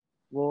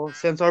Well,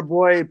 since our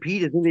boy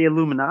Pete is in the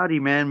Illuminati,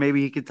 man, maybe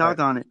he could Right. talk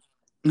on it.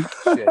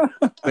 Shit.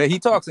 But he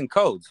talks in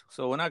codes,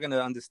 so we're not gonna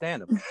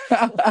understand him.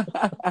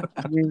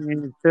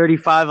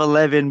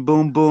 3511,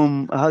 boom,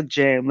 boom, hug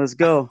jam. Let's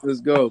go. Let's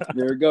go.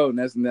 There we go. And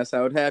that's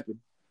how it happened.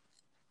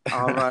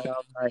 All right,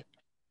 all right.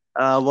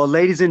 Well,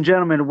 ladies and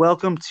gentlemen,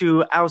 welcome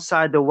to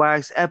Outside the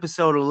Wax,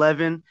 episode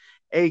 11,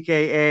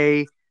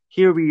 aka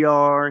Here We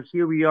Are.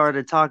 Here we are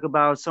to talk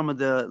about some of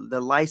the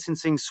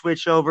licensing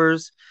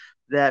switchovers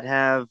that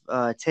have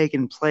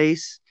taken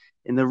place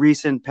in the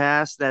recent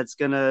past. That's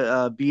going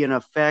to be in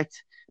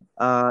effect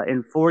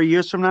in 4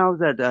 years from now. Is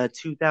that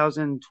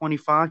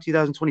 2025,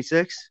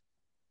 2026?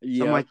 Something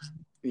Yep. like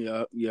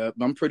Yep.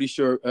 I'm pretty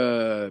sure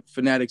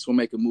Fanatics will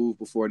make a move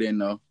before then,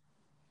 though.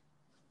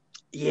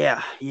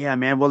 yeah,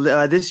 man.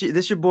 Well, this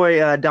your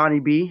boy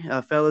Donnie B.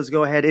 Fellas,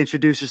 go ahead,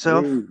 introduce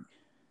yourself. Hey,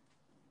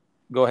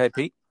 Go ahead,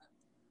 Pete.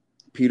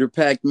 Peter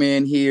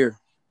Pac-Man here.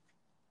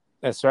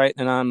 That's right.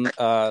 And I'm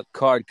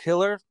Card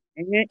Killer.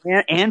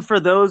 And for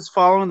those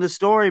following the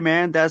story,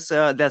 man, that's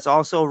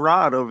also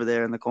Rod over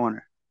there in the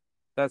corner.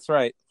 That's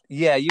right.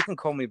 Yeah, you can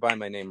call me by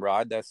my name,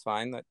 Rod. That's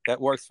fine. That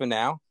works for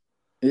now.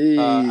 Hey.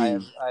 I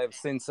have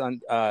since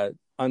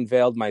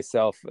unveiled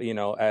myself,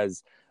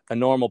 as a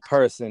normal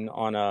person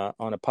on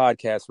a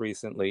podcast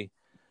recently,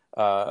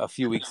 a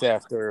few weeks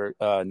after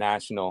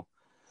National,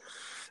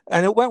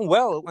 and it went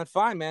well. It went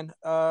fine, man.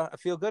 I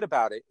feel good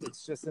about it.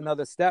 It's just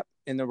another step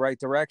in the right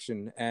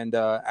direction. And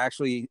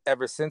actually,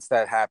 ever since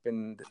that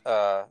happened,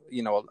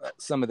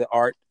 some of the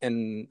art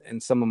and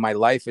some of my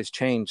life has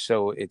changed.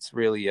 So it's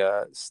really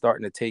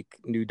starting to take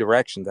new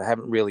directions. I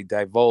haven't really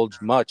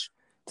divulged much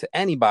to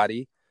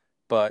anybody,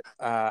 but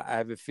I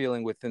have a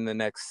feeling within the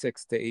next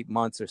 6 to 8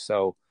 months or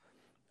so,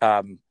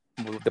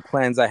 the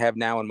plans I have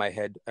now in my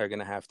head are going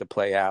to have to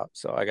play out.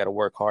 So I got to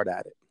work hard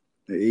at it,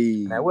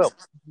 Hey. and I will.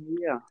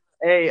 Yeah.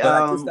 Hey,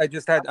 But I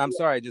just had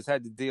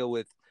to deal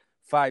with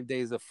 5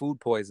 days of food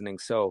poisoning.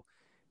 So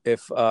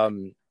if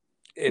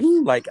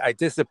like I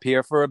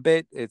disappear for a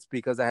bit, it's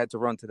because I had to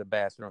run to the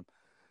bathroom.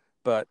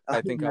 But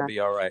I think I'll be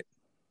all right.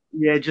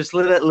 yeah, just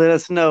let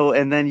us know,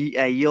 and then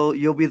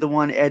you'll be the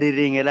one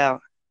editing it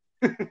out.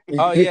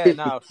 Oh yeah,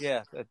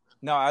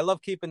 no, I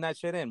love keeping that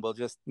shit in. We'll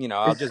just,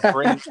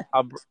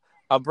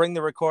 I'll bring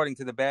the recording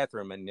to the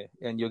bathroom,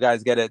 and you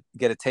guys get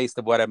a taste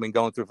of what I've been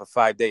going through for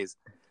 5 days,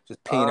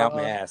 just peeing out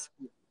my ass.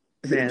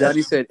 Man,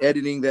 Johnny said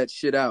editing that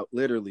shit out,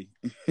 literally.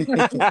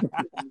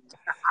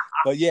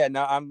 But yeah,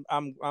 no,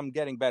 I'm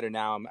getting better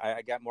now.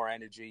 I got more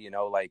energy.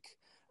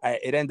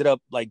 It ended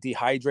up like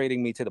dehydrating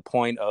me to the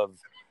point of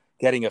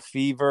getting a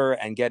fever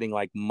and getting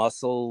like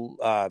muscle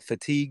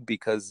fatigue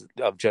because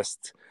of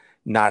just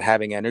not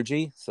having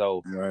energy.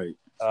 So, Right.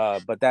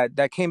 but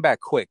that came back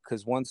quick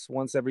because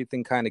once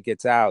everything kind of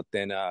gets out,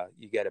 then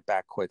you get it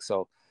back quick.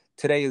 So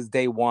today is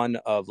day one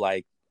of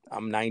like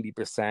I'm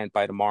 90%.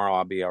 By tomorrow,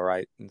 I'll be all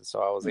right. And so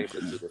I was able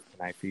to do this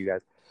tonight for you guys.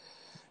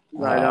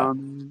 right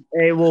on.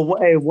 Hey,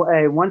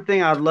 one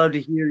thing I'd love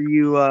to hear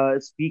you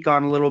speak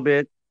on a little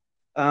bit.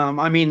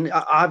 I mean,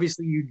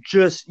 obviously you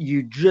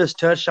just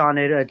touched on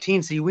it a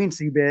teensy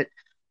weensy bit,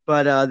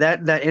 but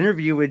that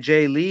interview with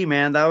Jay Lee,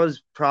 man, that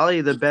was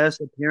probably the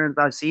best appearance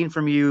I've seen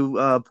from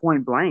you,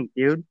 point blank,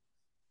 dude.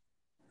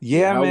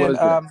 Yeah, How man. was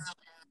that?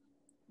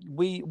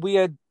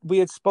 We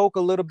had spoke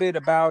a little bit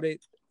about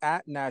it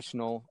at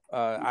National.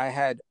 I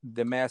had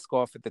the mask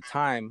off at the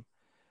time.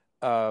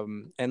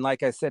 And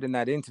like I said in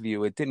that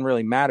interview, it didn't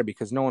really matter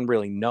because no one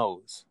really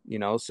knows,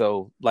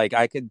 so like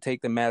I could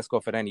take the mask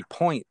off at any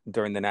point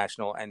during the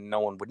National and no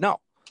one would know.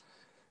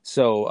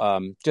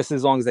 So just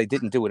as long as they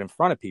didn't do it in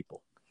front of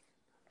people.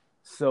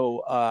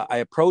 So I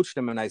approached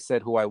him and I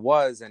said who I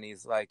was, and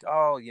he's like,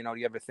 oh, do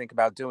you ever think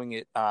about doing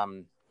it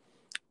on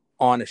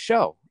a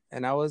show?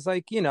 And I was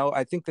like,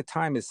 I think the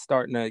time is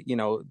starting to,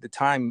 the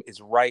time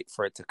is right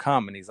for it to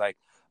come. And he's like,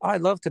 oh,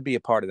 I'd love to be a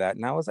part of that.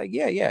 And I was like,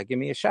 yeah, give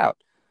me a shout.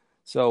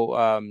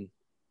 So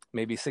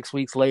maybe 6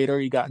 weeks later,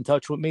 he got in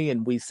touch with me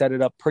and we set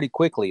it up pretty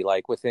quickly.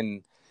 Like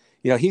within,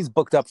 he's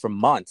booked up for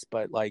months,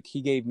 but like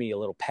he gave me a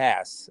little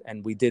pass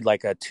and we did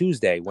like a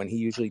Tuesday when he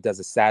usually does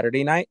a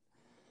Saturday night.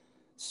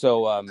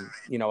 So,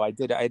 I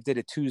did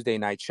a Tuesday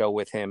night show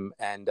with him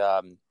and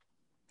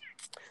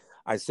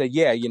I said,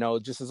 yeah,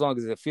 just as long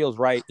as it feels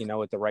right,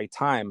 at the right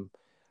time,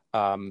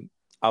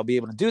 I'll be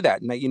able to do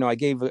that. And, I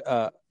gave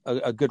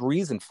a good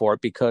reason for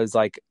it because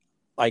like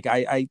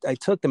I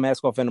took the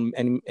mask off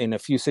in a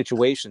few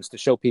situations to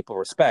show people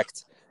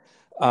respect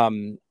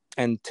and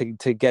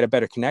to get a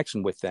better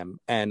connection with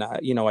them. And,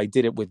 I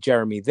did it with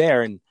Jeremy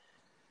there. And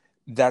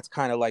that's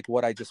kind of like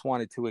what I just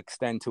wanted to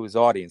extend to his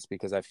audience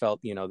because I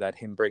felt, that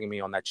him bringing me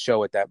on that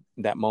show at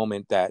that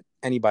moment that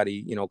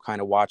anybody,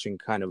 kind of watching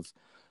kind of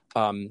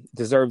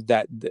deserved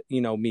that,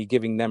 me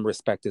giving them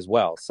respect as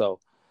well. So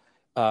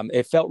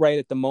it felt right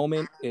at the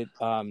moment.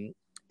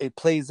 It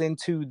plays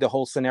into the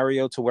whole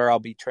scenario to where I'll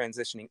be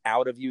transitioning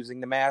out of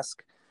using the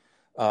mask.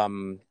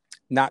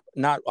 Not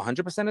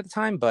 100% of the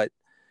time, but,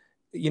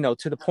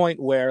 to the point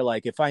where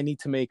like, if I need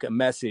to make a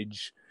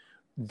message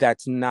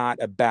that's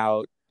not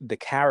about, the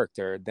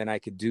character, then I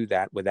could do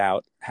that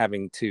without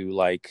having to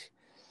like,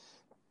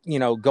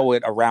 go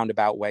it a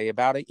roundabout way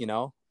about it.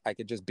 I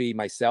could just be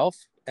myself,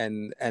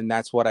 and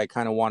that's what I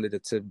kind of wanted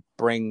it to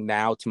bring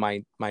now to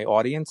my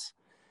audience,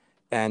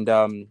 and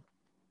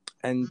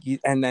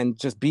then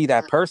just be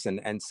that person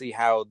and see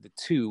how the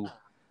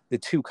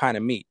two kind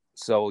of meet.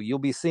 So you'll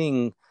be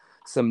seeing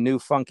some new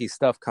funky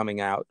stuff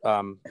coming out,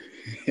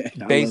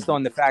 based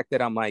on the fact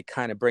that I'm like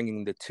kind of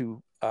bringing the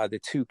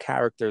two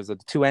characters or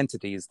the two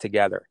entities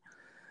together,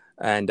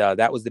 and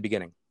that was the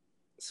beginning.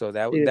 So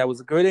that was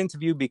a good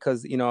interview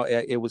because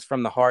it was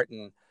from the heart,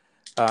 and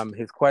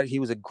he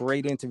was a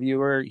great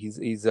interviewer.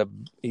 He's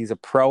a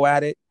pro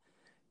at it,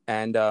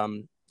 and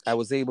I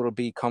was able to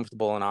be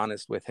comfortable and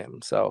honest with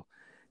him. So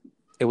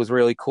it was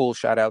really cool.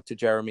 Shout out to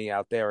Jeremy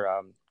out there.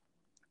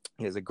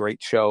 He has a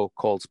great show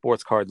called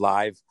Sports Card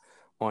Live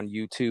on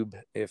YouTube.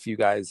 If you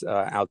guys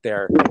out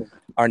there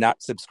are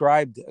not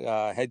subscribed,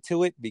 head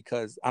to it,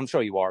 because I'm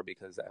sure you are,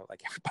 because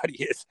like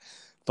everybody is.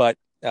 But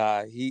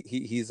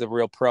he's a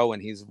real pro,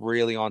 and he's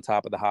really on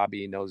top of the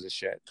hobby. He knows his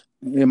shit.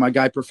 Yeah, my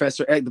guy,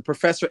 Professor X, the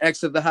Professor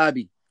X of the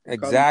hobby.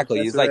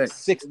 Exactly. He's like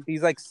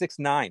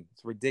 6'9".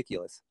 It's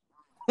ridiculous.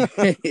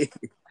 He's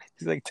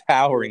like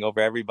towering over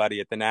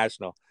everybody at the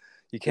National.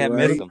 You can't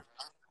miss him.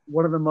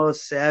 One of the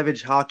most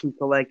savage hockey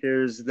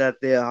collectors that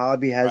the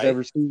hobby has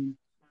ever seen.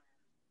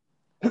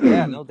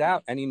 Yeah, no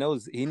doubt. And he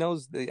knows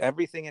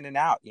everything in and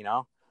out,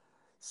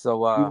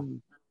 So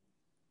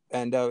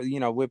and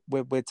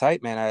we're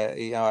tight,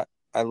 man.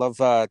 I love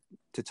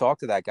to talk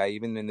to that guy,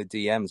 even in the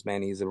DMs,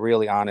 man. He's a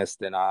really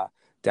honest and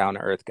down to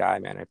earth guy,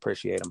 man. I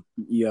appreciate him.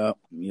 Yep,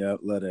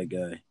 love that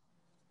guy.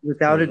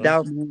 Without a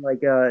doubt, man.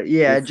 Like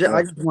I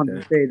just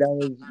wanted to say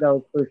that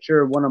was for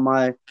sure one of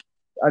my,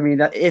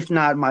 if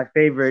not my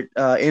favorite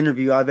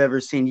interview I've ever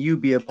seen you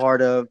be a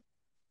part of.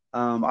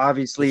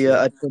 Obviously,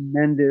 a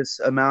tremendous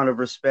amount of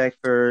respect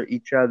for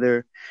each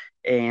other,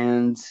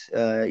 and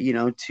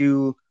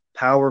two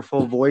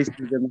powerful voices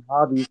in the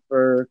hobby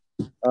for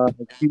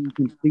two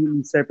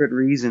completely separate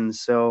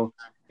reasons. So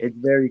it's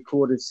very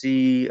cool to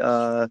see,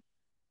 a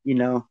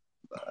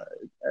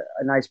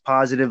nice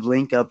positive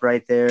link up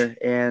right there,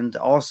 and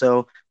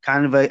also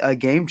kind of a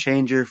game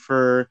changer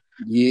for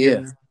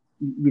your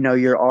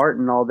art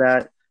and all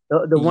that.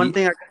 The one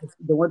thing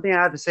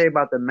I have to say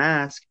about the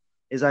mask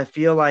is I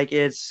feel like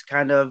it's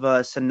kind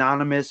of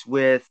synonymous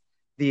with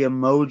the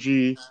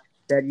emoji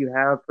that you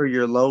have for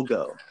your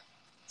logo.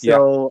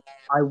 So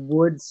I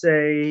would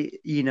say,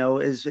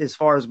 as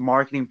far as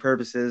marketing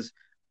purposes,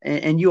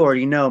 and you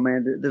already know,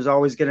 man, there's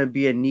always going to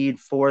be a need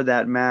for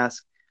that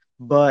mask,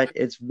 but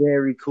it's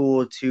very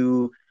cool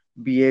to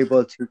be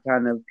able to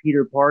kind of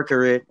Peter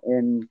Parker it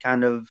and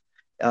kind of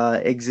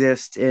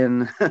exist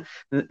in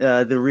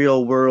the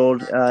real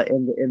world,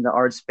 in the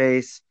art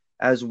space,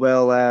 as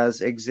well as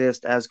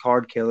exist as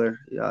Card Killer.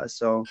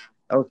 So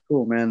that was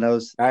cool, man.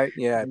 I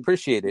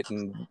appreciate it.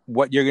 And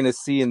what you're going to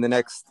see in the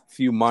next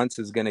few months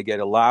is going to get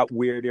a lot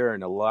weirder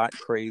and a lot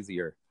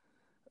crazier.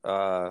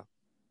 But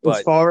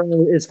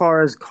as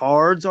far as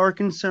cards are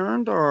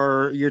concerned,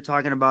 or you're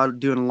talking about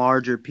doing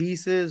larger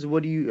pieces,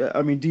 do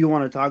you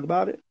want to talk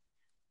about it?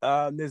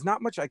 There's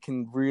not much I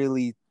can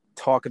really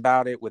talk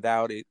about it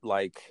without it,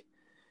 like,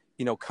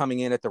 coming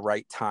in at the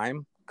right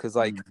time. Cause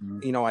like,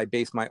 I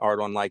base my art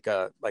on like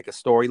a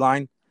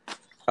storyline.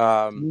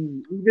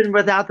 Even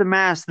without the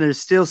mask, there's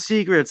still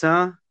secrets,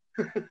 huh?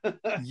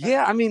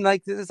 Yeah, I mean,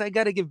 like this, I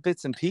got to give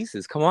bits and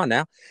pieces. Come on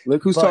now.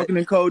 Look who's talking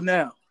in code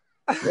now.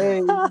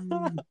 Hey.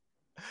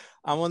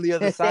 I'm on the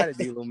other side of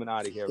the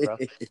Illuminati here, bro.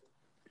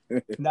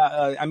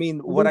 No,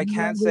 what I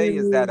can say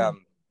is that,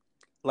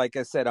 like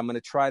I said, I'm going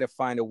to try to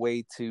find a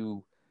way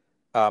to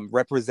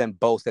represent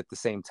both at the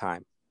same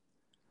time.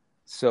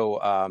 So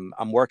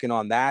I'm working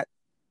on that.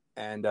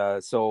 And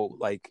so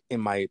like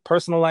in my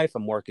personal life,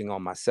 I'm working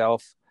on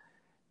myself,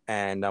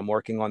 and I'm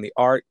working on the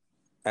art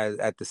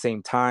at the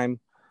same time.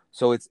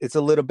 So it's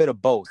a little bit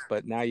of both,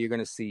 but now you're going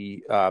to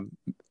see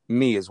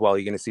me as well.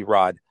 You're going to see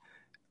Rod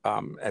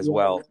as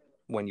well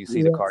when you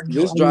see the card.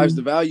 This drives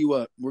the value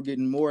up. We're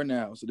getting more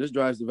now. So this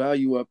drives the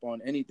value up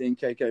on anything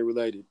KK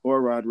related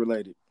or Rod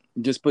related.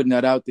 Just putting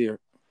that out there.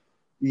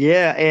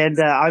 Yeah. And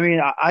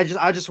I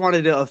just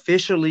wanted to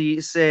officially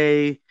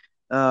say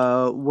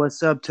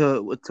what's up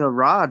to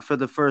Rod for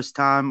the first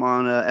time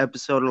on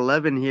episode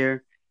 11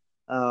 here.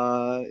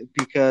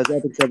 Because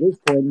up until this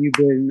point, you've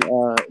been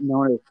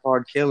known as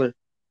Card Killer.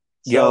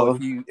 So,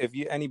 if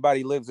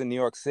anybody lives in New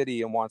York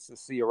City and wants to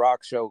see a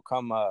rock show,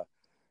 come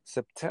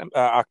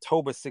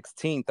October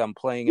 16th, I'm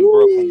playing in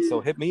Brooklyn. So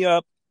hit me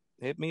up,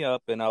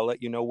 and I'll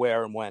let you know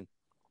where and when.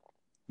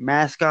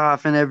 Mask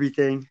off and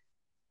everything.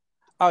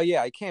 Oh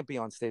yeah, I can't be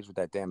on stage with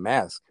that damn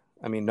mask.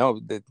 I mean,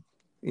 no,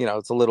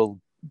 it's a little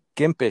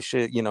gimpish.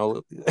 I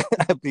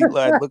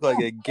look like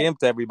a gimp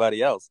to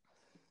everybody else.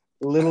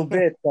 A little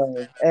bit,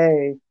 though.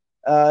 Hey,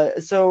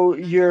 so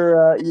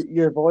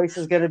your voice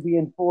is going to be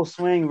in full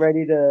swing,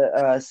 ready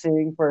to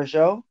sing for a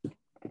show?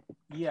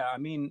 Yeah, I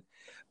mean,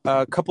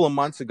 a couple of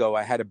months ago,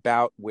 I had a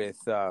bout with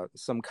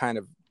some kind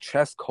of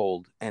chest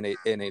cold, and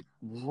it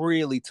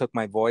really took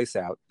my voice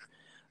out,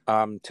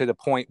 to the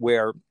point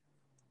where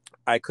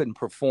I couldn't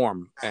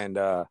perform, and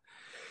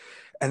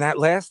that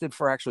lasted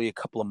for actually a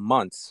couple of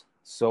months.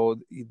 So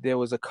there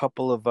was a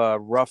couple of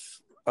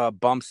rough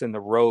bumps in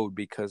the road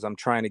because I'm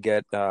trying to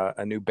get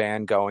a new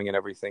band going and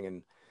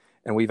everything,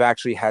 and we've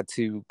actually had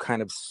to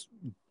kind of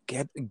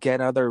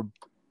get other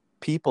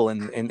people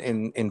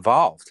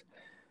involved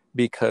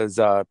because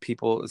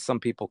some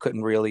people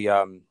couldn't really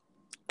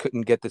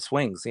couldn't get the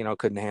swings,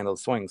 couldn't handle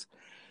the swings.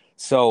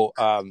 So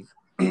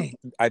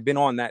I've been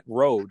on that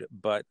road,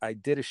 but I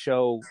did a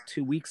show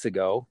 2 weeks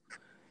ago,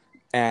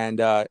 and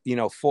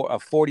for a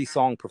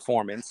 40-song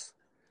performance.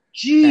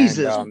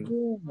 Jesus.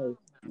 And,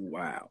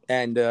 wow.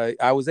 And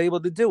I was able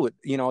to do it.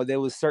 There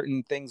was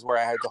certain things where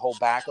I had to hold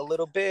back a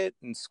little bit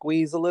and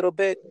squeeze a little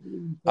bit.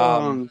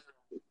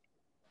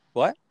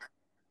 What?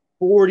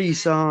 40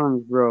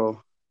 songs,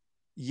 bro.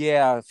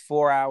 Yeah,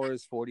 4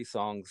 hours, 40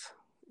 songs.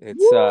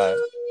 It's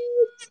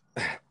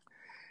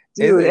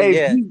dude,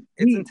 it's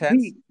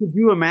intense. Pete, could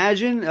you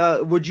imagine?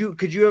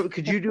 Could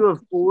you do a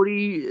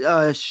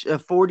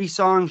 40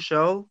 song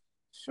show?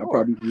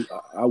 Sure.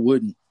 I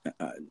wouldn't.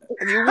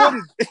 You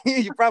wouldn't.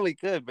 You probably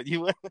could, but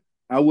you wouldn't.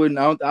 I wouldn't.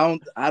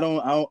 I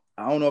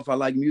don't know if I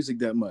like music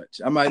that much.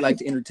 I might like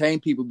to entertain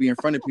people, be in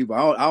front of people.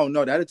 I don't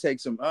know. That'll take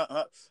some.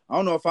 I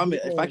don't know if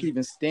I can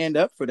even stand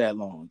up for that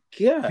long.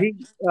 Yeah.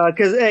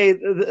 Because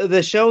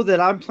the show that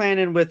I'm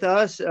planning with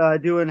us,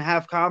 doing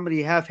half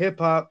comedy, half hip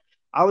hop,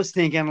 I was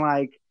thinking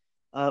like,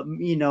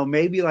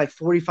 maybe like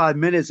 45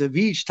 minutes of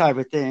each type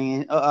of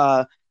thing.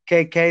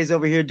 KK's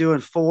over here doing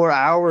 4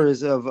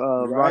 hours of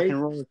rock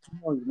and roll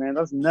songs, man.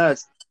 That's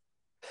nuts.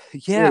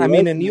 Yeah, I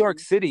mean, in New York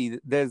City,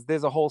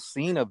 there's a whole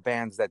scene of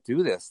bands that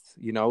do this.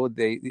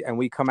 And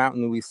we come out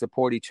and we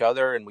support each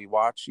other and we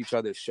watch each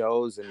other's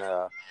shows,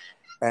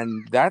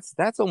 and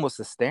that's almost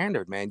a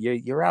standard, man.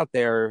 You're out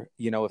there,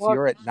 if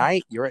you're at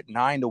night, you're at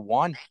 9 to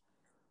 1,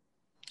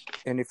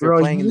 and if you're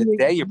playing in the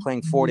day, you're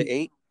playing 4 to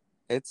 8.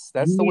 That's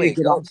the way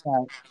it goes.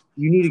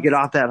 You need to get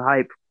off that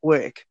hype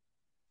quick.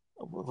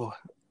 What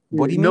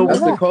do you mean?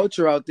 That's the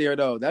culture out there,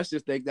 though. That's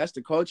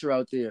the culture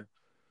out there.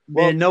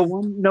 Man, no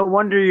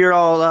wonder you're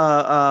all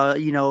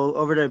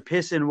over there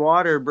pissing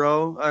water,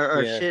 bro,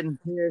 or shit and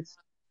piss.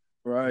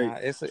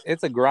 Right.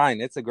 It's a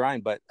grind. It's a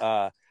grind, but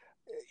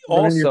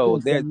also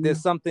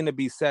there's something to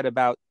be said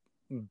about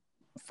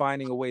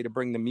finding a way to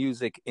bring the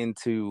music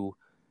into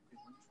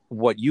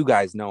what you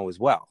guys know as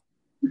well,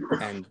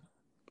 and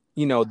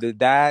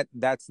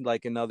that's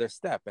like another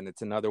step, and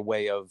it's another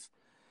way of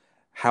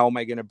how am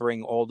I going to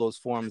bring all those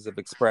forms of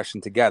expression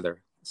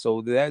together.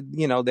 So that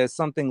there's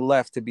something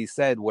left to be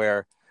said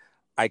where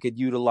I could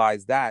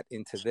utilize that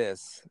into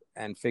this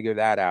and figure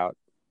that out.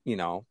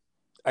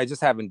 I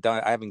just haven't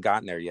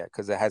gotten there yet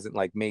because it hasn't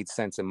like made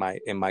sense in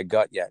my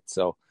gut yet.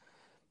 So,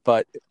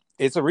 but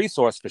it's a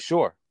resource for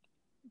sure.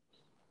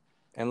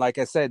 And like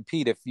I said,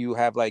 Pete, if you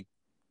have like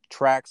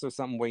tracks or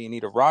something where you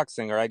need a rock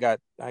singer, I got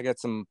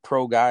some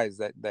pro guys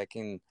that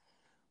can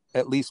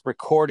at least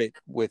record it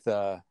with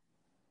a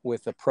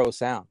pro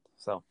sound.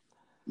 So.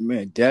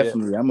 Man,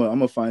 definitely. Yeah. I'm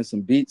gonna find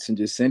some beats and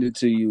just send it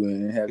to you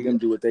and have them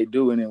do what they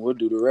do, and then we'll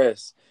do the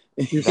rest.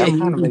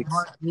 Some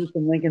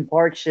Linkin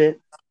Park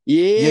shit.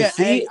 Yeah,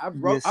 hey, I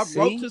wrote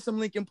to some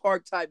Linkin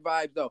Park type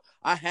vibes though.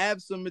 I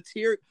have some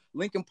material.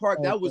 Linkin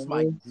Park, that was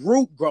my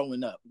group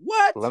growing up.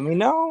 What? Let me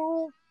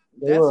know.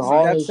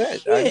 That's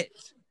shit.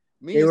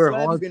 Me and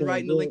Slab have been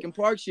writing the Linkin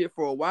Park shit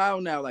for a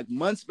while now. Like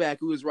months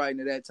back, we was writing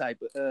to that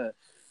type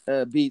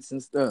of beats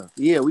and stuff.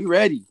 Yeah, we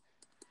ready.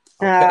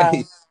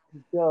 Okay.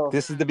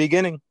 This is the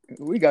beginning.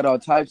 We got all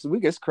types of.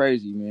 It's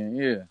crazy, man.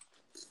 Yeah.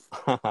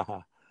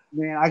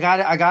 Man, I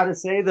gotta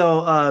say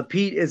though,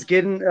 Pete is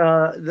getting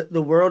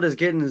the world is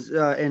getting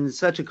in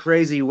such a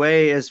crazy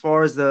way as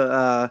far as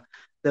the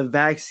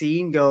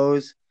vaccine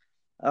goes.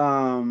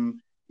 Here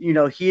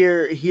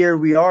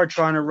we are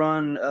trying to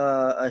run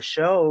a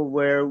show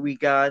where we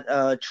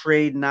got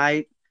trade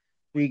night,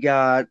 we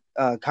got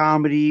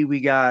comedy,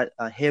 we got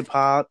hip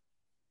hop.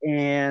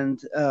 And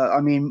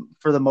I mean,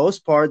 for the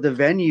most part, the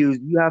venues,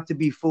 you have to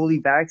be fully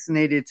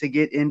vaccinated to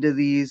get into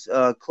these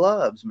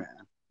clubs, man.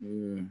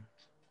 Mm.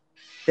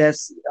 That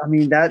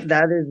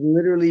is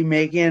literally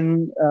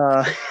making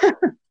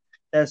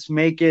that's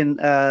making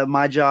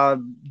my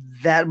job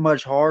that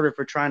much harder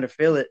for trying to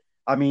fill it.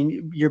 I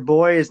mean, your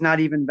boy is not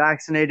even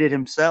vaccinated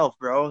himself,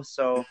 bro.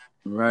 So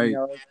right,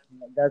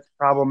 that's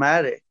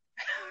problematic.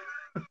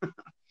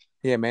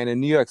 Yeah, man. In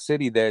New York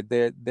City,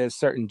 there's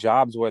certain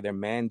jobs where they're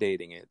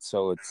mandating it,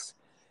 so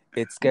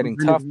it's getting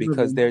tough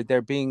because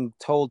they're being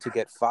told to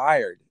get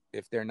fired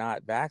if they're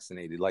not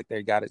vaccinated. Like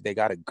they got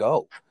to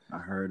go. I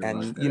heard.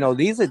 And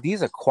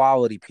these are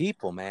quality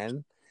people,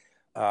 man.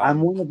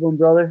 I'm one of them,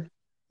 brother.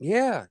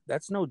 Yeah,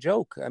 that's no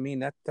joke. I mean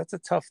that's a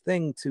tough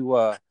thing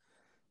to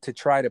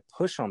try to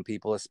push on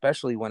people,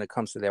 especially when it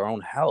comes to their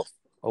own health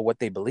or what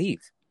they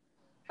believe.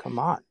 Come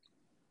on.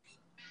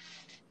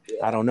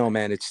 I don't know,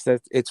 man.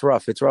 It's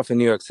rough. It's rough in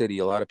New York City.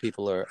 A lot of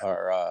people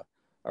are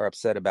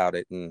upset about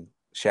it and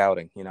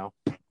shouting.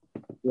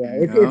 Yeah,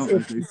 You know,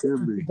 as they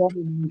should be.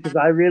 because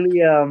I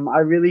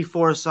really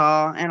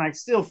foresaw, and I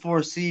still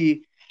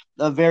foresee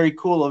a very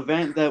cool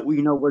event that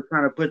we're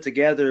trying to put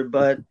together.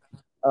 But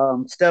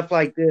stuff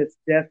like this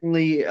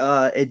definitely,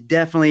 it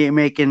definitely ain't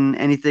making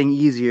anything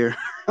easier.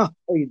 I'll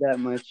tell you that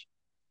much.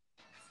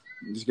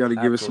 You just got to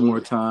give it some more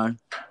Absolutely. time.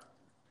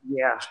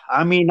 Yeah,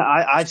 I mean,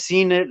 I've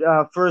seen it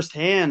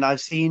firsthand.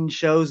 I've seen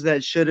shows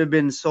that should have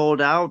been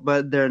sold out,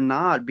 but they're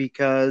not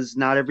because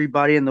not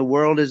everybody in the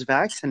world is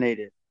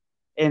vaccinated.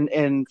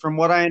 And from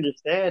what I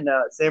understand,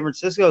 San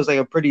Francisco is like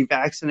a pretty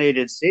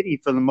vaccinated city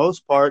for the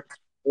most part,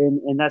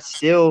 and that's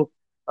still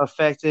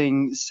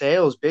affecting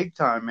sales big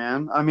time,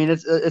 man. I mean,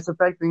 it's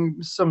affecting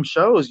some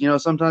shows.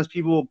 Sometimes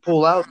people will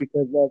pull out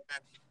because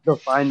they'll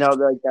find out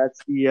that that's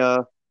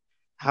the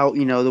how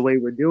the way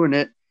we're doing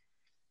it.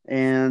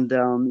 And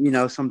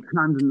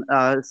sometimes,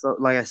 so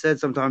like I said,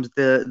 sometimes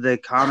the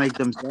comic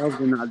themselves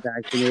are not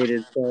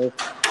vaccinated, so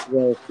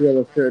they'll feel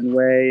a certain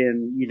way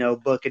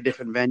and book a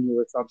different venue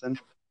or something.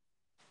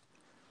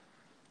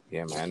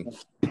 Yeah, man.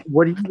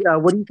 What do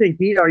you think,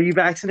 Pete? Are you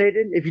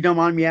vaccinated? If you don't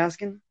mind me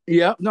asking.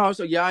 Yeah, no,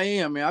 so yeah, I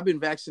am, man. I've been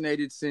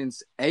vaccinated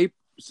since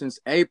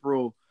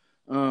April.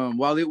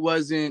 While it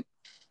wasn't,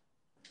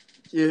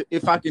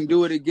 if I can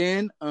do it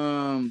again,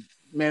 man,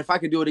 if I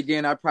could do it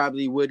again, I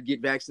probably would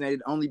get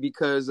vaccinated only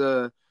because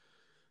I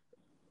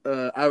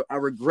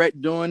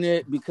regret doing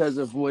it because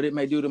of what it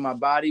may do to my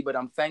body, but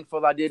I'm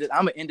thankful I did it.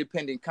 I'm an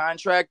independent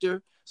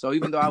contractor, so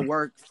even though I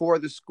work for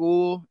the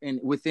school and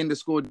within the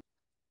school,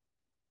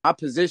 my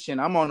position,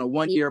 I'm on a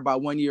 1 year by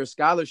 1 year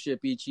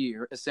scholarship each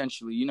year,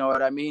 essentially. You know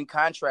what I mean?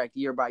 Contract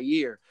year by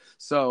year.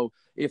 So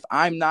if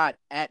I'm not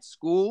at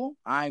school,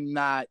 I'm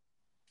not.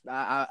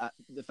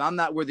 If I'm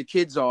not where the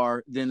kids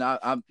are, then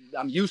I'm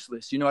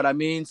useless. You know what I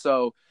mean?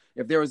 So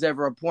if there was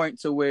ever a point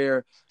to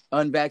where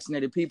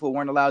unvaccinated people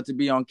weren't allowed to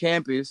be on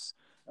campus,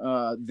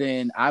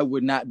 then I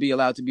would not be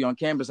allowed to be on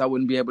campus. I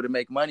wouldn't be able to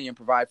make money and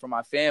provide for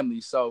my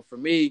family. So for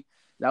me,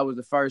 that was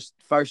the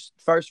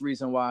first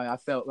reason why I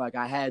felt like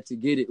I had to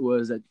get it,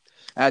 was that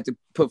I had to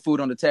put food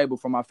on the table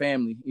for my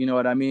family. You know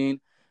what I mean?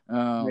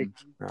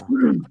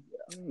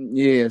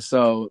 Yeah.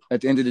 So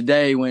at the end of the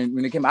day,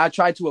 when it came, I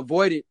tried to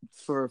avoid it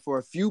for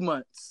a few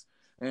months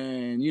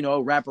and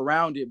wrap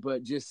around it,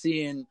 but just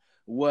seeing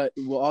what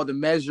all the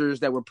measures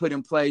that were put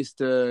in place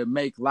to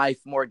make life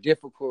more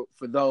difficult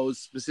for those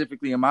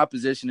specifically in my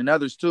position and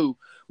others too,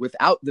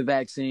 without the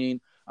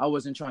vaccine, I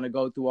wasn't trying to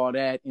go through all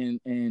that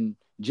and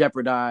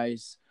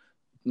jeopardize.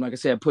 Like I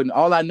said,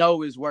 all I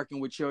know is working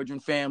with children,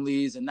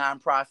 families, and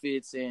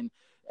nonprofits, and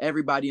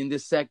everybody in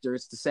this sector.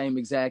 It's the same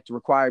exact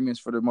requirements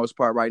for the most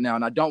part right now.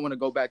 And I don't want to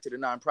go back to the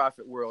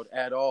nonprofit world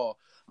at all.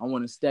 I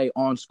want to stay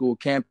on school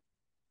campus.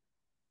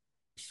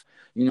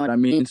 You know what I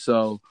mean?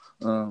 So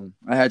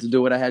I had to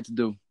do what I had to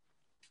do.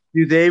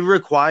 Do they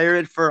require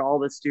it for all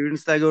the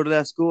students that go to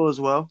that school as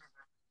well?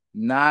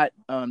 Not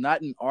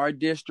in our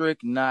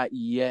district, not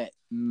yet.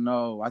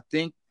 No, I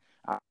think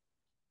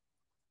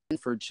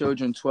for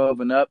children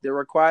 12 and up, they're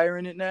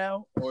requiring it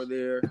now, or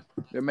they're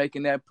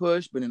making that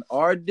push. But in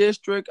our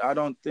district, I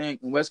don't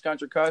think, in West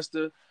Contra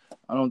Costa,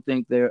 I don't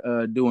think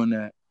they're doing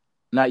that.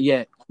 Not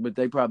yet, but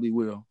they probably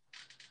will.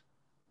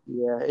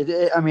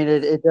 Yeah, I mean,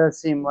 it does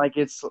seem like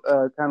it's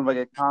kind of like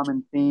a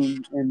common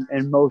theme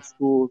in most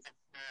schools,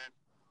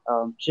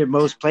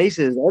 most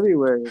places,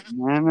 everywhere,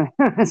 man.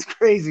 It's a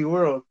crazy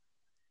world.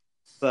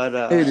 But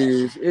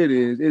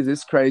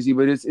It's crazy,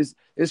 but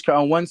it's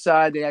on one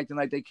side they acting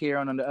like they care,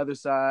 and on the other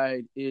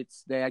side they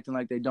acting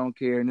like they don't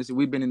care. And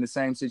we've been in the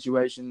same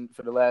situation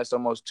for the last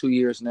almost 2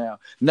 years now.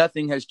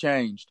 Nothing has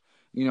changed.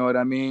 You know what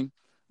I mean?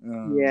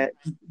 Yeah,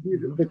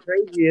 the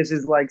craziest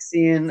is like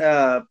seeing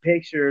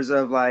pictures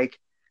of like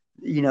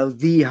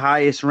the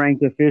highest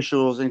ranked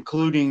officials,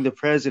 including the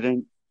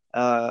president.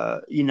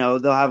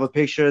 They'll have a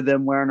picture of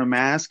them wearing a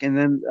mask, and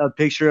then a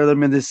picture of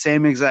them in the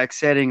same exact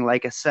setting,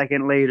 like a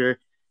second later.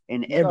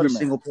 And every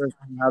single person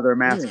have their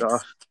mask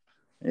off.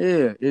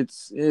 Yeah,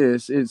 it's yeah.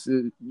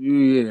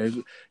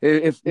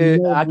 If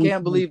I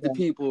can't believe the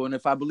people, and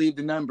if I believe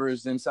the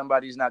numbers, then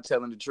somebody's not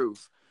telling the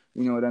truth.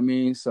 You know what I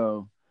mean?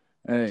 So,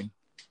 hey,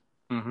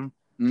 I'm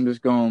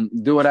just gonna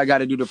do what I got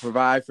to do to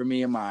provide for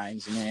me and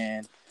mine,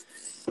 man.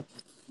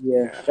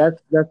 Yeah,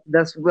 that's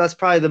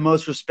probably the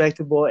most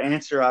respectable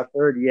answer I've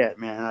heard yet,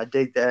 man. I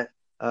dig that.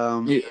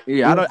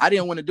 I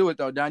didn't want to do it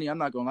though, Donnie. I'm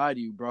not gonna lie to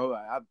you, bro.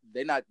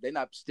 They're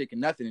not sticking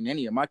nothing in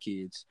any of my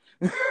kids.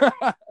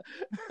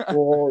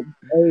 Well,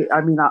 hey,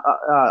 I mean,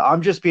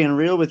 I'm just being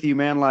real with you,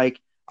 man. Like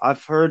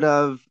I've heard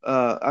of,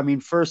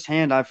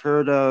 firsthand, I've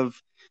heard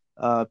of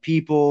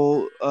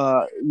people,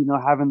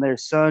 having their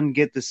son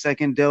get the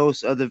second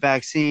dose of the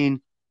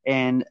vaccine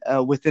and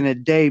within a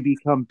day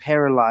become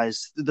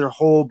paralyzed. Their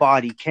whole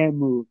body can't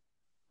move.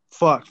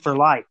 Fucked for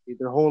life. Dude,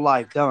 their whole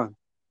life done.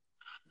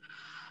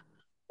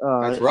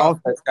 That's rough.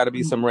 That's got to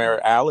be some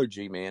rare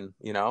allergy, man.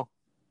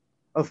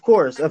 Of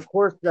course, that's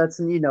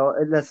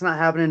that's not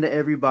happening to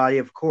everybody.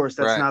 Of course,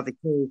 that's not the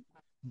case.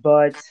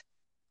 But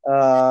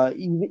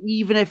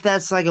Even if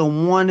that's like a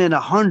 1 in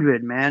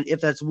 100, man.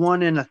 If that's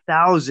 1 in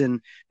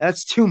 1,000,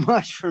 that's too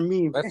much for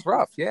me, man. That's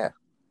rough. Yeah.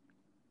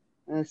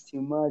 That's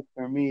too much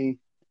for me.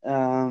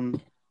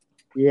 Um,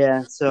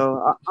 yeah,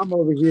 so I'm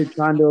over here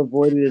trying to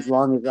avoid it as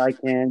long as I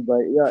can, but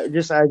yeah,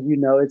 just as you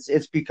know,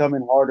 it's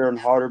becoming harder and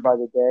harder by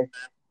the day.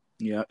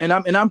 Yeah, and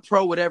I'm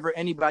pro whatever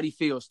anybody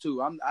feels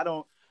too. I'm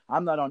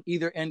not on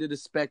either end of the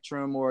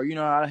spectrum, or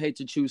I hate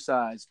to choose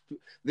sides.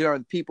 There are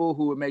people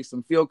who it makes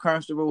them feel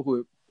comfortable,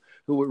 who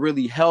would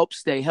really help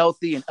stay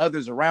healthy, and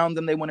others around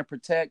them they want to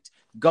protect.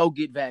 Go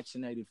get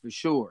vaccinated for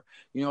sure.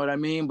 You know what I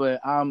mean? But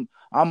I'm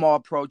all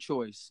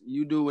pro-choice.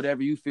 You do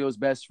whatever you feel is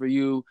best for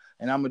you,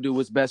 and I'm gonna do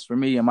what's best for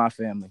me and my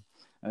family.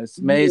 It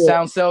may Yeah,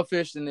 sound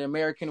selfish in the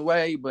American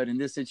way, but in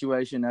this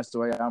situation, that's the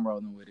way I'm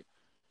rolling with it.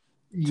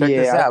 Check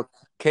this yeah. out.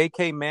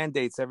 KK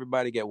mandates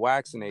everybody get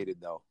vaccinated,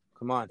 though.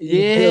 Come on.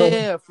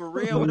 Yeah, for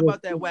real. What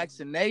about that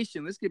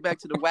vaccination? Let's get back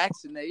to the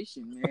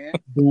vaccination, man.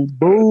 Boom,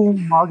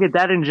 boom. I'll get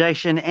that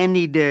injection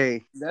any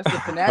day. That's the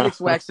Fanatics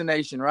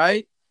vaccination,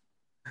 right?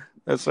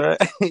 That's right.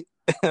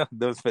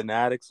 Those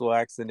fanatics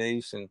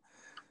vaccination.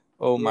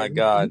 Oh Yeah, my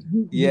God.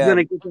 he's Yeah.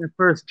 gonna get that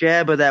first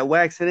jab of that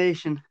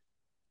vaccination.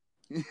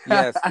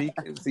 Yeah.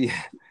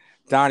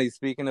 Donnie,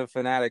 speaking of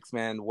fanatics,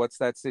 man, what's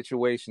that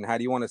situation? How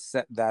do you want to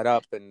set that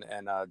up and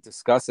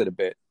discuss it a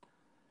bit?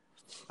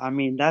 I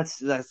mean,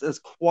 that's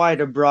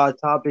quite a broad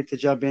topic to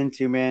jump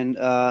into, man.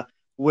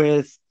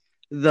 With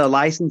the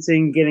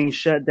licensing getting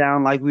shut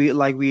down, like we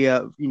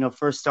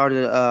first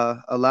started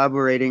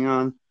elaborating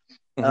on.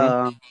 Mm-hmm.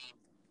 Uh,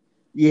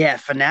 yeah,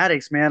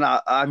 Fanatics, man.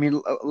 I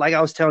mean, like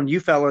I was telling you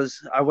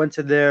fellas, I went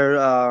to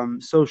their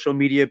social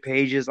media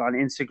pages on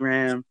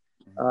Instagram.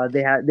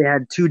 They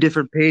had two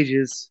different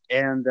pages,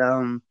 and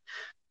I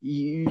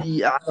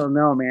don't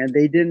know, man.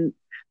 They didn't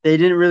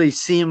really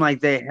seem like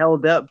they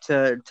held up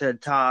to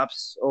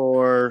Tops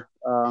or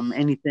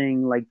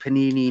anything like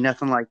Panini,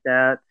 nothing like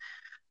that.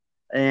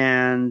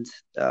 And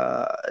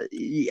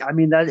I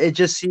mean that it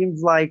just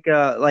seems like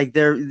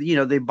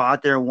they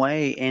bought their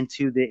way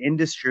into the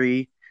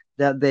industry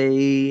that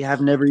they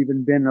have never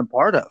even been a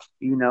part of.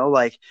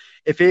 Like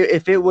if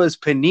it was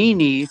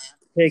Panini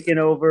taking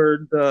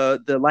over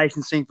the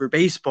licensing for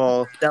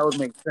baseball, that would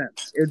make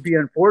sense. It would be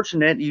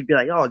unfortunate. You'd be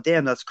like, oh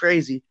damn, that's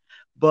crazy,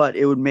 but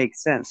it would make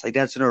sense. Like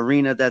that's an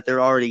arena that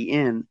they're already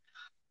in.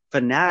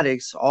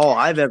 Fanatics, all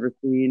I've ever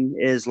seen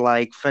is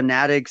like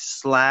Fanatics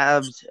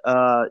slabs,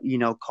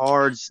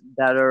 cards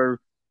that are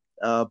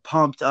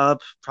pumped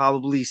up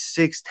probably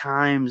 6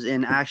 times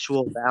in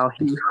actual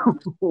value.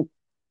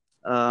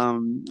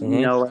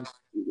 Mm-hmm.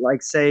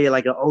 Like say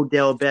like an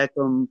Odell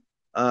Beckham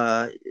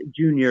uh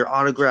junior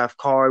autograph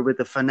card with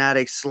a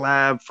Fanatic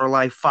slab for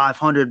like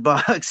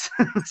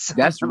 $500.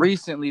 That's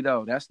recently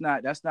though. That's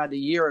not a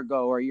year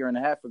ago or a year and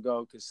a half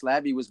ago, because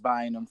Slabby was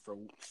buying them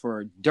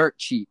for dirt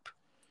cheap.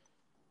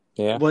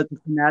 Yeah. What, the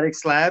Fanatic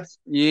slabs?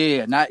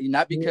 Yeah, not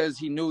because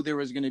he knew there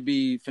was going to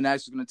be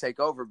Fanatics was going to take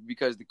over,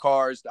 because the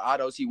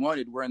autos he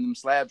wanted were in them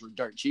slabs were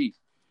dirt cheap.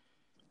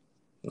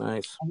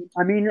 Nice.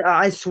 I mean,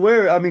 I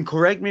swear. I mean,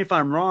 correct me if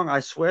I'm wrong. I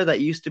swear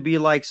that used to be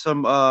like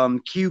some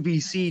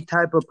QVC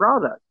type of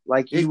product.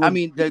 Like he I would.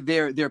 mean,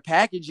 their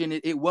packaging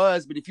it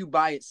was, but if you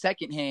buy it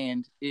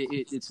secondhand,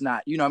 it's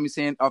not. You know what I'm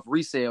saying? Off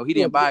resale. He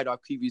Yeah, didn't buy it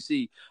off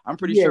QVC. I'm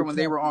pretty yeah, sure when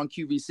they were on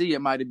QVC, it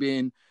might have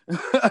been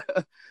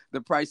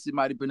the price. It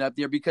might have been up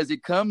there because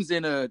it comes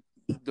in the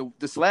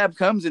slab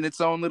comes in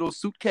its own little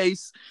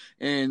suitcase,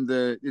 and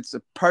it's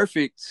a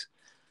perfect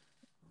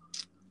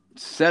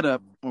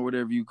setup or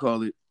whatever you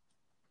call it.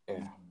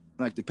 Yeah.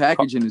 Like the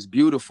packaging is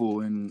beautiful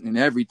and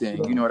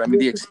everything. You know what I mean?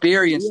 The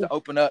experience to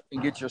open up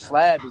and get your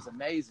slab is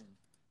amazing.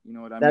 You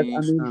know what I mean?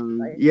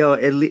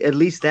 At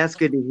least that's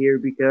good to hear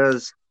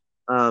because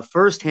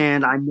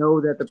firsthand, I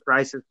know that the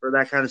prices for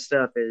that kind of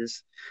stuff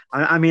is.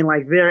 I mean,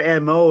 like their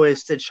MO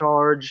is to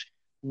charge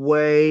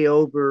way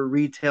over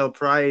retail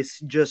price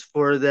just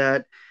for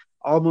that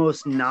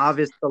almost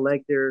novice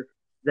collector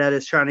that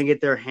is trying to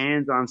get their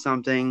hands on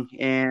something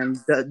and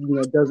that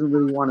doesn't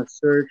really want to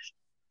search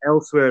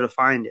elsewhere to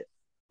find it.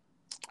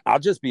 I'll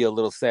just be a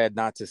little sad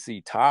not to see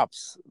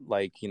Tops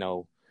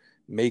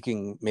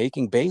making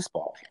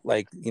baseball.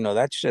 Like,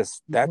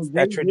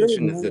 that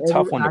tradition is a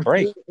tough one to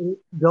break.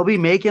 They'll be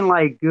making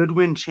like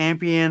Goodwin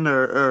Champion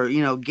or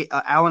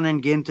Allen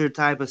and Ginter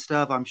type of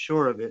stuff. I'm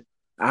sure of it.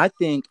 I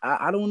think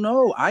I don't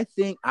know. I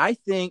think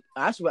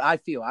that's what I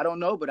feel. I don't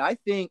know, but I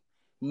think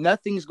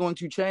nothing's going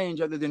to change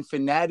other than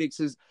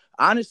Fanatics is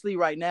honestly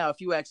right now.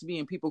 If you ask me,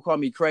 and people call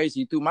me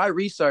crazy, through my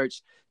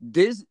research,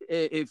 this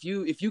if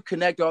you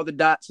connect all the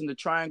dots in the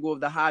triangle of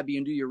the hobby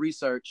and do your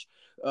research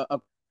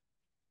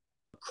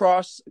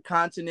across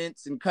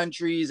continents and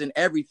countries and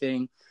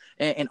everything.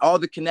 And all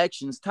the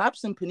connections,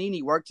 Topps and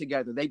Panini work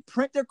together. They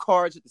print their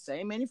cards at the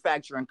same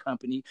manufacturing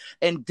company,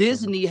 and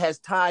Disney has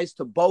ties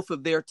to both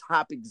of their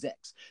top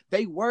execs.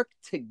 They work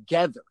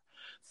together.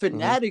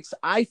 Fanatics,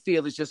 I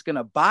feel, is just going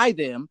to buy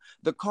them.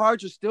 The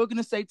cards are still going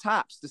to say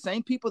Topps. The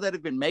same people that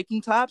have been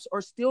making Topps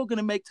are still going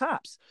to make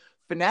Topps.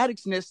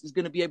 Fanatics is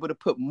going to be able to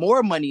put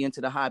more money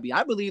into the hobby.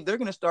 I believe they're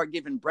going to start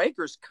giving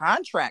breakers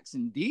contracts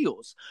and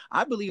deals.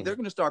 I believe they're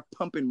going to start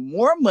pumping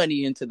more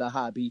money into the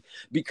hobby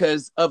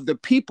because of the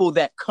people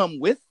that come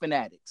with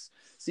Fanatics.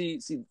 See,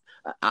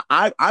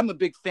 I'm a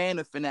big fan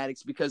of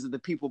Fanatics because of the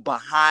people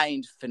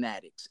behind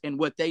Fanatics and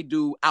what they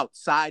do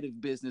outside of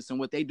business and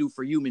what they do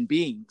for human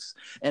beings.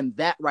 And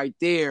that right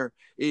there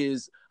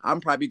is,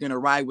 I'm probably going to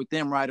ride with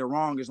them, right or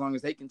wrong, as long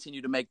as they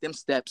continue to make them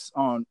steps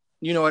on.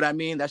 You know what I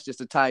mean? That's just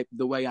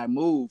the way I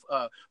move.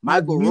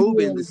 Michael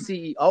Rubin, the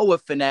CEO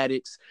of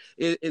Fanatics,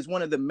 is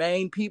one of the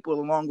main people,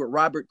 along with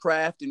Robert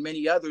Kraft and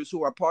many others,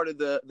 who are part of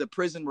the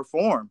prison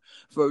reform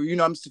for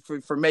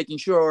making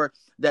sure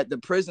that the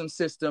prison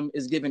system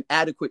is given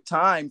adequate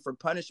time for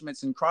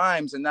punishments and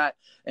crimes, and not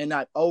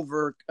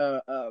over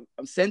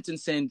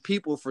sentencing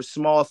people for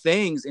small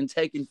things and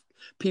taking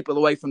people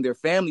away from their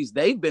families.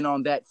 They've been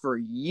on that for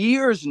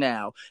years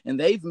now, and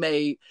they've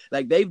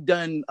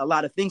done a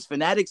lot of things.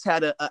 Fanatics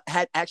had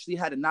actually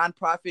had a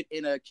nonprofit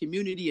and a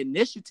community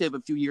initiative a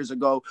few years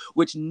ago,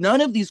 which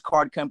none of these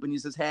card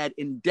companies has had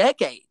in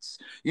decades.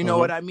 You know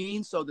what I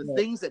mean? So the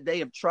things that they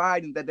have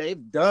tried and that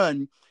they've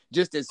done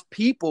just as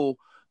people,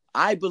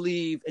 I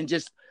believe, and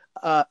just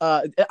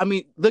I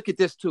mean, look at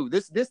this too.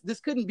 This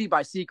couldn't be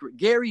by secret.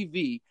 Gary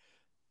Vee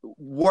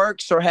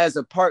works or has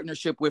a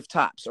partnership with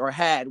Topps, or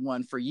had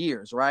one for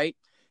years, right?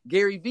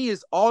 Gary Vee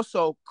is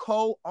also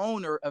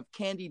co-owner of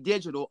Candy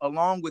Digital,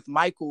 along with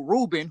Michael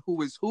Rubin,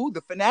 who is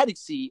the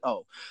Fanatics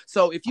CEO.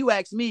 So if you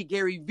ask me,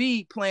 Gary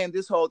Vee planned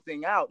this whole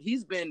thing out.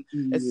 He's been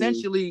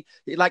essentially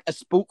like a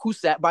spook who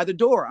sat by the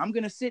door. I'm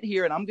going to sit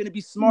here and I'm going to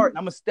be smart and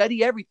I'm going to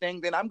study everything.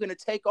 Then I'm going to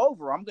take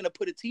over. I'm going to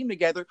put a team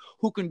together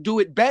who can do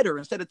it better.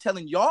 Instead of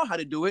telling y'all how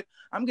to do it,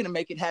 I'm going to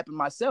make it happen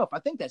myself. I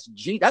think that's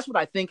what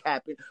I think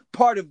happened.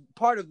 Part of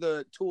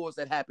the tools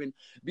that happened,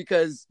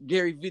 because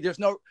Gary Vee,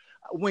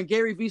 when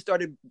Gary Vee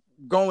started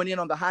going in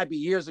on the hobby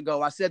years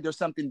ago, I said there's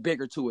something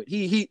bigger to it.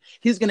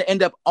 He's going to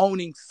end up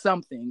owning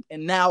something.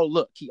 And now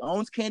look, he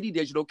owns Candy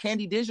Digital.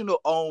 Candy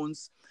Digital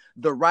owns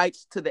the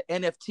rights to the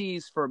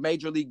NFTs for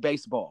Major League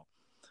Baseball.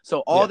 So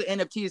all the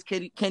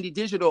NFTs, Candy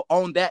Digital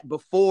owned that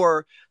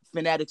before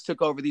Fanatics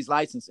took over these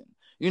licensing.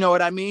 You know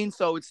what I mean?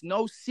 So it's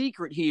no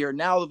secret here.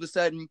 Now all of a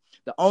sudden,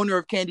 the owner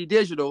of Candy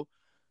Digital,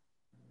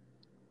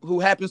 who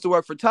happens to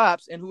work for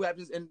Topps, and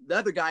the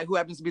other guy who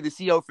happens to be the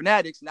CEO of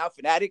Fanatics, now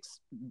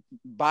Fanatics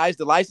buys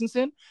the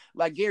licensing.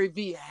 Like, Gary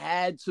Vee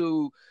had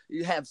to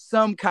have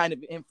some kind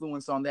of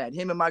influence on that.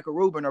 Him and Michael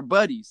Rubin are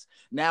buddies.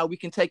 Now we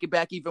can take it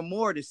back even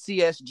more to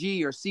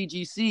CSG or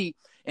CGC,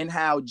 and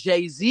how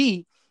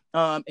Jay-Z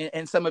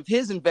and some of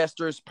his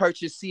investors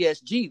purchased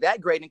CSG,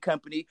 that grading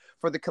company,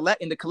 in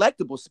the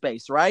collectible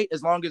space, right?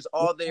 As long as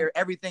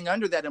everything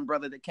under that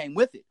umbrella that came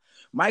with it.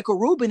 Michael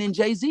Rubin and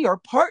Jay-Z are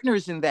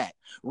partners in that.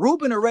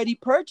 Rubin already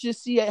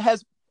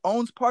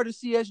owns part of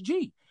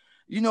CSG.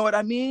 You know what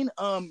I mean?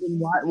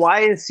 Why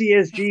is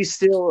CSG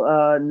still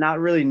not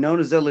really known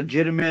as a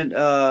legitimate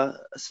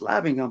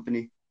slabbing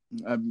company?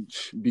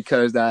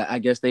 Because I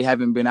guess they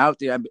haven't been out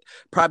there.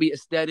 Probably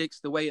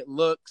aesthetics, the way it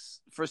looks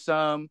for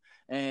some.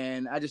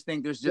 And I just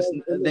think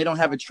they don't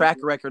have a track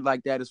record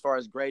like that as far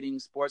as grading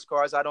sports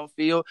cars, I don't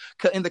feel.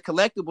 In the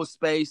collectible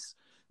space,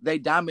 they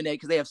dominate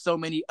because they have so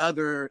many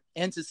other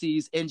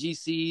entities,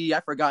 NGC, I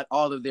forgot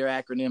all of their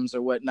acronyms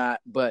or whatnot,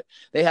 but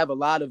they have a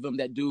lot of them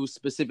that do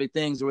specific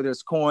things, where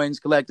there's coins,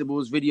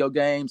 collectibles, video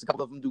games, a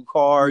couple of them do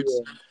cards,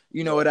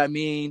 you know what I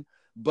mean?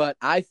 But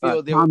I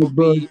feel there will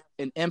be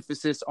an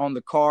emphasis on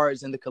the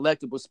cards and the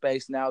collectible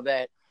space now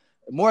that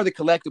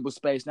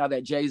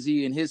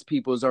Jay-Z and his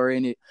peoples are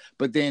in it.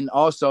 But then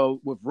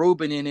also with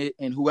Rubin in it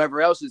and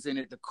whoever else is in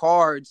it, the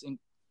cards and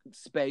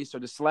space, or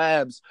the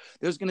slabs,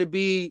 there's going to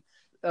be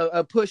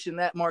a push in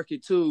that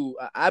market too.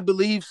 I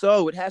believe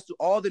so. It has to.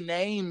 All the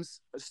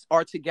names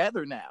are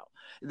together now.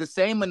 The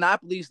same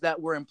monopolies that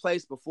were in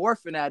place before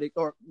Fanatic,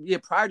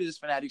 prior to this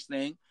Fanatics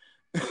thing,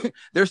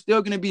 they're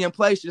still going to be in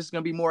place. Just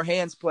going to be more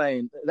hands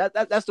playing.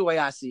 That's the way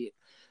I see it.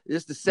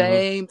 It's the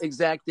same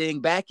exact thing.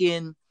 Back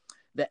in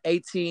the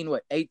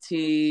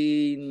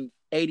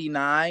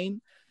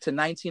 1889 to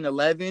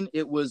 1911,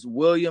 it was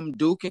William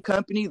Duke and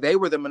Company. They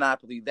were the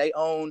monopoly. They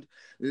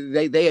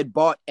had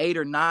bought 8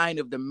 or 9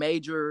 of the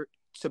major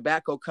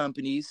tobacco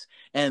companies,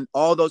 and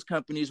all those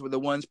companies were the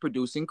ones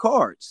producing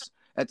cards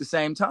at the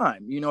same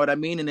time. You know what I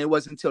mean? And it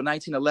wasn't until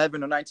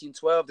 1911 or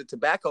 1912, the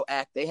Tobacco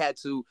Act, they had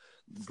to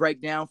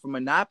break down from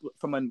a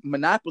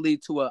monopoly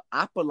to a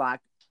apolagi.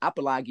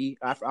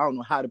 I don't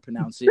know how to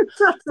pronounce it,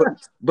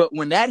 but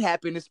when that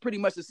happened, it's pretty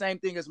much the same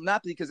thing as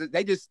monopoly, because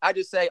I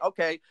just say,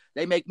 okay,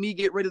 they make me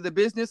get rid of the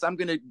business, I'm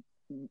gonna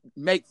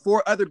make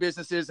 4 other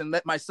businesses and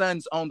let my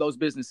sons own those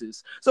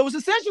businesses. So it's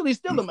essentially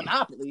still a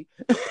monopoly.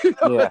 You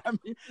know what I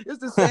mean? It's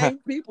the same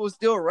people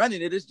still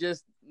running it. It's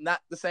just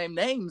not the same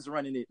names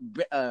running it,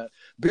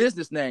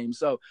 business names.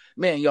 So,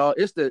 man, y'all,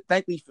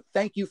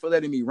 thank you for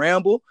letting me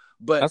ramble.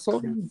 But that's all.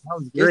 That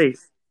was great.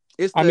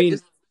 It's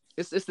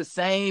the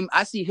same.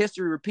 I see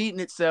history repeating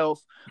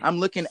itself. I'm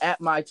looking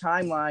at my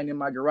timeline in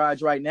my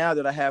garage right now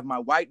that I have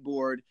my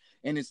whiteboard,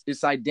 and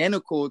it's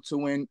identical to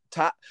when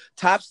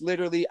Topps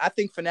literally, I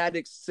think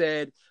Fanatics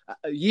said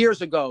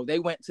years ago, they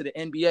went to the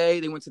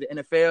NBA, they went to the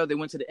NFL, they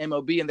went to the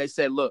MLB, and they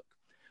said, look,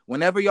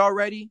 whenever y'all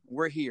ready,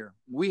 we're here.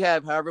 We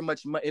have however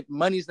much if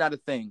money's not a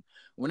thing.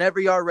 Whenever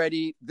y'all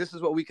ready, this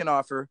is what we can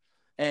offer.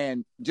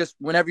 And just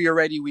whenever you're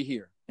ready, we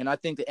here. And I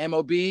think the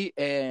MLB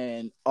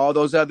and all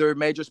those other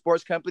major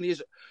sports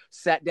companies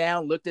sat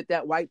down, looked at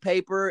that white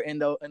paper and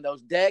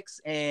those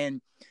decks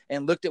and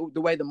looked at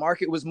the way the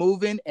market was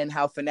moving and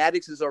how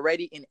Fanatics is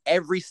already in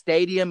every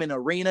stadium and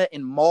arena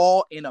and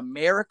mall in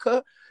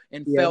America,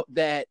 and felt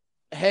that,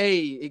 hey,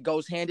 it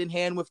goes hand in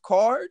hand with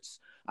cards.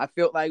 I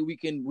felt like we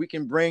can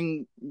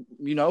bring,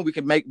 we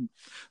can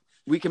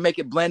make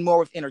it blend more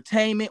with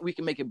entertainment. We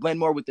can make it blend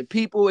more with the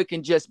people. It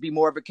can just be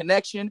more of a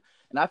connection.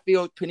 And I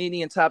feel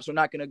Panini and Topps are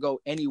not going to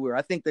go anywhere.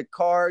 I think the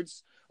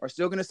cards are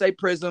still going to say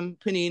Prism.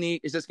 Panini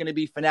is just going to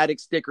be Fanatic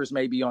stickers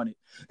maybe on it.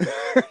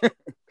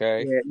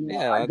 Okay.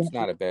 Yeah, that's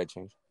not a bad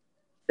change.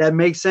 That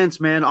makes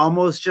sense, man.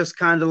 Almost just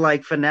kind of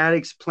like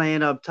Fanatics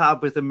playing up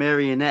top with a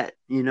marionette,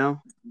 Yeah.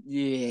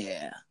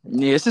 Yeah,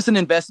 it's just an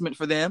investment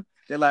for them.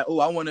 They're like, oh,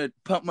 I want to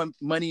pump my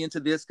money into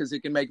this because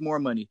it can make more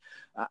money.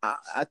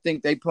 I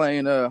think they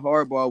playing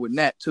hardball with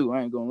Nat too.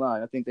 I ain't gonna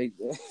lie. I think they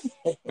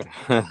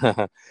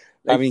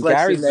I mean,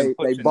 Gary's been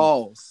they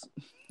balls.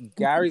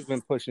 Gary's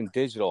been pushing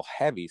digital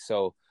heavy,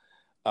 so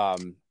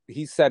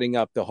he's setting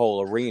up the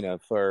whole arena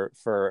for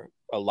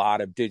a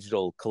lot of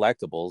digital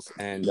collectibles.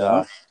 And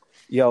I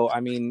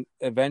mean,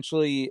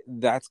 eventually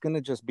that's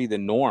gonna just be the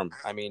norm.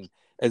 I mean,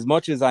 as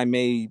much as I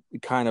may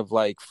kind of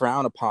like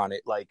frown upon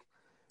it, like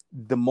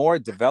the more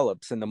it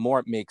develops and the more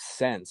it makes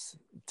sense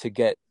to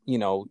get,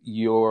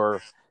 your,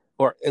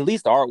 or at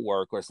least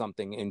artwork or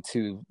something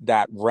into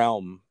that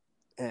realm.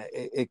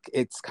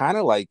 It's kind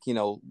of like,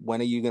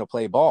 when are you going to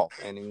play ball?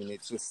 And I mean,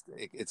 it's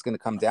going to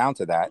come down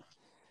to that.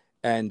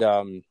 And,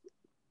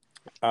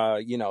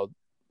 I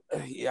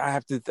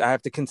have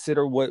to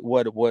consider what,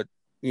 where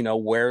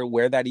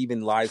that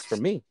even lies for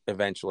me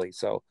eventually.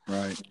 So,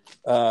 right.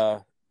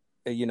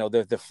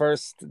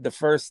 The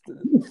first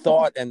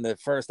thought and the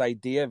first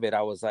idea of it,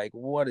 I was like,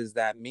 what does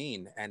that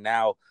mean? And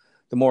now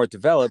the more it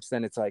develops,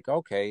 then it's like,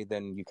 okay,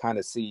 then you kind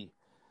of see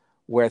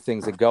where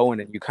things are going,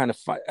 and you kind of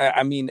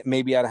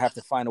maybe I'd have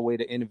to find a way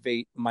to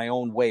innovate my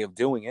own way of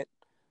doing it,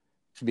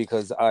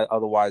 because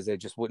otherwise I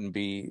just wouldn't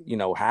be,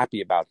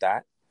 happy about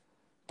that.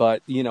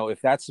 But, if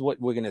that's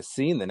what we're going to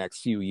see in the next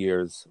few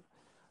years,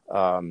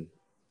 and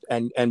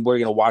we're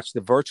going to watch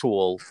the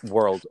virtual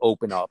world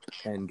open up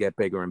and get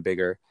bigger and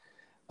bigger,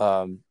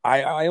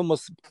 I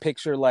almost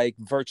picture like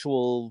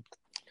virtual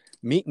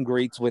meet and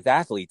greets with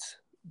athletes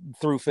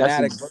through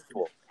Fanatics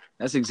virtual.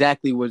 That's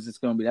exactly what it's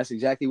going to be. That's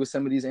exactly what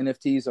some of these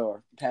NFTs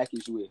are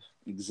packaged with.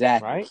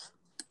 Exactly. Right?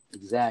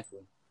 Exactly.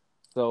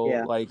 So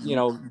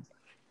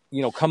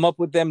come up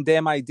with them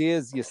damn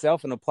ideas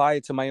yourself and apply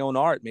it to my own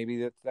art.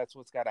 Maybe that's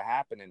what's got to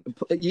happen. And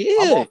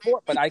I'm all for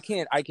it, but I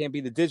can't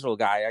be the digital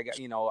guy. I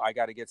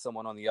got to get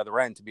someone on the other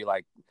end to be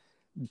like,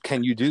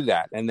 can you do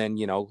that? And then,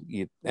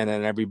 and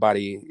then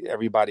everybody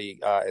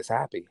is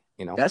happy,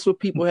 That's what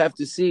people have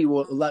to see.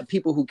 Well, a lot of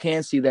people who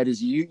can see that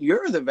is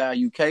you're the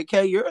value,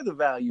 KK, you're the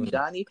value,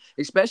 Donnie,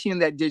 especially in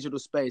that digital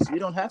space. We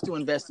don't have to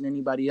invest in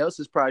anybody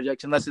else's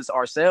projects unless it's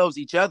ourselves,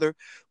 each other,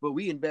 but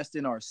we invest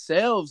in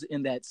ourselves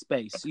in that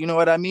space. You know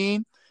what I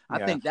mean?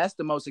 I think that's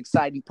the most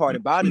exciting part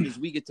about it, is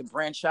we get to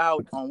branch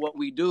out on what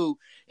we do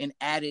and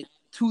add it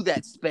to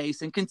that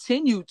space and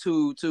continue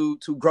to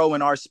grow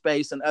in our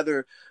space and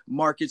other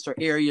markets or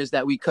areas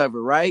that we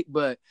cover, right?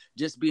 But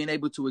just being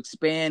able to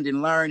expand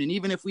and learn, and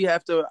even if we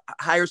have to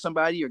hire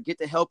somebody or get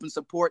the help and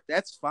support,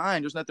 that's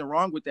fine. There's nothing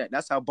wrong with that.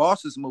 That's how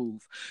bosses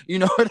move. You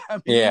know what I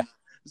mean? Yeah.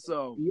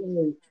 So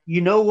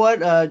you know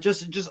what?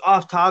 Just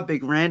off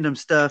topic, random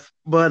stuff,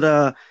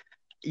 but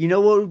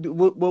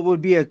what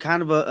would be a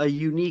kind of a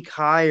unique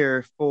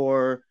hire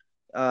for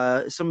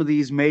some of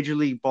these major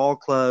league ball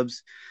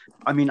clubs?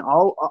 I mean,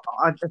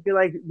 I feel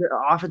like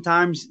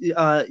oftentimes,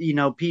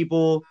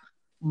 people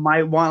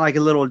might want like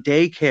a little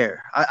daycare.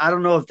 I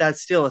don't know if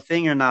that's still a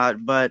thing or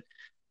not, but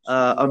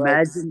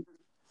imagine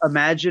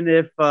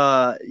if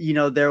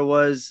there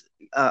was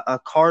a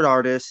card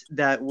artist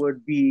that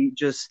would be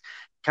just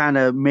kind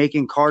of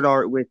making card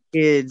art with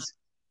kids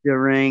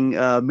during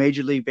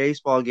Major League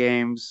Baseball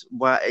games,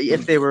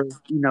 if they were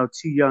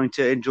too young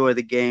to enjoy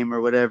the game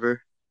or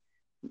whatever.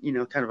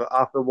 Kind of an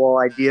off the wall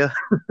idea.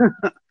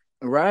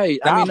 Right.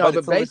 I mean, no,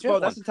 but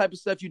baseball, that's the type of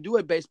stuff you do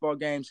at baseball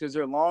games because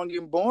they're long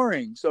and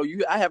boring. So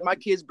I have my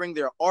kids bring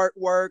their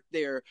artwork,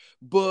 their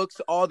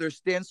books, all their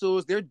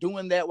stencils. They're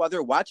doing that while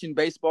they're watching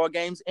baseball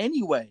games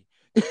anyway.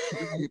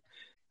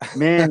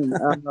 Man,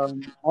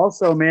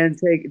 also, man,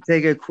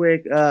 take a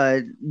quick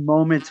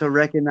moment to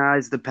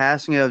recognize the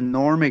passing of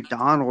Norm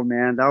Macdonald,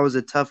 man. That was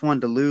a tough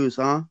one to lose,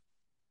 huh?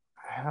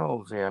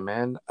 Hell yeah,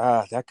 man.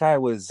 That guy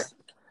was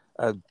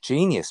a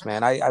genius,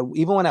 man. I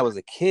even when I was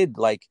a kid,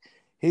 like,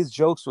 his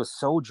jokes were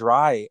so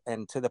dry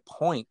and to the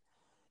point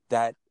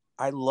that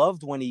I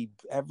loved when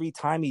every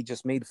time he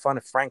just made fun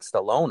of Frank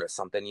Stallone or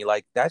something.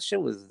 That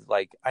shit was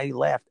like, I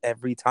laughed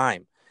every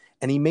time.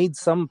 and he made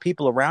some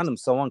people around him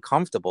so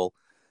uncomfortable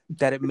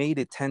that it made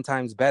it 10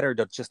 times better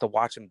to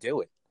watch him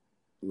do it.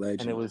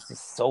 Legend. And it was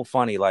just so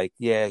funny. Like,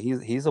 yeah,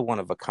 he's a one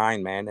of a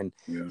kind, man. And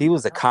Yeah. he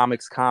was a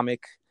comic.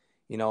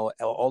 You know,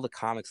 all the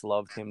comics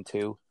loved him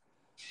too.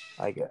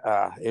 Like,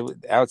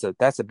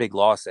 that's a big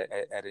loss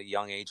at a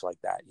young age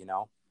like that. You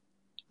know.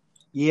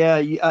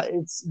 Yeah,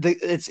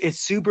 it's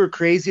super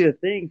crazy to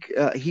think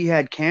he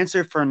had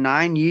cancer for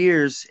 9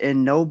 years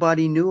and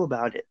nobody knew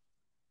about it.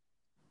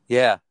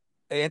 Yeah,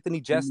 Anthony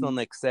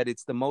Jeselnik said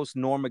it's the most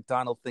Norm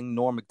Macdonald thing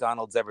Norm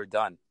Macdonald's ever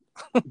done.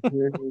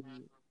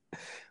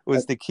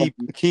 Was to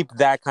keep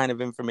that kind of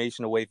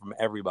information away from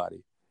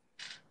everybody.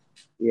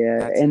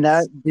 Yeah, and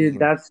that's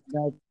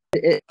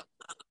it,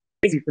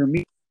 crazy for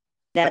me.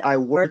 That I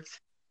worked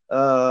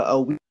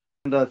a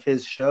weekend of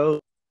his show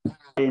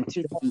in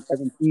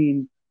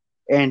 2017,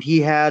 and he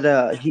had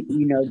there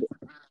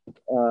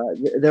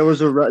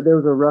was a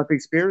rough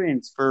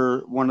experience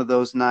for one of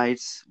those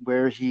nights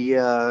where he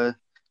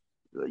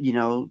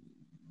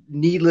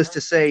needless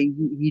to say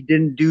he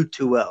didn't do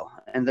too well,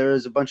 and there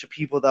was a bunch of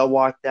people that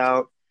walked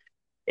out.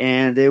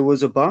 And it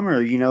was a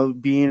bummer,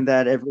 being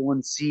that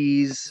everyone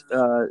sees,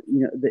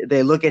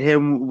 they look at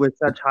him with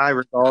such high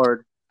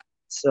regard.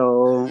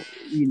 So,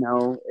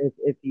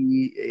 if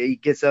he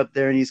gets up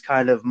there and he's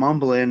kind of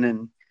mumbling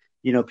and,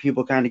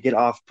 people kind of get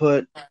off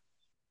put.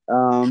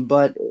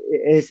 But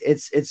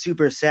it's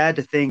super sad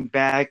to think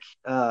back,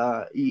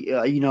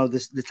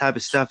 the type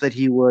of stuff that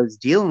he was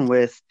dealing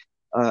with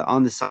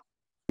on the side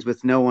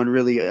with no one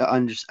really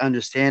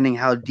understanding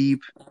how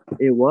deep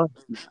it was.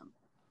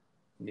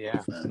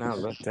 Yeah,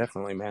 no,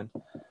 definitely, man.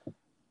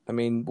 I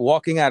mean,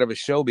 walking out of a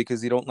show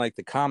because you don't like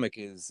the comic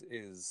is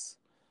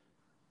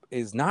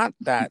not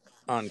that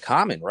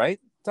uncommon, right,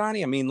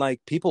 Donnie? I mean,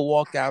 like, people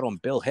walked out on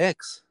Bill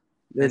Hicks.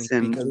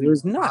 Listen, because he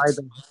was nuts.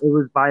 it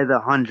was by the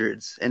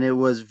hundreds, and it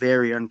was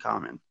very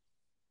uncommon.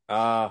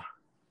 Yeah.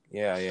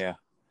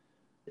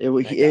 It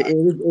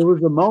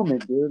was a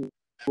moment, dude.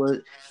 It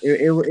was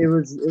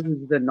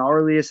the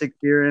gnarliest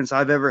experience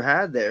I've ever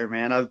had there,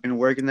 man. I've been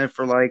working there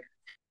for like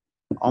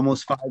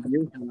almost 5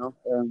 years now.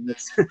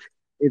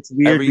 It's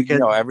weird because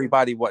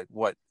everybody,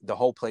 what the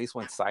whole place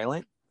went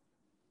silent.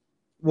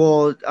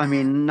 Well, I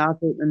mean, not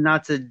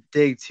to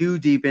dig too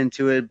deep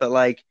into it, but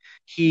like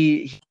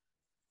he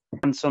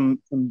on some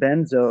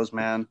benzos,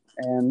 man,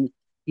 and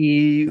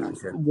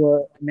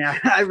man,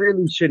 I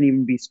really shouldn't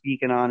even be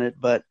speaking on it,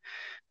 but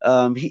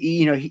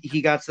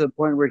he got to the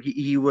point where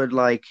he would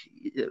like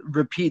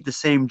repeat the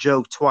same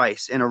joke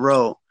twice in a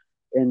row,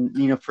 and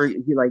he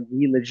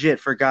legit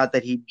forgot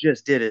that he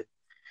just did it.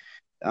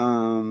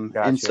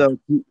 Gotcha. And so,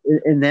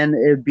 and then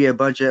it'd be a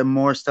bunch of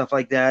more stuff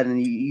like that,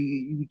 and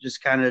you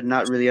just kind of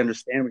not really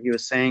understand what he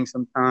was saying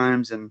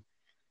sometimes, and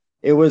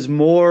it was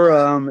more,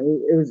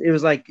 it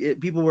was like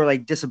people were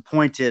like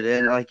disappointed,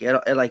 and like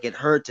it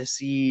hurt to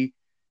see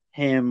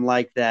him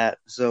like that,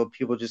 so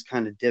people just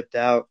kind of dipped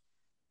out.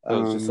 It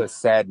was just a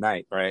sad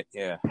night, right?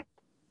 Yeah,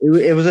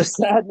 it was a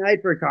sad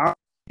night for comedy,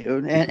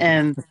 dude,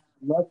 and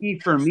lucky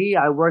for me,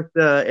 I worked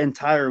the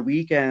entire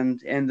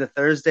weekend, and the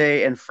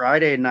Thursday and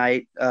Friday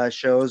night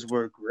shows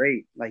were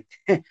great. Like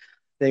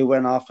they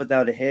went off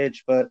without a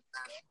hitch. But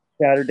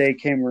Saturday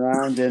came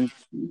around, and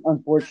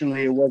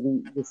unfortunately, it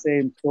wasn't the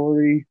same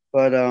story.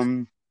 But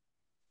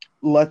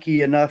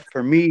lucky enough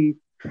for me,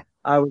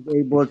 I was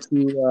able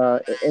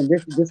to, and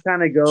this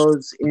kind of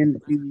goes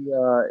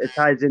into it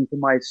ties into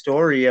my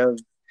story of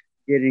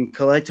getting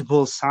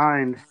collectibles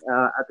signed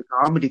at the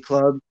comedy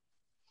club.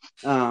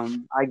 I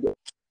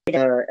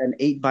an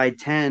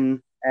 8x10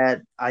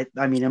 at I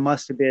mean it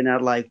must have been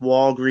at like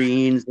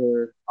Walgreens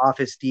or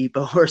Office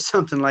Depot or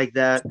something like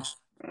that.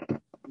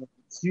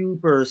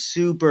 Super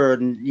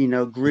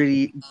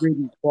gritty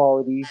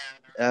quality,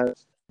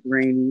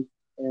 grainy,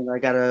 and I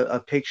got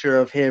a picture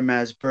of him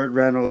as Burt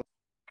Reynolds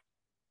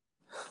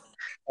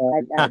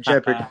at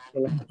Jeopardy.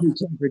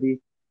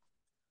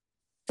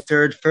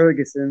 Third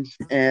Ferguson,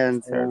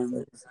 and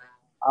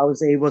I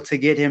was able to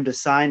get him to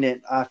sign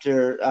it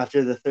after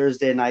the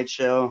Thursday night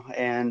show,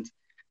 and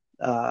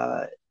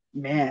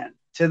man,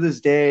 to this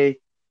day,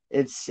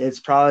 it's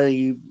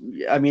probably,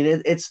 I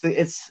mean, it's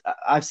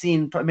I've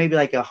seen maybe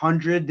like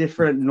 100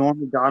 different Norm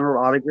Macdonald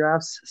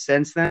autographs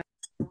since then,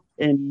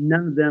 and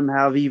none of them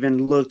have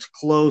even looked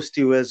close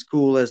to as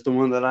cool as the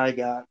one that I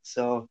got.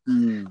 So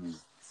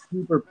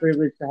super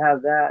privileged to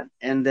have that,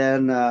 and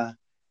then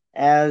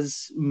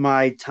as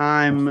my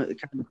time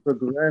kind of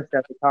progressed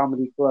at the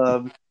comedy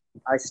club,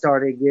 I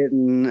started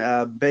getting,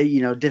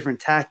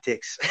 different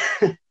tactics.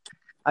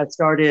 I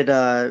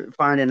started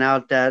finding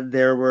out that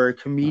there were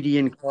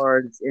comedian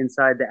cards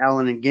inside the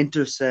Allen and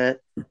Ginter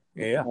set.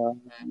 Yeah.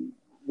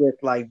 With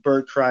like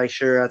Bert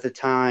Kreischer at the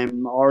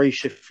time, Ari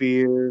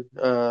Shaffir,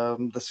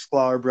 the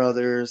Sklar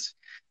brothers,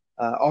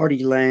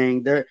 Artie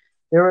Lang. There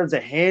was a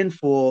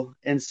handful,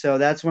 and so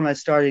that's when I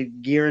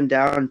started gearing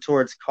down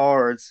towards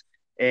cards.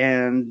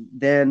 And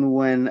then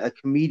when a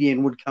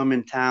comedian would come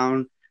in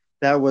town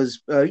that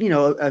was,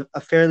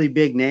 a fairly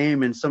big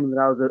name and someone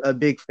that I was a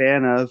big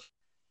fan of,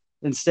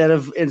 instead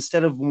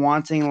of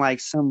wanting like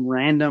some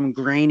random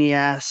grainy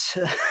ass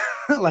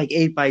like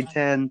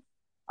 8x10,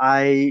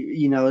 I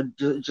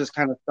just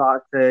kind of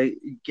thought to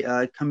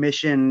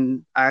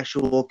commission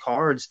actual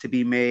cards to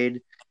be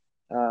made,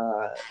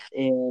 uh,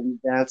 and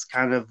that's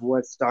kind of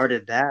what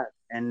started that.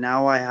 And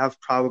now I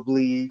have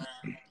probably,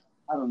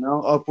 I don't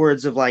know,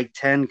 upwards of like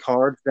 10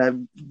 cards that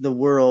the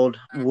world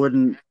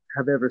wouldn't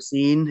have ever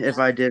seen if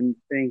I didn't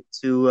think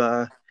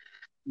to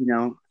you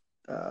know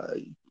uh,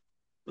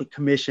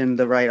 commission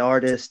the right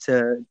artist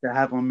to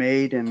have them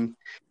made and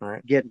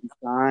Right. get them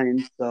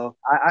signed. So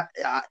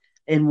I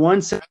in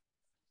one sense,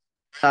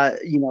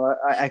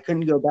 I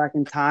couldn't go back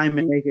in time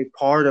and make a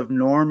card of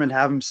Norm and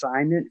have him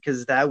sign it,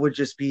 because that would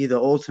just be the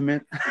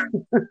ultimate.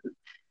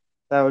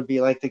 That would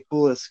be like the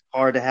coolest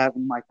card to have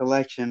in my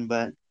collection.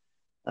 But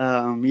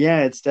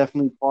yeah, it's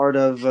definitely part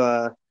of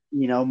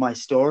my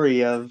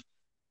story of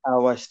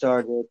how I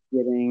started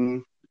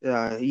getting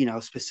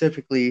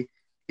specifically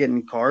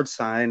getting cards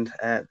signed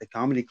at the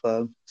comedy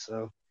club.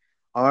 So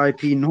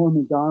R.I.P. Norm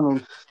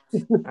Macdonald.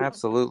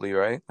 Absolutely,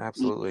 right?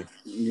 Absolutely.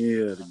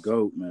 Yeah, the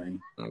GOAT, man.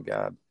 Oh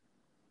God.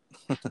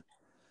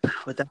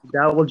 Without a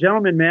doubt. Well,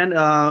 gentlemen, man,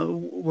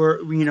 we're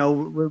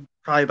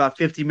probably about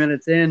 50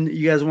 minutes in.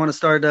 You guys want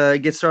to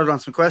get started on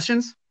some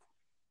questions?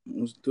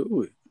 Let's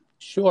do it.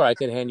 Sure, I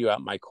could hand you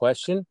out my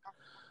question.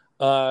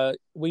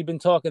 We've been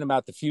talking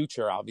about the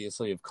future,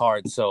 obviously, of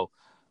cards. So,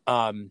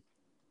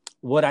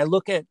 what I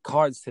look at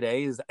cards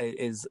today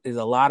is a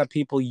lot of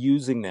people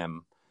using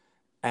them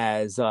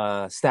as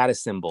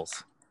status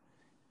symbols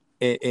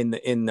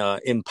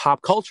in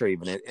pop culture,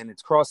 even, and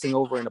it's crossing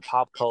over into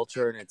pop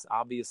culture, and it's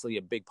obviously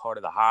a big part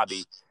of the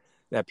hobby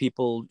that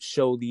people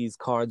show these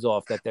cards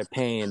off that they're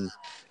paying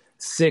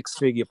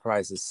 6-figure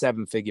prices,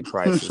 7-figure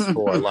prices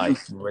for like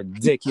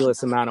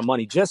ridiculous amount of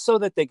money just so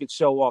that they could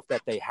show off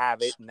that they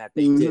have it and that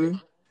they did it.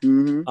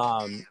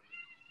 Mm-hmm.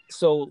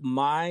 So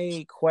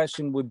my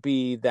question would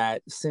be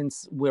that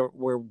since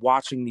we're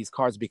watching these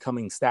cards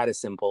becoming status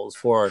symbols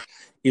for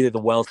either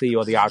the wealthy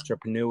or the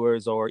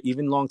entrepreneurs or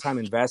even longtime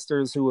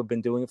investors who have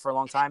been doing it for a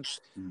long time,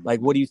 like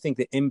what do you think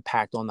the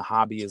impact on the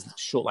hobby is?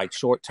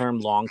 Short term,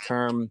 long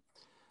term,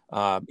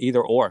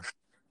 either or?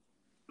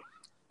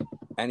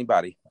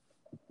 Anybody?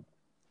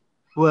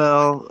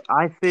 Well,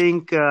 I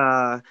think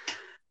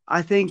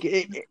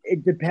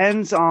it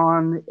depends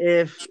on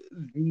if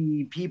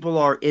the people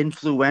are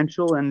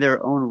influential in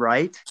their own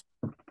right.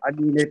 I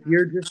mean, if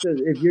you're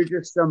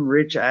just some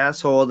rich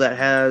asshole that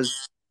has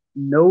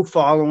no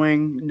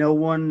following, no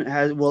one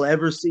will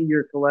ever see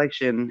your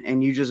collection,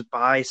 and you just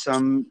buy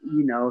some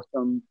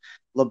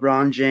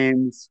LeBron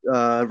James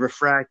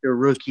refractor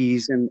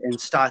rookies and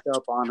stock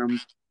up on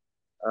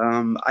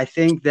them. I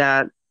think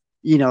that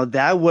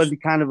that would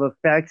kind of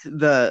affect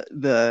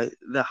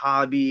the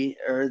hobby,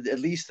 or at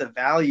least the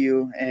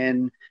value,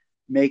 and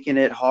making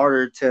it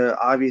harder to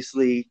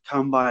obviously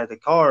come by the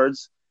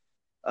cards.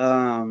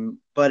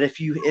 But if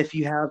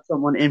you have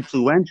someone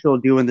influential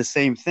doing the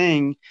same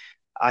thing,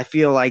 I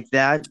feel like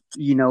that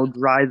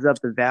drives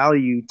up the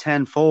value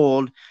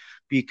tenfold,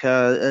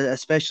 because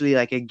especially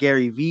like a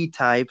Gary V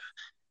type,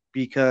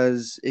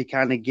 because it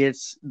kind of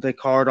gets the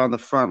card on the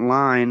front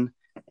line,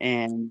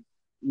 and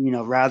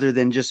rather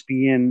than just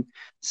being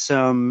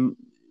some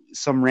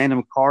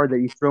random card that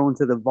you throw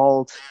into the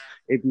vault,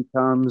 it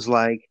becomes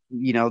like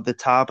the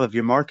top of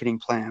your marketing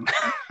plan.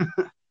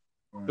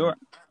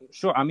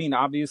 Sure. I mean,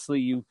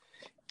 obviously,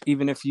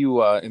 even if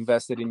you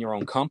invested in your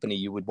own company,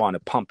 you would want to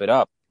pump it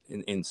up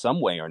in some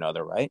way or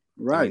another, right?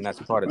 Right. I mean, that's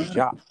part of the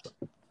job.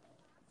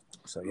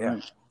 So yeah.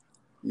 Right.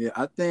 Yeah,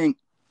 I think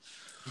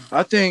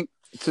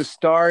to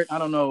start, I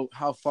don't know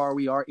how far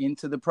we are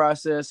into the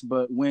process,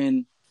 but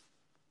when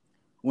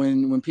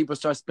people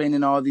start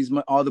spending all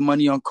the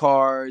money on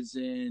cards,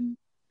 and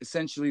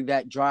essentially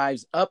that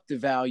drives up the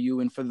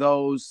value, and for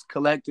those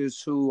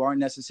collectors who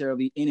aren't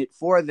necessarily in it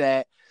for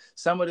that,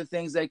 some of the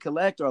things they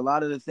collect, or a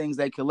lot of the things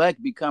they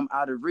collect, become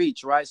out of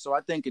reach, right? So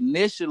I think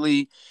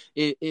initially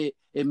it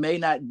may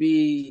not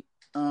be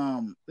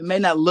it may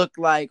not look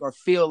like or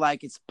feel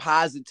like it's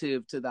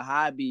positive to the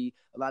hobby.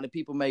 A lot of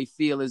people may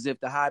feel as if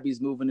the hobby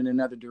is moving in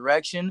another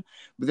direction,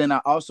 but then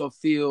I also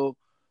feel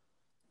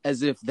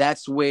as if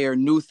that's where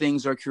new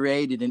things are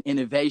created and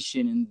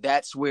innovation, and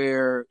that's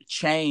where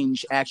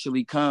change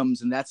actually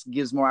comes, and that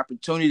gives more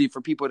opportunity for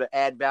people to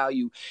add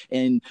value.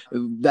 And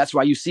that's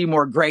why you see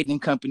more grading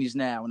companies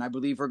now, and I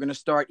believe we're going to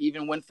start,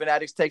 even when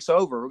Fanatics takes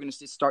over, we're going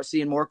to start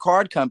seeing more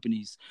card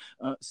companies.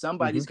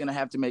 Somebody's going to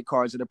have to make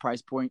cards at a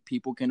price point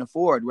people can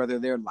afford, whether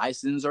they're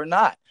licensed or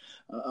not.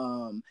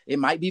 It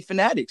might be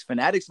Fanatics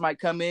might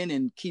come in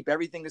and keep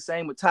everything the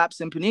same with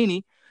Topps and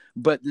Panini,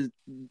 but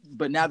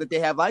now that they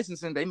have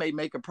licensing, they may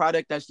make a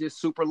product that's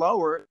just super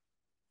lower,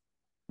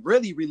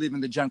 really reliving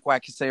the junk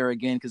wax era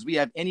again, because we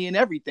have any and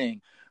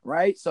everything,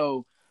 right?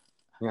 So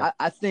yeah.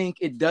 I think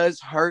it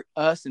does hurt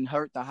us and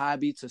hurt the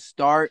hobby to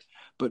start,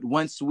 but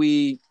once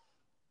we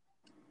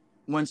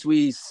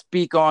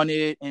speak on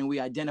it and we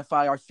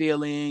identify our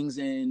feelings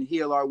and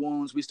heal our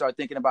wounds, we start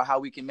thinking about how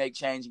we can make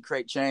change and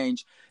create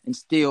change and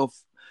still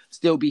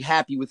still be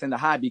happy within the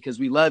hobby because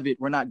we love it.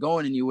 We're not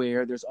going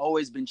anywhere. There's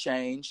always been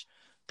change.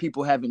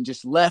 People haven't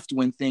just left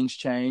when things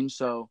change.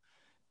 So,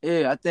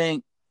 yeah, I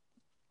think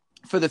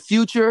for the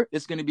future,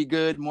 it's going to be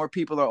good. More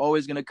people are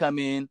always going to come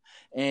in,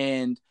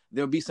 and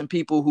there'll be some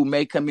people who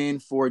may come in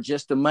for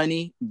just the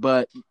money,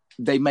 but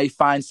they may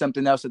find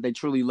something else that they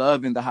truly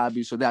love in the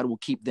hobby, so that will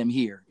keep them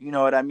here. You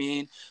know what I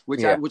mean?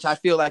 Which I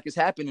feel like is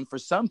happening for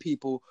some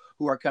people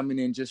who are coming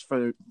in just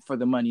for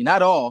the money.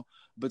 Not all,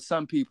 but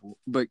some people.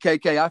 But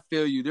KK, I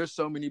feel you. There's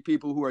so many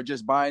people who are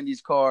just buying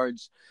these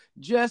cards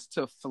just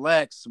to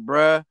flex,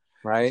 bruh.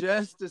 Right.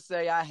 Just to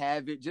say I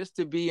have it, just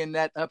to be in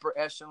that upper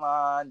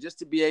echelon, just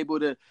to be able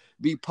to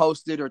be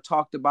posted or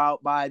talked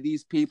about by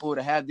these people,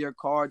 to have their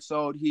cards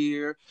sold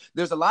here.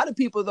 There's a lot of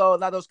people, though, a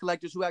lot of those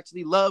collectors who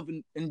actually love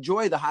and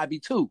enjoy the hobby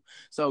too.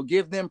 So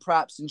give them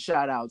props and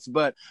shout outs.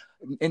 But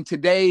in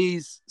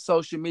today's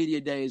social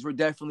media days, we're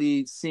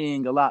definitely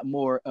seeing a lot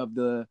more of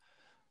the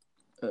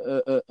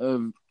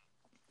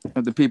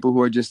of the people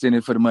who are just in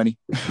it for the money.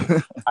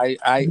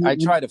 I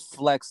tried to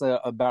flex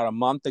about a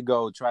month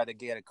ago, try to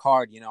get a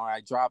card.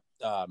 I dropped,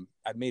 I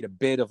made a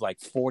bid of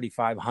like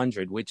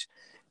 4,500, which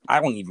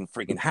I don't even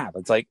freaking have.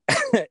 It's like,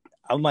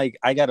 I'm like,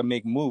 I got to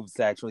make moves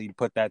to actually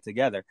put that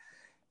together.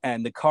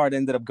 And the card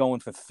ended up going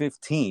for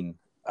 15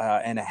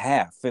 and a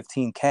half,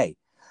 15K.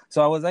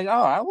 So I was like, oh,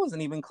 I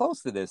wasn't even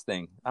close to this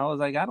thing. I was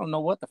like, I don't know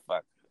what the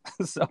fuck.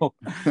 So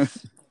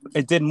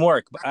it didn't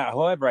work.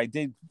 However, I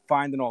did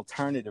find an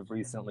alternative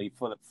recently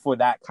for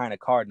that kind of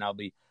card, and I'll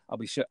be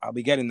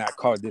getting that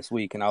card this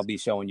week, and I'll be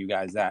showing you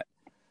guys that.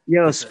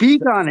 Yo,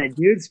 speak on it,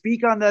 dude.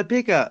 Speak on that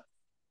pickup.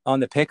 On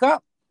the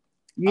pickup?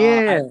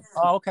 Yeah.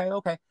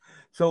 Okay.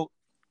 So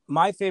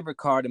my favorite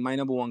card and my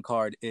number one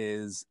card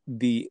is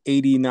the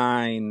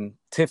 89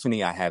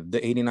 Tiffany I have,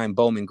 the 89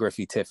 Bowman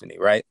Griffey Tiffany,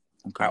 right?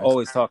 Okay. I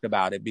always talk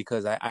about it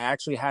because I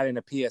actually had it in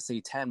a PSA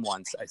 10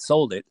 once. I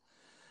sold it.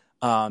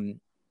 And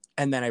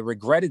then I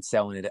regretted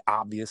selling it,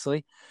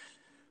 obviously.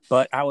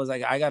 But I was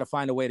like, I got to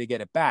find a way to get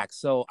it back.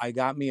 So I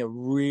got me a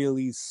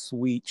really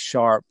sweet,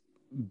 sharp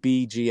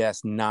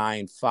BGS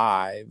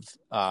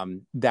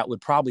 9.5 that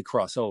would probably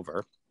cross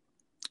over,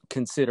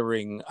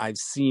 considering I've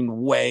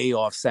seen way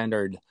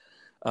off-centered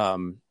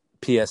PSA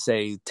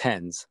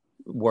 10s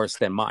worse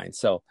than mine.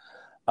 So,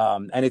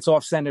 and it's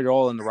off-centered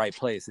all in the right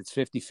place. It's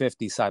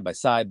 50-50 side by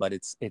side, but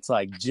it's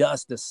like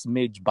just a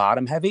smidge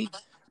bottom heavy,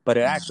 but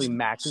it actually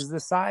matches the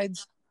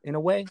sides in a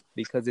way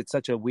because it's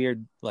such a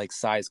weird like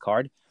size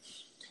card.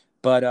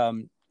 But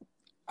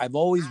I've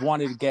always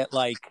wanted to get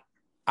like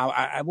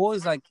I've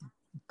always like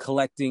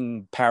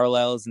collecting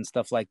parallels and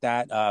stuff like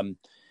that.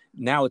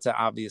 Now it's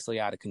obviously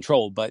out of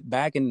control, but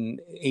back in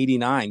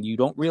 89 you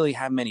don't really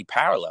have many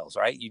parallels,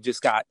 right? You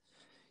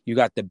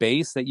got the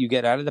base that you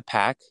get out of the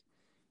pack,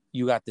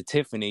 you got the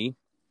Tiffany,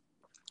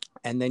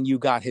 and then you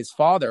got his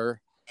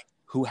father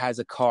who has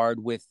a card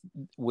with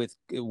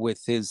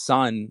his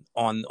son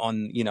on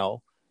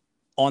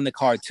the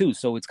card too.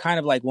 So it's kind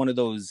of like one of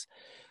those,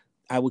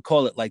 I would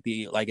call it like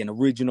an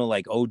original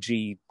like OG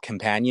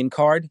companion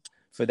card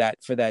for that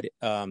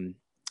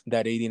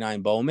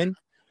 89 Bowman.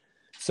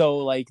 So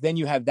like then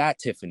you have that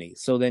Tiffany.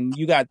 So then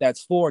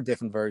that's 4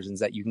 different versions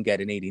that you can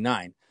get in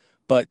 89.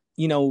 But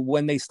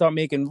when they start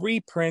making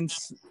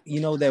reprints,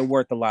 they're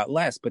worth a lot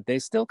less, but they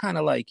still kind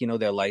of like,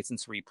 they're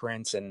licensed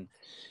reprints and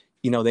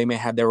they may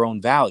have their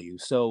own value.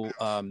 So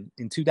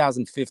in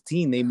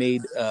 2015 they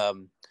made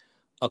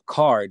a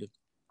card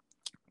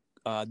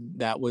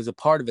that was a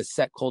part of a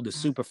set called the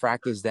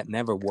Superfractors That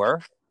Never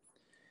Were.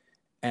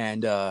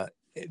 And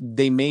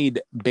they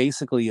made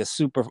basically an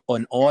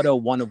auto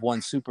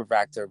 1-of-1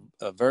 Superfractor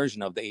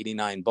version of the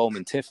 89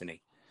 Bowman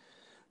Tiffany.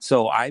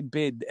 So I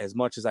bid as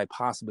much as I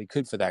possibly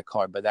could for that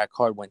card, but that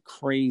card went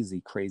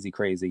crazy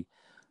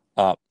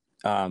up,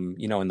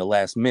 in the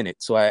last minute.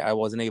 So I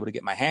wasn't able to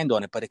get my hand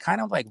on it, but it kind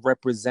of like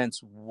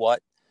represents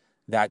what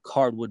that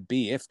card would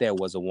be if there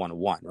was a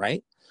 1-of-1,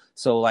 right?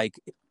 So like,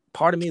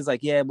 part of me is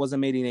like, yeah, it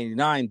wasn't made in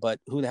 89, but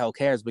who the hell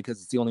cares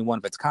because it's the only one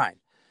of its kind.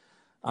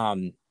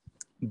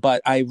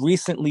 But I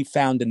recently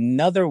found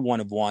another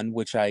 1-of-1,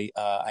 which I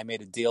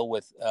made a deal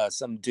with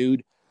some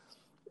dude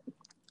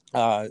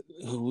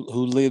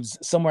who lives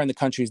somewhere in the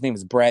country. His name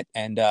is Brett,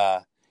 and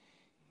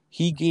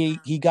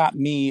he got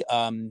me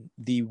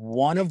the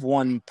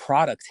 1-of-1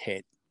 product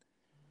hit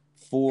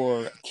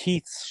for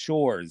Keith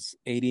Shore's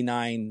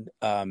 89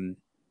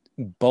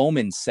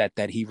 Bowman set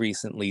that he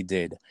recently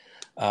did.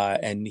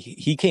 And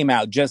he came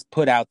out, just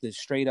put out this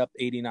straight up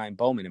 89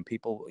 Bowman, and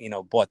people,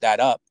 bought that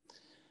up.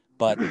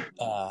 But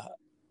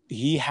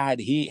he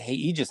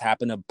just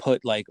happened to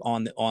put like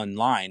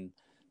online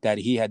that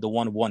he had the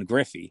 1-of-1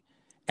 Griffey,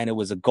 and it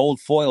was a gold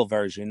foil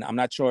version. I'm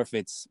not sure if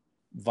it's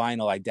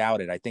vinyl. I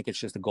doubt it. I think it's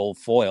just a gold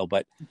foil,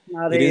 but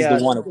it is the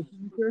one.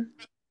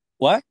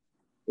 What?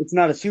 It's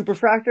not a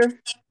Superfractor?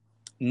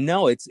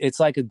 No, it's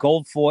like a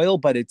gold foil,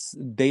 but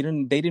they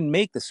didn't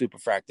make the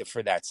Superfractor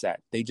for that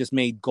set. They just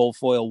made gold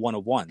foil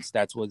 1-of-1s.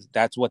 That's what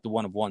the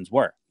 1-of-1s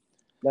were.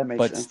 That makes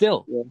but sense.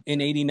 Still, yeah.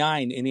 in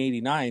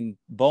 89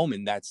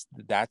 Bowman,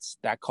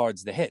 that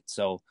card's the hit.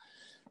 So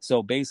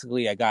So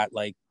basically, I got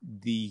like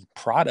the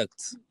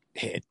product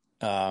hit,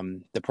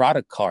 the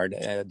product card,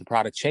 the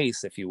product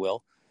chase, if you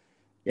will.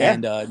 Yeah.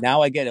 And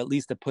now I get at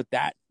least to put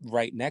that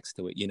right next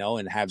to it, you know,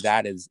 and have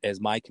that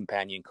as my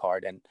companion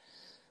card. And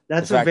the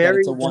That's a fact that very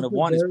it's a one of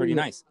one is pretty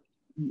nice.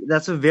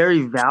 that's a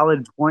very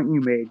valid point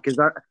you made, because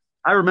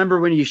I remember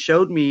when you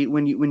showed me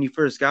when you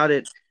first got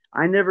it,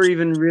 I never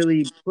even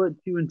really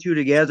put two and two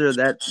together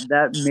that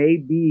that may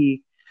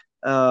be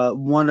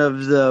one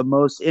of the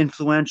most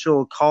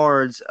influential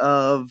cards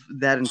of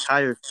that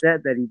entire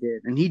set that he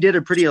did, and he did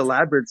a pretty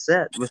elaborate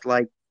set with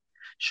like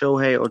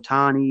Shohei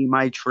Ohtani,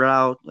 Mike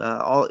Trout,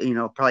 all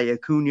probably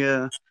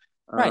Acuna,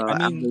 Right.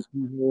 I mean, Albert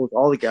Pujols,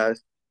 all the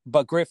guys.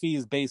 but Griffey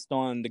is based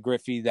on the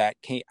Griffey that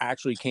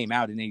actually came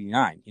out in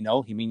 '89. You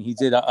know, I mean, he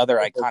did other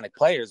iconic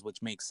players,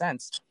 which makes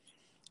sense.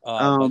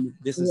 But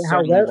this is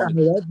certainly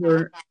one of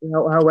the.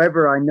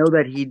 However, I know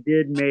that he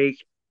did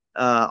make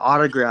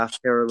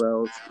autograph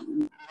parallels.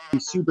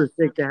 It's super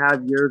sick to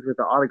have yours with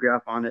the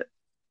autograph on it.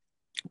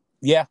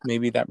 Yeah,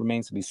 maybe that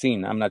remains to be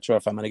seen. I'm not sure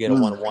if I'm going to get a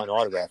one-of-one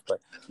autograph,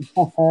 but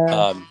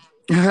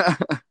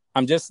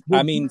I'm just.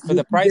 I mean, for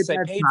the price I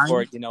paid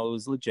for it, you know, it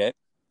was legit.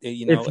 If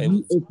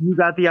you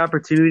got the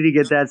opportunity to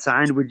get that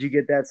signed, would you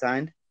get that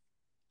signed?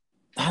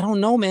 I don't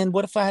know, man.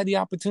 What if I had the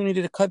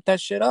opportunity to cut that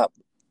shit up?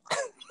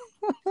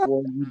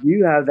 Well, you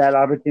do have that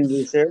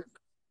opportunity, sir.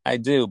 I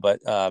do, but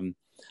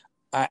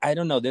I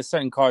don't know. There's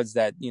certain cards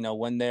that, you know,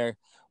 when they're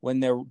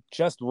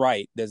just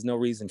right, there's no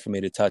reason for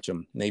me to touch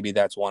them. Maybe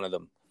that's one of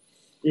them.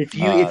 If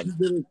you get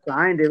it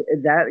signed,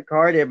 that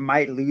card, it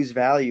might lose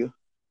value.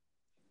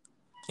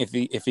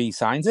 If he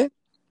signs it,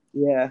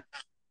 yeah,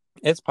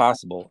 it's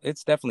possible.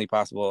 It's definitely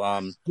possible.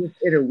 Just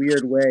in a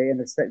weird way, in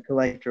a set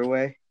collector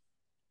way.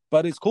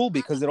 But it's cool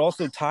because it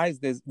also ties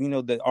this. You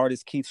know, the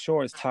artist Keith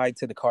Shore is tied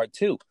to the card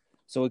too,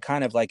 so it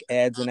kind of like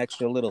adds an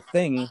extra little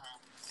thing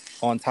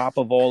on top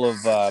of all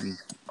of on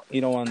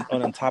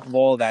top of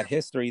all of that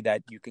history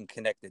that you can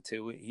connect it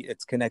to.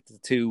 It's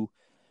connected to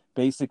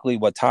basically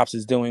what Topps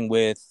is doing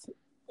with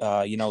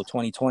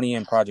 2020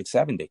 and Project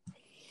 70.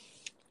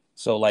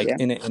 So like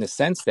in a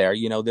sense there,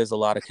 you know, there's a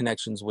lot of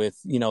connections with,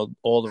 you know,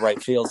 all the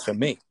right fields for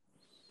me.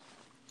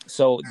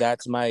 So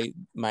that's my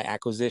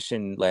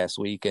acquisition last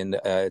week, and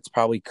it's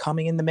probably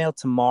coming in the mail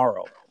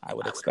tomorrow. I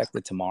would expect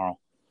it tomorrow.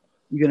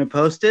 You gonna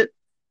post it?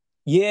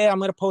 Yeah, I'm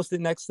gonna post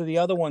it next to the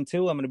other one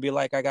too. I'm gonna be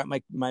like, I got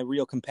my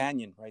real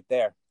companion right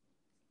there,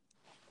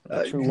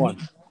 a true one.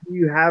 Do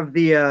you have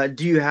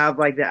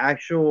like the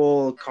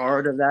actual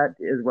card of that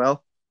as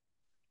well?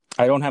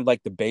 I don't have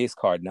like the base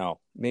card. No,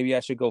 maybe I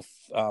should go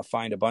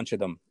find a bunch of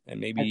them and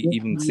maybe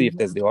even see if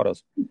there's the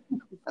autos.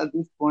 At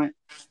this point,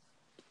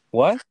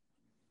 what?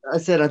 I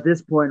said at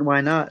this point,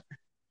 why not?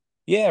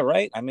 Yeah,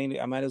 right. I mean,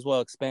 I might as well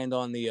expand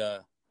on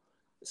the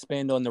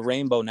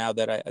rainbow now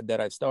that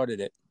I've started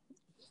it.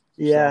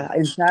 Yeah, so.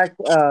 In fact,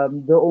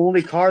 the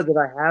only card that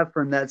I have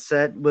from that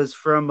set was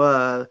from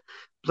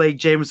Blake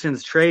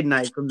Jameson's trade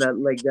night, from that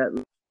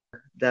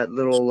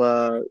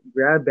little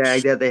grab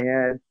bag that they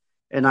had,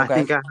 and okay. I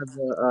think I have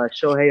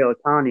Shohei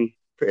Ohtani.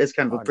 It's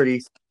kind of a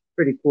pretty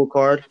cool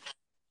card.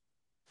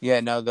 Yeah,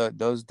 no,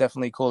 those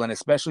definitely cool, and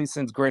especially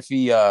since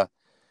Griffey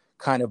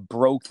kind of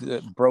broke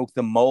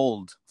the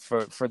mold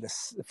for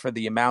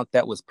the amount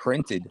that was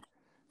printed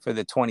for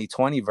the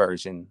 2020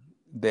 version.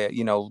 That,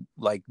 you know,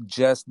 like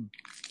just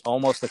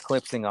almost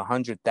eclipsing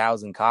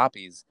 100,000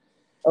 copies.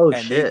 Oh,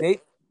 and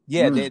shit!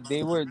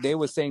 They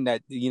were saying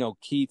that, you know,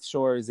 Keith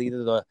Shore is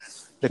either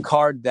the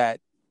card that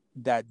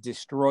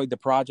destroyed the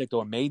project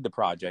or made the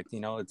project.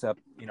 You know, it's up,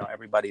 you know,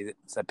 everybody's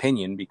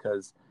opinion,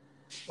 because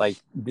like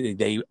they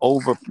didn't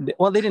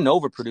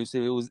overproduce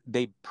it.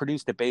 They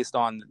produced it based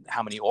on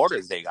how many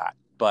orders they got,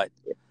 but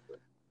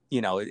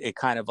you know, it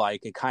kind of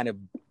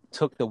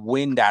took the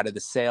wind out of the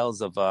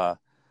sales of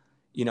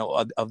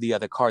of the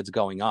other cards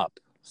going up.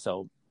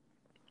 So,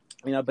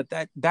 you know, but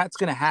that's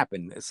going to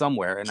happen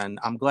somewhere. And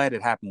I'm glad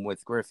it happened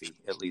with Griffey,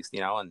 at least,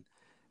 you know,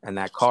 and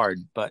that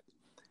card. But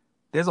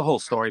there's a whole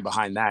story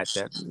behind that,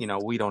 you know,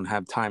 we don't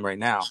have time right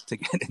now to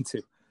get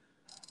into.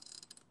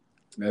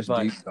 That's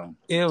deep, though.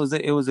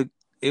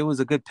 It was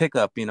a good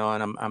pickup, you know,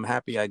 and I'm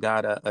happy I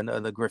got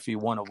another Griffey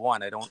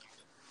 1/1. I don't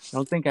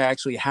think I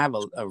actually have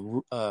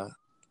a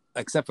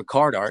except for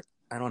card art.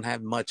 I don't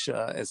have much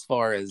as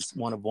far as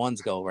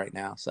 1/1s go right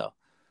now. So,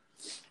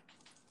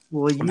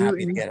 well, you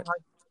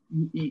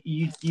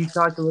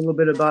talked a little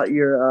bit about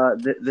your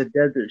the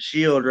Desert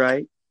Shield,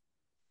 right?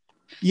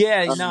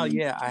 Yeah,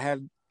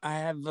 I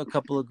have a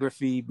couple of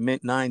Griffey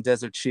Mint 9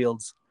 Desert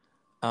Shields.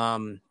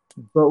 But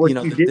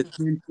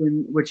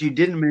what you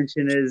didn't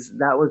mention is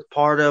that was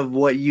part of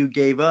what you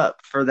gave up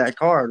for that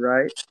card,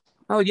 right?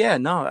 Oh yeah,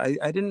 no,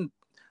 I didn't.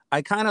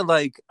 I kind of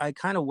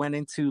went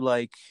into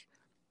like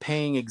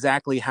paying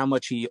exactly how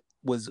much he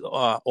was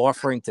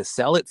offering to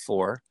sell it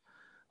for,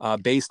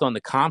 based on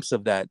the comps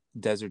of that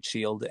Desert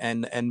Shield,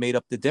 and made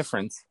up the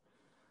difference.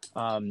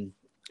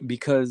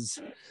 Because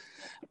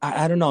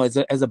I don't know,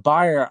 as a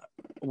buyer,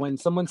 when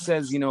someone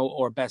says, you know,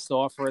 or best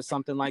offer or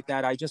something like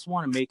that, I just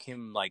want to make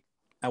him like,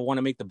 I want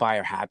to make the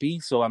buyer happy.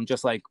 So I'm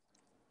just like,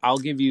 I'll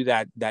give you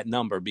that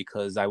number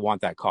because I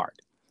want that card.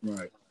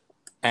 Right.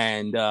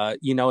 And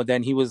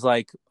then he was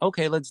like,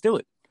 okay, let's do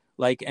it.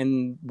 Like,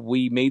 and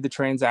we made the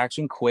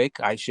transaction quick.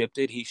 I shipped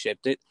it, he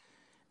shipped it.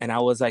 And I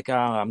was like, oh,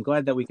 I'm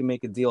glad that we can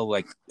make a deal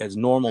like as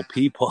normal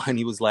people. And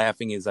he was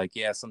laughing. He's like,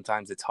 yeah,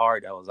 sometimes it's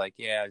hard. I was like,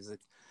 yeah,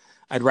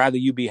 I'd rather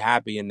you be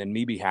happy and then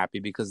me be happy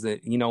because,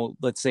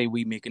 let's say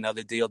we make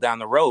another deal down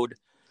the road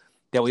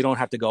that we don't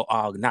have to go,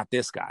 oh, not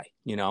this guy,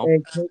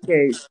 Hey,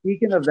 okay.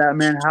 Speaking of that,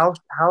 man,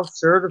 how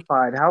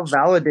certified, how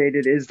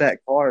validated is that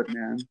card,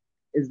 man?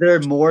 Is there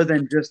more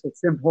than just a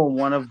simple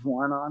one of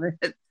one on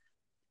it?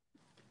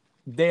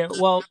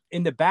 Well,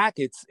 in the back,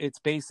 it's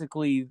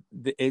basically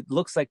it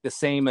looks like the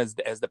same as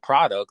the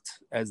product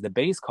as the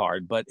base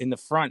card, but in the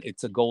front,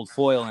 it's a gold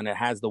foil and it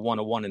has the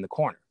 101 in the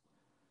corner.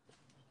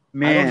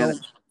 Man, I don't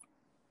know.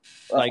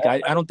 Like,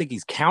 I don't think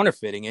he's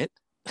counterfeiting it.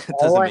 It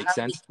all doesn't I make have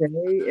sense. to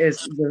say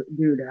is,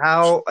 dude,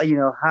 how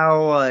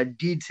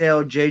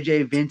detailed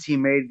JJ Vinci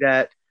made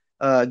that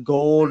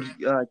gold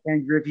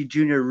Ken Griffey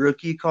Jr.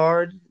 rookie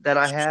card that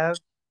I have.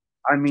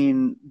 I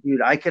mean,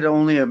 dude, I could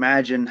only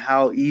imagine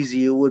how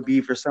easy it would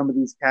be for some of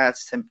these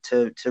cats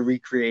to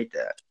recreate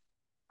that.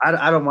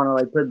 I don't want to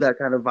like put that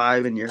kind of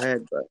vibe in your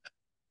head, but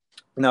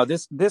No,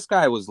 this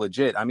guy was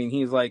legit. I mean,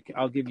 he's like,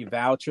 I'll give you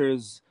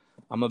vouchers.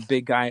 I'm a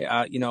big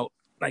guy.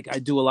 Like I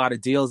do a lot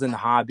of deals in the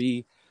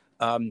hobby.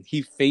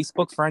 He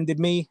Facebook friended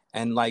me,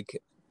 and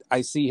like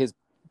I see his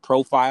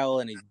profile,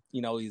 and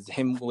he's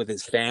him with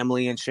his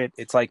family and shit.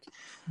 It's like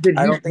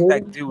I don't think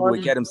that dude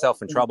would get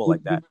himself in trouble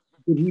like that.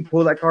 Did he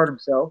pull that card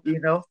himself? Do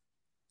you know?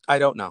 I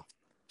don't know.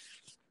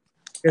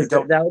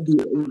 Because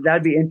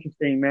that'd be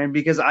interesting, man.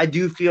 Because I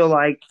do feel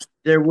like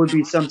there would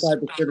be some type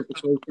of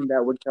certification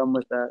that would come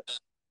with that.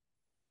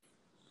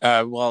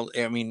 Well,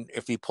 I mean,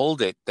 if he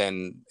pulled it,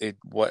 then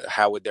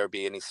how would there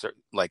be any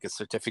like a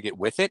certificate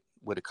with it?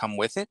 Would it come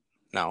with it?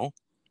 No.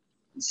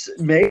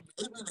 Maybe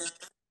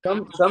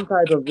some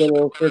type of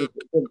little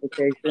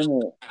certification,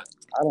 or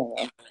I don't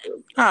know.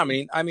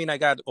 I mean, I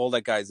got all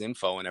that guy's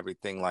info and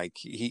everything. Like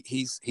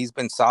he's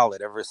been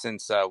solid ever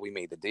since we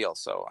made the deal,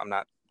 so I'm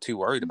not too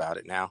worried about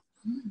it now.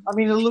 I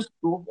mean, it looks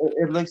cool.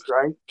 It looks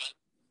right.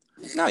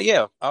 No,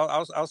 yeah,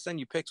 I'll send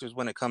you pictures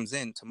when it comes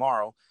in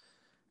tomorrow.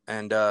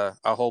 And I'll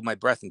hold my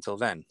breath until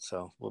then.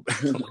 So we'll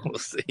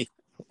see.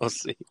 We'll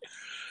see.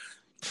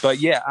 But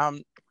yeah,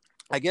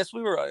 I guess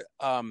we were.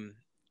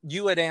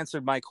 You had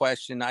answered my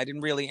question. I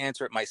didn't really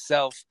answer it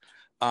myself.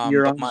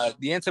 But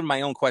the answer to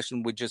my own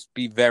question would just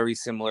be very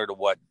similar to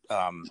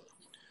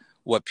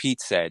what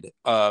Pete said.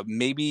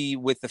 Maybe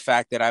with the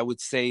fact that I would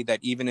say that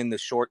even in the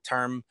short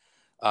term,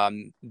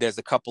 there's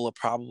a couple of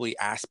probably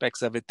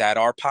aspects of it that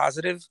are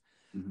positive.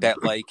 Mm-hmm.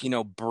 That like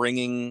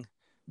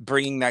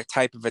bringing that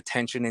type of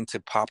attention into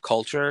pop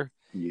culture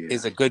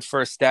is a good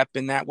first step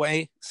in that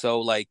way.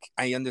 So like,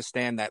 I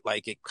understand that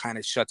like it kind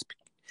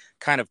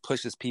of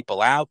pushes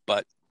people out,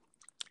 but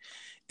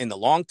in the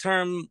long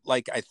term,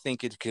 like I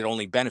think it could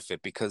only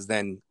benefit because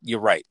then you're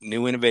right.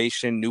 New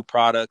innovation, new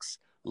products,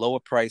 lower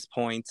price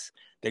points.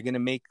 They're going to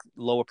make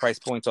lower price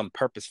points on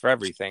purpose for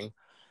everything.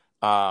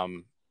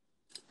 And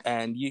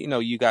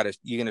you're going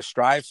to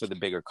strive for the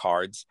bigger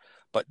cards,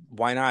 but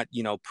why not,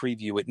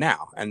 preview it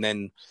now? And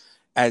then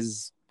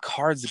as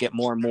cards get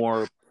more and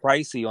more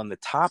pricey on the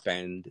top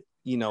end,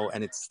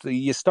 and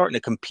you're starting to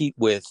compete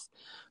with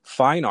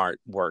fine art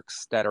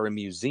works that are in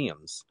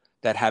museums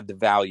that have the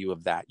value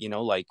of that,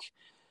 like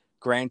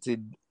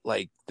granted,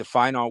 like the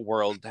fine art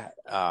world,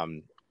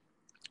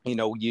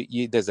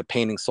 there's a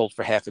painting sold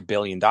for $500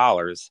 million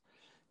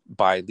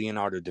by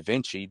Leonardo da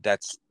Vinci.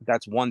 That's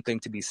one thing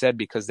to be said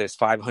because there's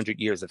 500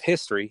 years of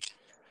history,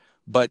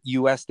 but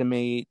you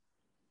estimate,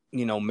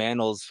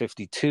 Mandel's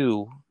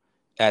 52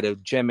 at a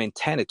gem in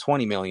 10 at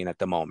 20 million at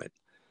the moment.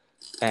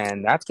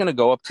 And that's going to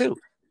go up too.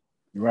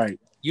 Right.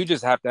 You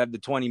just have to have the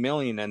 20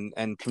 million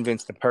and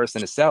convince the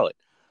person to sell it.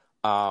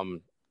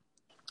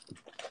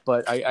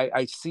 But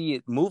I see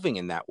it moving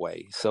in that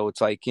way. So it's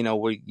like,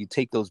 where you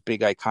take those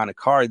big iconic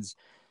cards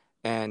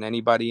and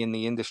anybody in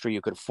the industry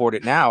who could afford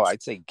it now,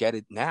 I'd say get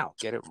it now,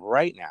 get it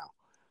right now.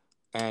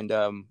 And,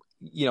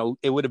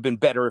 it would have been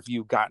better if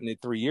you gotten it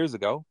 3 years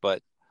ago,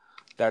 but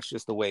that's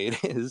just the way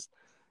it is.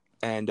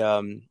 And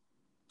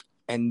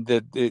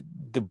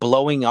the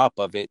blowing up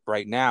of it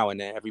right now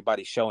and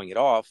everybody showing it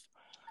off,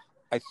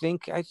 I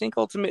think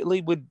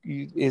ultimately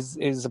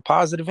is a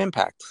positive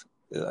impact,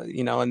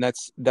 and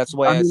that's the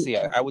way I see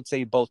it. I would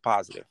say both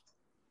positive.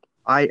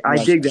 I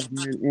dig that,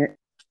 man.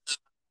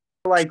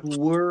 Like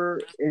we're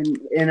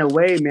in a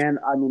way, man.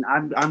 I mean,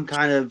 I'm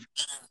kind of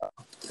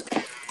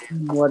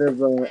somewhat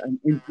of an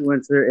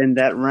influencer in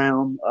that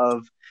realm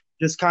of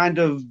just kind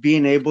of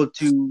being able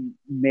to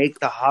make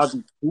the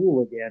hobby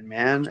cool again,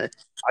 man.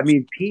 I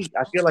mean, Pete,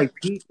 I feel like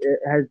Pete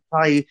has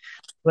probably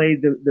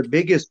played the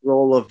biggest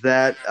role of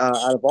that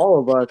out of all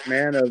of us,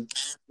 man, of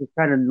just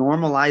kind of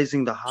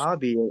normalizing the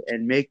hobby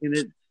and making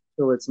it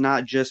so it's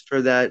not just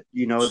for that,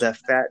 that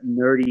fat,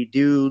 nerdy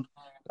dude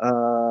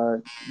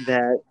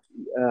that,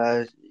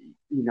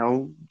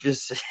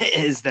 just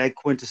is that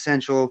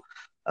quintessential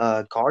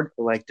card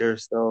collector.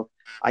 So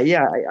I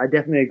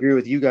definitely agree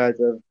with you guys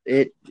of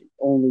it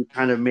only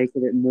kind of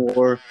making it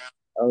more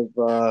of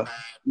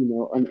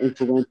an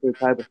influencer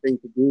type of thing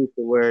to do,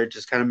 to where it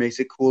just kind of makes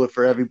it cooler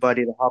for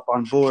everybody to hop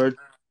on board.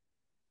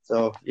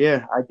 So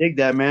yeah, I dig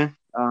that, man.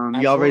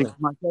 Y'all ready Absolutely. for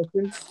my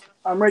question?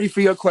 I'm ready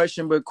for your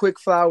question, but quick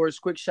flowers,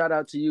 quick shout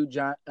out to you,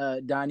 John,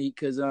 Donnie,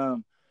 because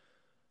I'm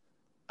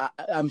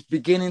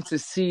beginning to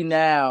see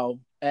now,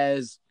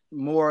 as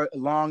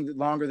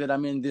longer that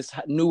I'm in this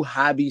new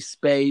hobby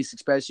space,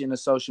 especially in the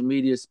social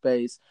media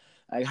space,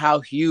 like how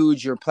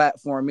huge your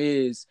platform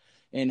is,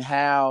 and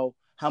how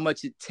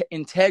much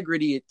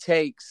integrity it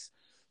takes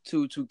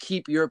to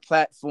keep your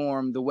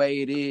platform the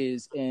way it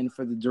is, and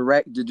for the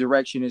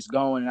direction it's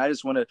going. And I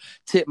just want to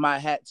tip my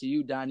hat to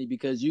you, Donnie,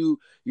 because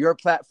your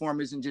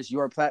platform isn't just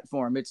your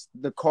platform. It's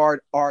the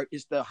card art,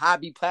 it's the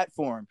hobby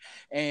platform.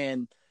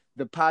 And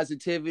the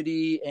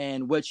positivity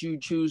and what you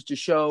choose to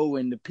show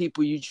and the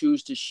people you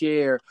choose to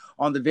share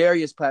on the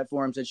various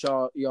platforms that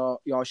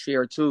y'all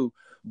share too.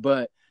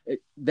 But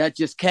that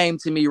just came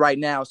to me right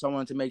now, so I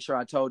wanted to make sure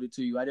I told it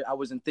to you. I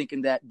wasn't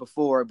thinking that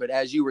before, but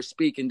as you were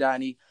speaking,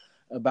 Donnie,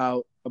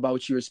 about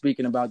what you were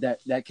speaking about,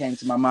 that came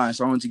to my mind.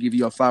 So I wanted to give you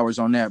your flowers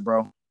on that,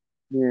 bro.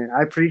 Yeah,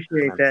 I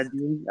appreciate that,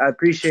 dude. I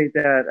appreciate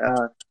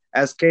that.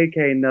 As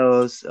KK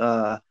knows,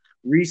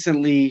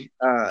 recently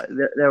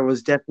there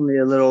was definitely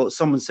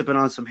someone sipping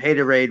on some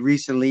haterade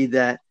recently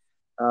that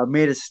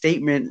made a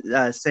statement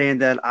saying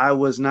that I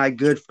was not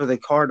good for the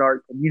card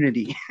art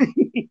community.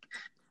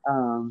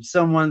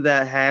 Someone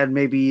that had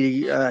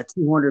maybe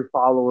 200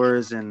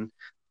 followers and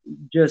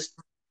just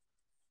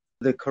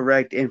the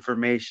correct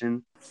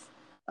information.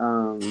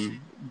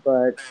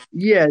 But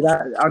yeah, I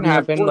Can mean, of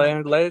happen.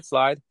 course. Let it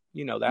slide.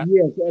 You know that.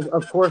 Yes,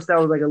 of course, that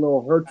was like a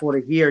little hurtful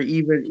to hear,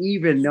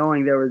 even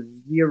knowing there was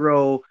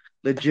zero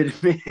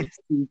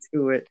legitimacy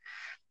to it.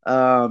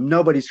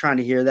 Nobody's trying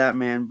to hear that,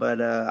 man. But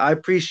I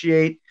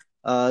appreciate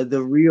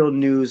the real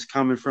news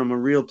coming from a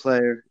real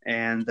player,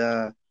 and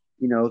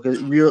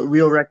because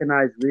real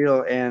recognize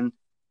real. And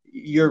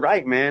you're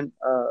right, man.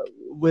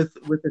 With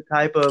the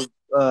type of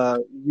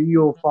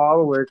real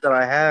followers that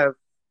I have,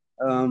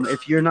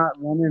 if you're not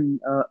running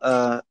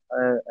an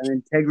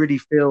integrity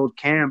filled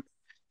camp,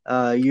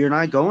 you're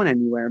not going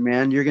anywhere,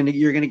 man. You're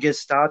gonna get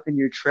stopped in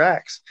your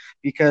tracks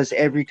because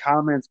every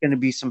comment's gonna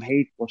be some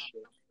hateful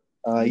shit.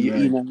 Right.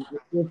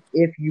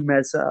 If you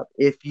mess up,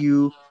 if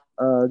you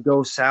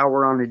go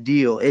sour on a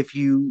deal, if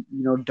you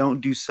don't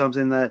do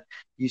something that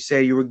you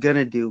say you were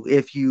gonna do,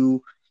 if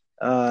you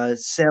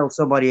sell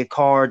somebody a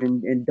card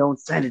and don't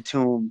send it to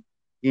them,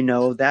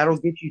 that'll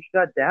get you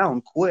shut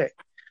down quick.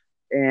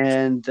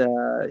 And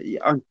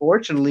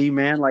unfortunately,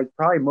 man, like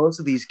probably most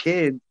of these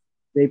kids,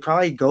 they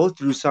probably go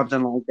through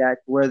something like that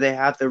where they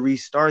have to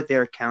restart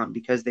their account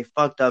because they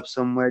fucked up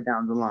somewhere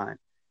down the line.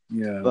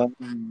 Yeah. But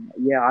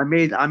yeah, I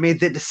made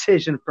the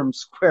decision from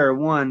square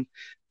one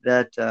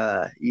that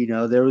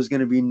there was going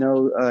to be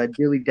no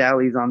dilly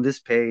dallies on this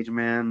page,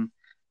 man.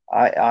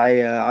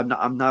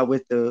 I'm not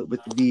with the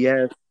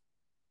BS,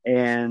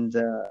 and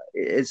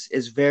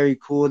it's very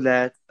cool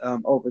that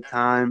over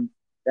time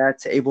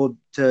that's able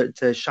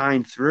to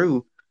shine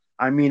through.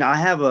 I mean, I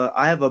have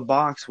a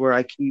box where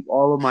I keep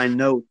all of my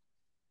notes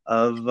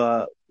of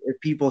if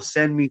people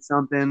send me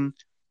something,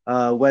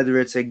 whether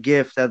it's a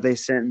gift that they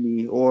sent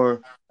me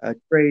or a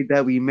trade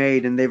that we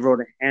made and they wrote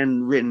a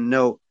handwritten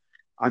note.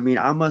 I mean,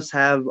 I must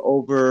have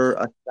over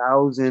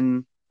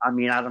 1,000. I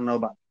mean, I don't know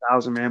about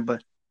 1,000, man,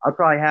 but I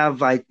probably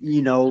have like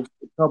a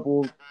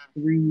couple,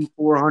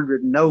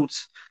 300-400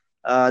 notes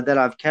that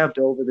I've kept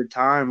over the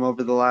time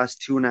over the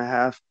last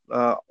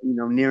 2.5,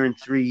 nearing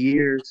 3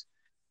 years.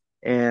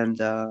 And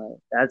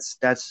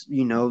that's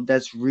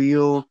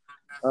real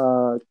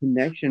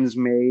connections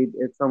made.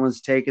 If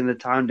someone's taking the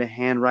time to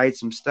handwrite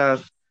some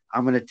stuff,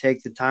 I'm gonna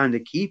take the time to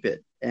keep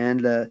it.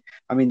 And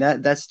I mean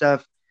that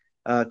stuff.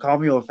 Call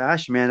me old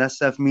fashioned, man. That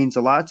stuff means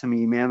a lot to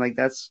me, man. Like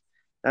that's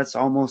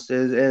almost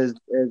as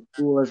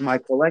cool as my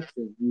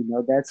collective.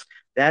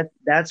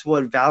 That's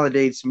what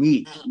validates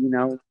me.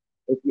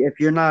 If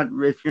you're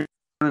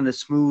running a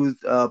smooth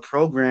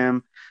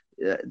program,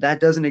 that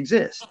doesn't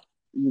exist.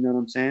 You know what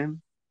I'm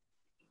saying?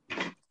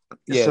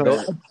 Yeah,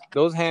 So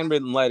those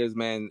handwritten letters,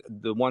 man,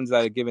 the ones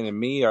that are given to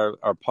me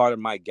are part of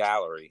my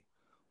gallery.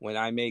 When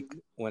I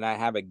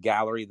have a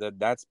gallery,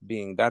 that's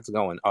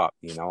going up,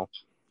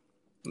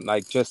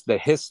 like just the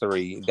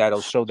history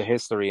that'll show the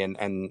history, and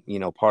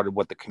part of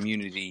what the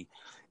community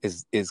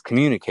is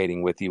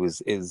communicating with you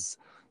is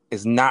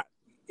not,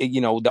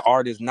 the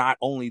art is not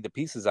only the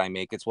pieces I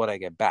make, it's what I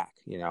get back.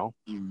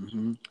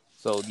 Mm-hmm.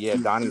 So yeah,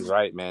 Donnie's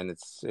right, man.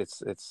 It's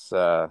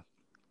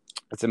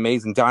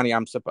amazing, Donnie.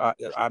 I'm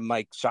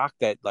like shocked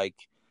that like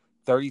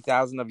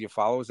 30,000 of your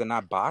followers are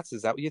not bots.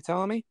 Is that what you're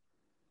telling me?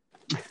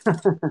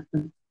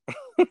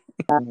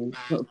 from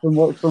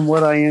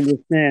what I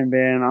understand,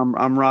 man,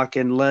 I'm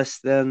rocking less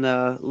than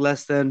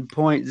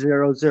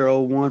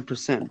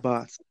 0.001%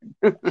 bots.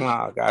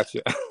 Oh,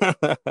 gotcha. All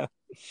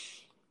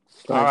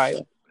But right.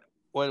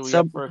 What are we up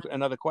some for?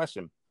 Another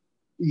question?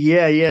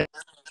 yeah, yeah.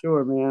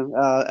 Sure, man.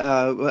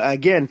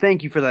 Again,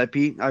 thank you for that,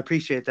 Pete. I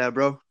appreciate that,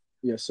 bro.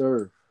 Yes,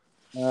 sir.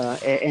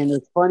 And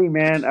it's funny,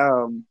 man.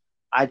 For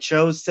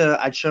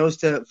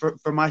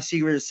my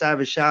Secret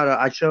Savage shout out.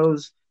 I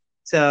chose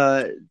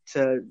to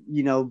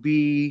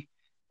be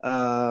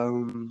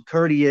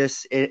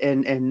courteous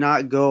and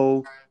not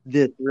go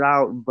this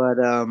route, but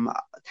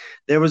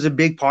there was a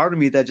big part of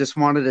me that just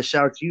wanted to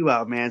shout you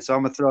out, man. So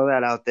I'm gonna throw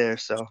that out there.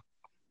 So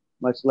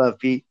much love,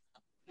 Pete.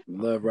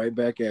 Love right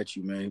back at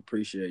you, man.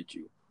 Appreciate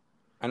you.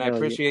 And I Hell yeah.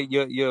 appreciate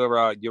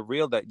your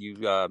reel that you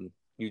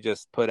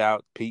just put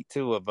out, Pete,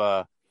 too, of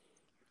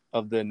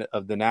the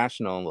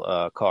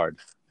national card.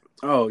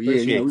 Oh yeah,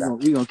 Appreciate that.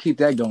 we gonna keep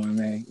that going,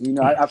 man.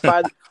 I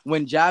find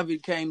when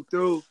Javid came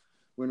through,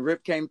 when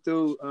Rip came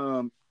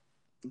through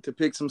to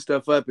pick some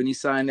stuff up, and he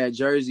signed that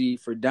jersey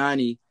for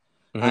Donnie.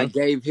 I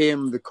gave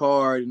him the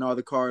card and all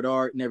the card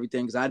art and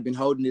everything because I'd been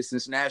holding it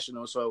since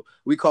national. So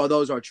we call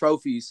those our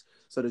trophies.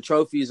 So the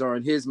trophies are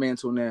on his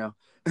mantle now.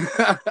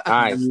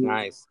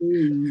 Nice.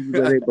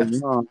 Where they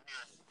belong.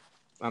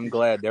 I'm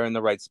glad they're in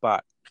the right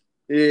spot.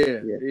 Yeah.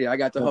 I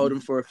got to hold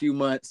him for a few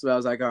months. So I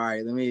was like, all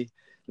right, let me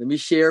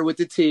share with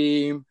the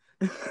team.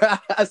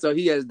 So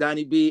he has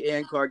Donnie B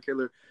and Card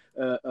Killer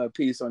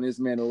piece on his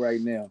mantle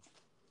right now.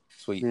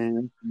 Sweet.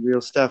 Man,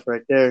 real stuff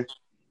right there.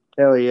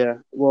 Hell yeah.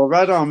 Well,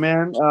 right on,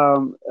 man.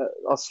 I'll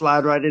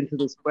slide right into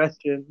this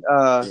question.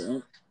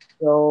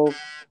 So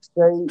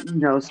say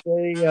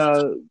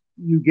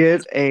you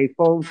get a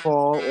phone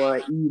call or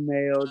an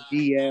email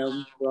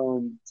DM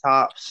from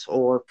Tops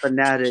or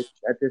Fanatics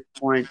at this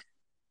point,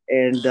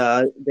 and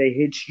they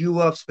hit you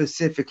up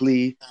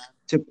specifically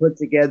to put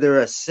together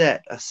a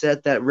set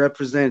that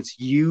represents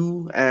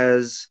you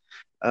as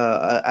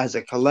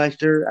a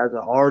collector, as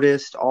an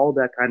artist, all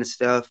that kind of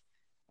stuff.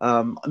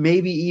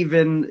 Maybe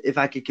even if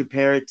I could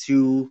compare it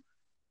to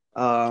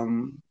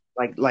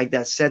like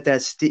that set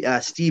that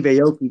Steve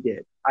Aoki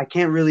did. I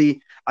can't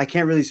really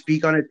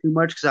speak on it too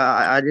much because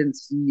I didn't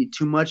see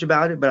too much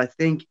about it, but I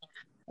think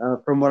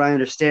from what I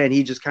understand,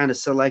 he just kind of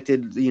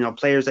selected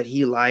players that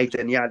he liked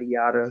and yada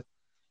yada.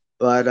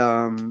 But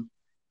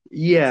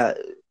yeah,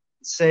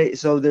 say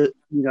so there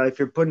if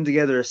you're putting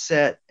together a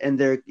set and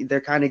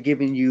they're kind of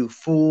giving you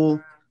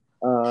full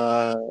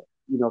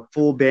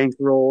full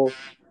bankroll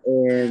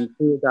and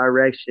full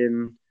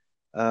direction,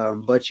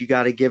 but you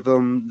got to give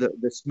them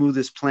the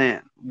smoothest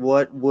plan.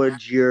 What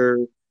would your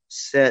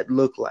set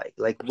look like?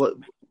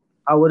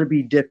 How would it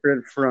be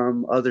different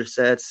from other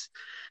sets?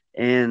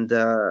 And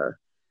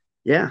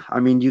yeah, I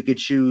mean, you could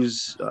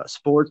choose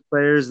sports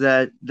players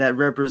that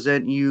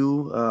represent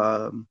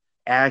you,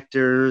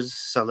 actors,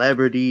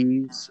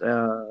 celebrities,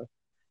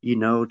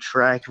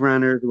 track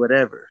runners,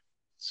 whatever.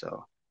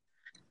 So,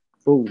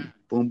 boom,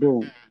 boom,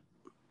 boom.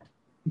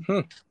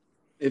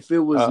 If it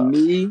was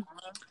me,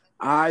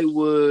 I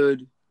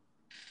would.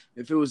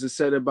 If it was a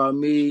set about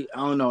me, I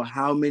don't know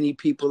how many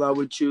people I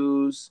would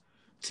choose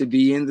to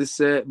be in the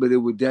set, but it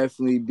would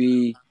definitely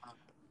be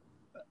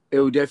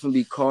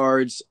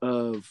cards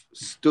of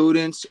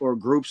students or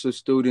groups of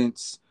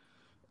students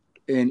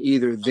in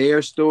either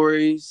their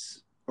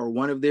stories or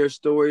one of their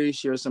stories,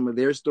 share some of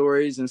their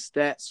stories and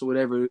stats,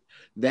 whatever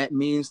that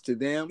means to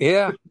them.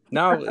 Yeah,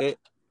 no,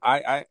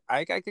 I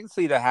can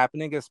see that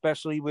happening,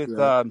 especially with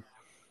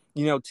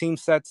team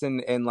sets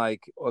and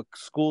like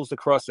schools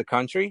across the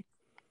country.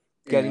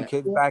 Getting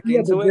kids back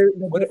into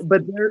it.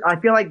 But I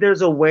feel like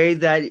there's a way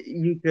that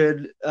you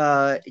could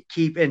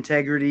keep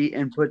integrity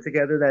and put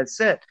together that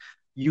set.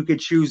 You could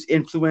choose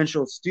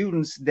influential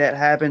students that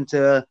happen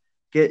to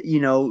get,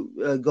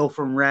 go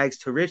from rags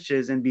to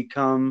riches and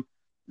become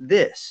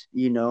this,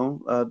 become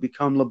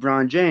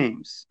LeBron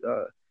James,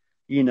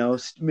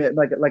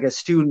 like a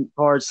student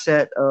card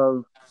set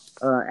of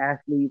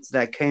athletes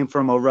that came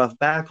from a rough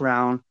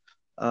background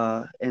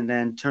and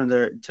then turn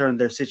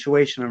their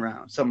situation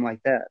around, something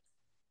like that.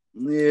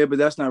 Yeah, but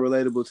that's not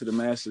relatable to the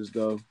masses,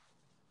 though.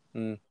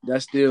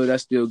 That's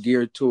still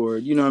geared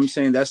toward, you know what I'm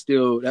saying? That's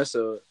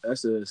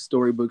a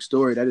storybook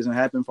story. That doesn't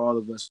happen for all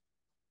of us.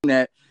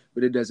 But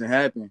it doesn't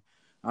happen.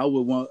 I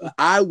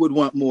would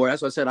want more.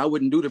 That's what I said. I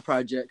wouldn't do the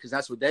project because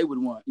that's what they would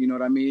want. You know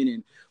what I mean?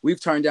 And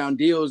we've turned down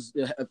deals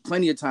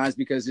plenty of times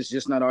because it's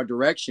just not our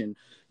direction.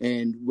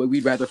 And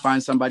we'd rather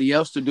find somebody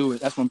else to do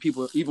it. That's when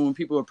when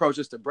people approach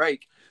us to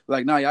break,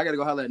 like, nah, y'all got to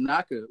go holler at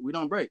Naka. We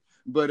don't break.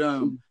 But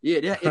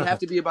it'd have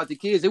to be about the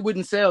kids. It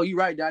wouldn't sell. You're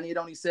right, Donnie. It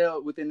only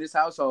sell within this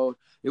household.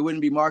 It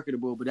wouldn't be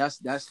marketable. But that's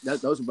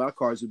those are what our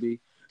cards would be.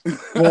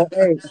 Well,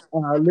 hey,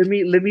 let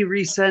me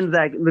resend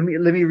that. Let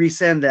me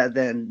resend that.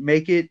 Then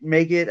make it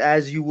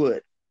as you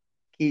would.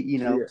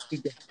 Yeah.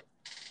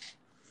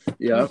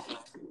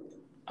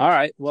 All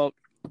right. Well,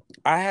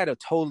 I had a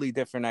totally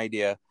different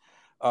idea.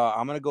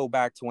 I'm gonna go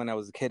back to when I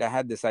was a kid. I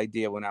had this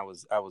idea when I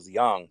was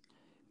young,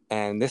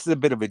 and this is a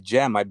bit of a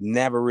gem. I've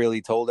never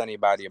really told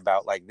anybody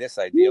about like this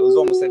idea. It was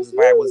almost as if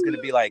I was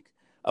gonna be like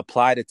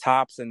apply to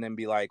Tops and then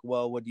be like,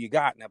 well, what do you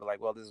got? And I'd be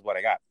like, well, this is what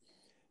I got.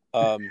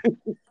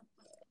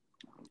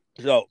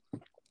 So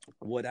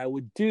what I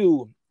would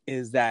do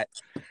is that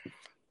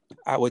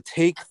I would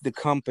take the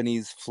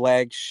company's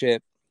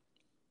flagship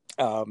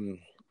um,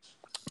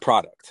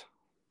 product.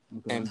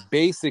 Okay. And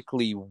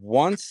basically,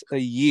 once a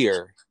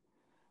year,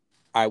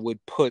 I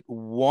would put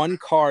one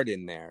card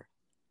in there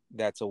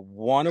that's a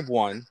 1 of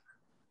 1.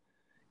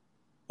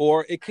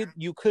 Or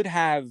you could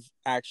have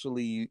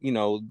actually,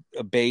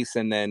 a base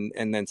and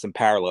then some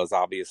parallels,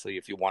 obviously,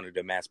 if you wanted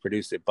to mass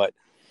produce it. But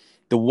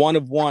the 1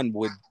 of 1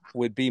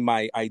 would be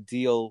my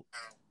ideal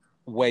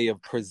way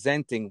of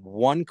presenting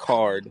one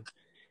card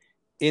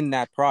in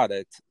that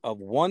product of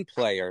one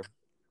player,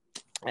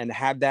 and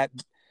have that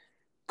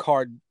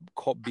card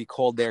be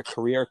called their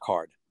career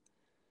card.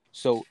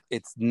 So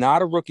it's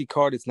not a rookie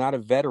card, it's not a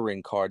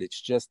veteran card,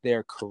 it's just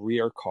their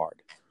career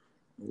card.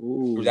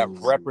 Ooh. That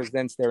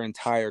represents their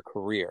entire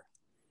career.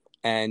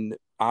 And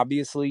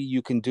obviously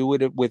you can do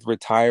it with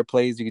retired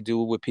players, you can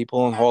do it with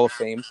people in Hall of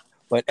Fame,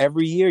 but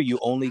every year you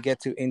only get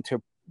to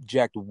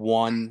interject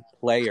one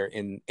player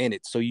in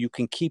it. So you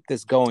can keep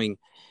this going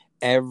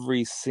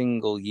every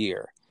single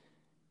year.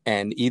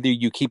 And either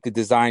you keep the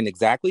design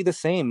exactly the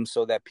same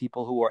so that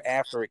people who are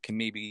after it can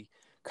maybe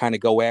kind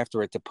of go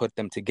after it to put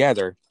them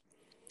together,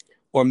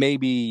 or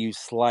maybe you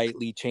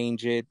slightly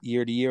change it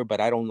year to year.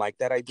 But I don't like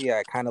that idea.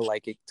 I kind of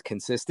like it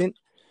consistent.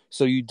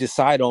 So you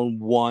decide on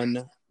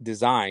one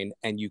design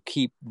and you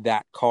keep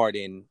that card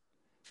in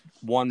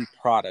one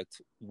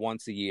product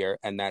once a year,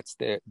 and that's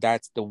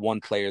the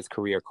one player's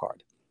career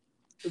card.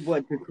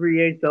 What, to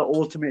create the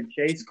ultimate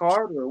chase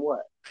card or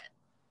what?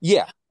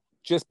 Yeah,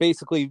 just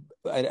basically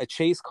a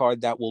chase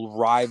card that will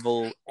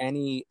rival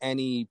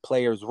any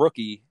player's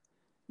rookie,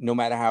 no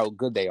matter how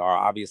good they are.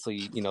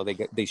 Obviously,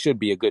 they should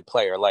be a good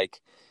player. Like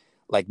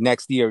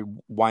next year,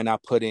 why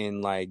not put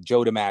in like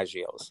Joe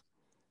DiMaggio's,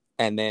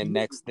 and then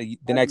the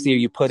next year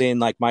you put in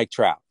like Mike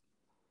Trout.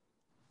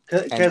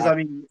 Because I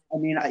mean,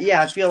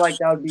 yeah, I feel like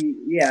that would be,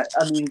 yeah.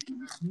 I mean,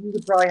 you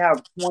could probably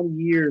have 20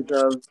 years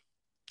of,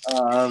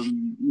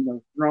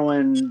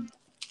 throwing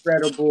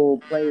credible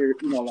players,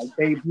 like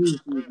Babe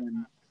Ruth,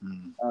 even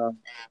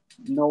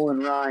Nolan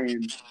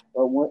Ryan.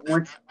 But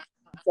once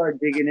you start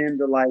digging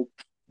into like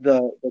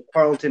the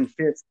Carlton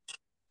Fisk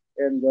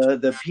and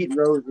the Pete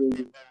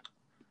Roses,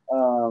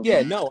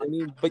 yeah, no, I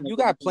mean, but you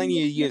got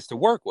plenty of years to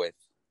work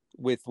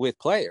with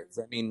players.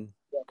 I mean,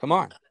 come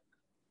on.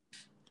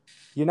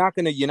 You're not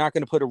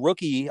gonna put a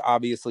rookie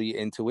obviously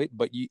into it,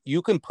 but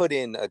you can put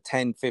in a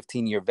 10,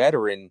 15-year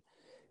veteran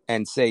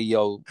and say,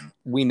 yo,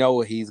 we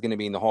know he's gonna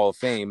be in the Hall of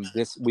Fame.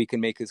 We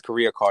can make his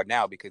career card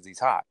now because he's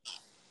hot.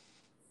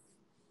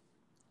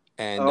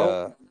 And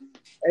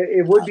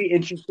it would be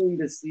interesting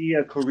to see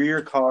a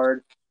career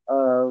card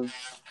of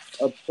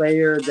a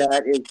player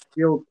that is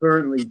still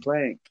currently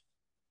playing.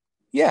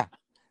 Yeah.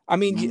 I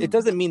mean, it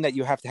doesn't mean that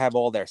you have to have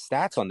all their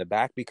stats on the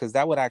back, because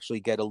that would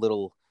actually get a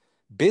little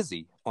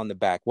busy on the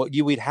back. What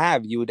you would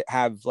have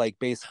like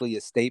basically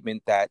a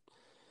statement that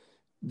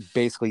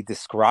basically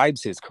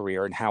describes his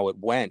career and how it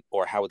went,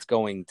 or how it's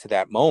going to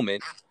that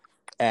moment,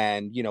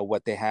 and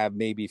what they have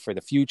maybe for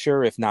the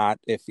future, if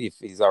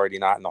he's already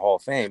not in the Hall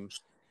of Fame,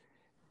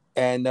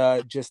 and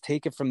just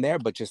take it from there.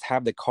 But just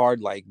have the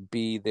card like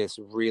be this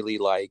really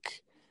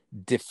like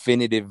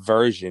definitive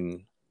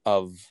version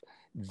of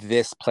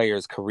this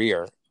player's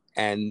career.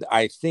 And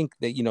I think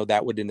that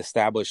that would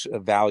establish a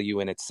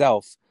value in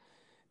itself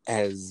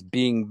as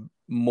being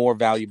more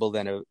valuable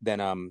than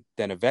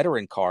a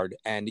veteran card,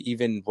 and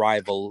even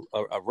rival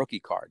a rookie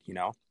card.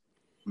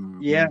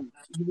 Yeah,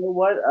 you know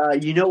what?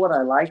 What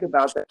I like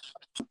about that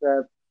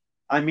concept.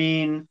 I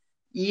mean,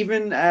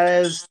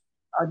 I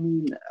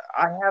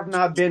have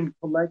not been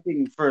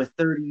collecting for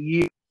 30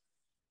 years.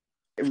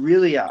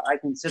 Really, I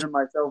consider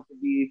myself to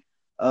be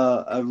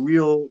a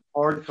real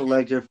card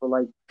collector for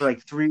like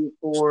 3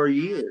 or 4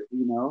 years.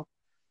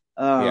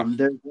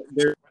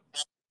 There's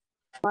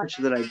much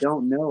that I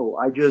don't know.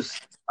 I just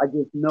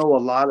know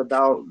a lot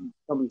about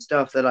some of the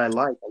stuff that I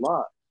like a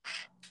lot.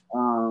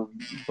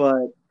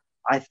 But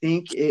I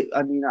think it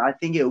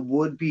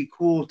would be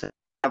cool to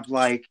have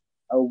like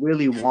a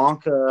Willy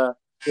Wonka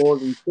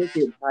golden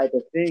ticket type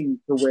of thing,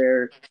 to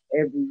where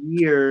every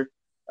year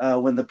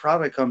when the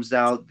product comes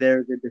out,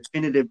 there's a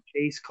definitive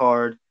chase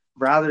card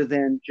rather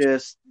than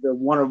just the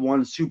 1 of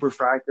 1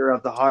 superfractor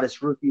of the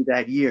hottest rookie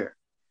that year.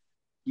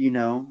 Would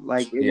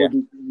be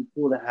really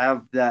cool to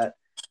have that.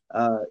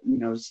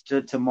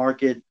 To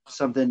market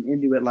something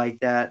into it like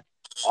that,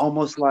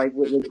 almost like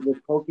with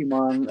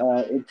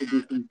Pokemon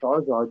introducing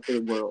Charizard to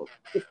the world.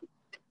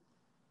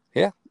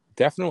 Yeah,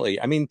 definitely.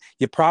 I mean,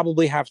 you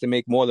probably have to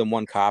make more than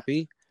one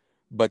copy,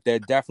 but there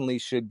definitely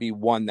should be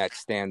one that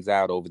stands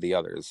out over the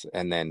others.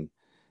 And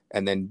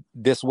then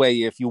this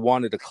way, if you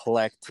wanted to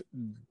collect,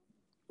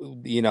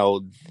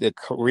 the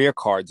career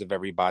cards of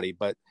everybody,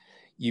 but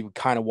you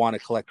kind of want to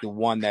collect the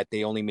one that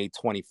they only made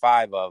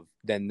 25 of,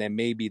 then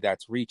maybe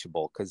that's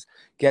reachable. Because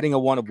getting a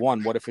 1 of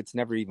 1, what if it's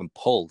never even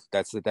pulled?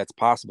 That's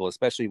possible,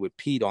 especially with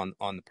Pete on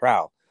the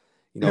prowl.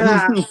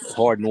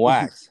 Hard and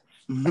wax.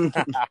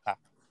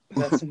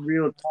 That's some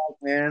real talk,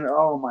 man.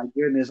 Oh my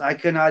goodness, I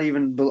could not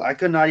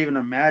even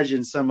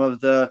imagine some of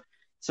the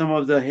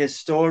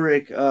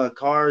historic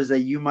cars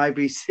that you might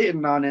be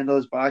sitting on in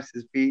those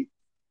boxes, Pete.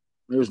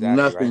 There's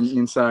Exactly, right? nothing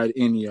inside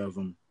any of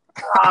them.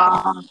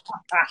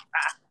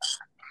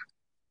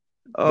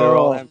 They're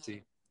all Oh,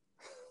 empty.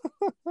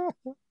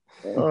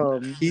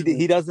 He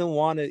man. doesn't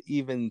want to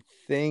even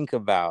think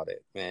about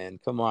it, man.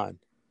 Come on.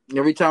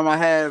 Every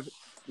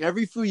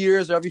few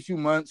years, every few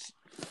months,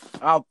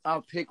 I'll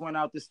pick one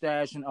out the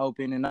stash and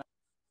open,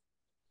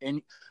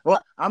 and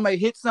well, I may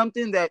hit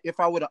something that if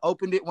I would have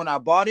opened it when I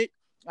bought it,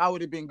 I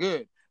would have been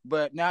good.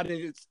 But now that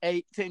it's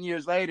 8-10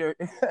 years later,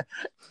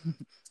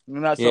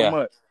 not so Yeah,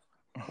 much.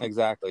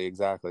 exactly.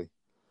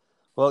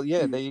 Well,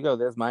 yeah, there you go.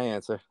 There's my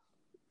answer.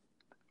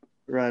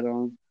 Right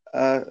on.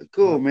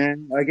 Cool,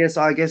 man. I guess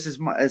it's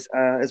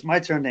my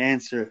turn to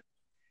answer.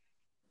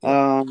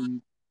 Yep.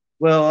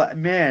 Well,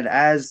 man,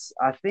 as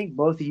I think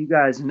both of you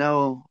guys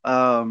know,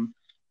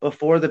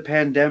 before the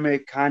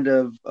pandemic kind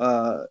of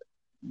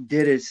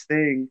did its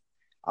thing,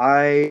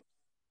 I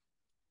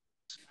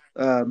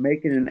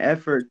making an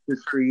effort to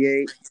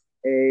create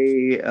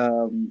a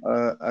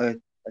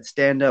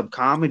stand-up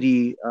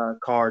comedy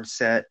card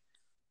set.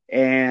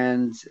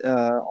 And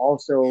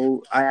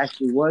also, I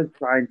actually was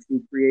trying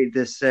to create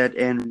this set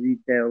and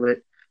retail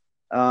it.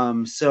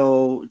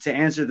 So to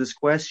answer this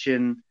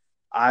question,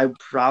 I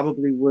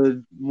probably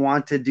would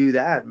want to do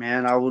that,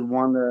 man. I would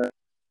want to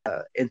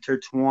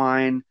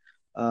intertwine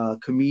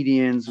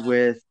comedians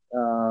with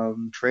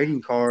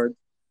trading cards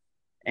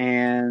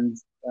and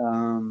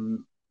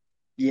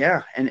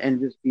yeah, and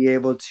just be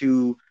able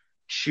to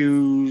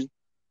choose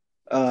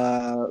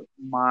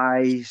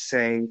my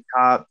say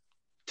top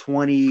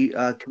 20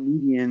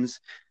 comedians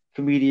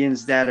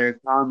that are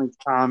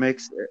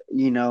comics,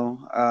 you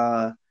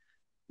know,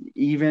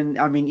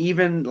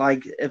 even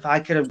like if I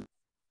could have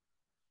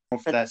gone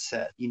for that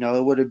set, you know,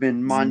 it would have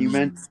been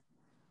monumental.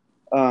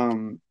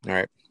 All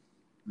right.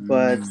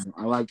 But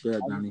I like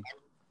that, Donnie.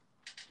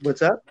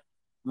 what's up?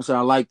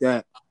 I like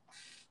that.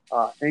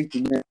 Thank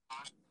you, man.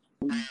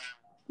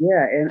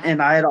 Yeah,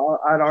 and I'd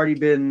already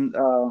been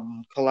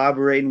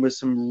collaborating with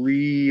some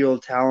real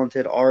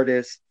talented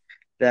artists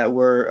that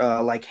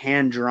were like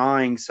hand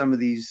drawing some of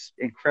these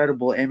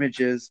incredible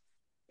images,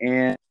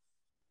 and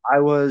I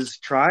was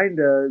trying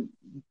to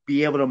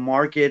be able to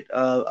market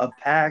a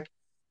pack.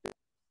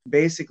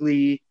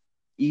 Basically,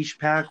 each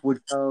pack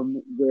would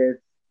come with,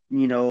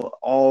 you know,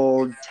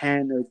 all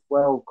 10 or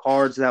 12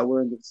 cards that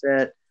were in the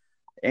set,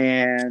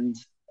 and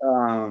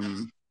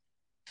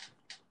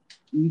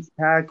each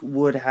pack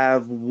would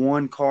have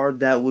one card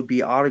that would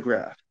be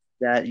autographed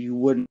that you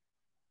wouldn't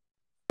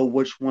know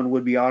which one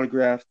would be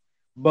autographed,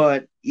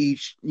 but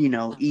each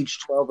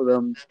 12 of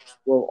them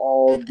will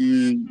all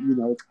be, you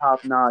know,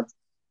 top notch.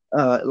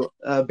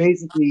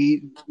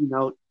 Basically, you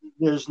know,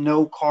 there's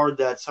no card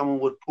that someone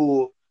would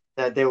pull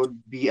that they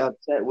would be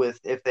upset with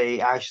if they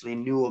actually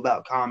knew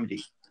about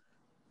comedy.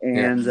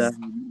 Yeah. And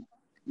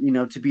you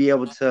know, to be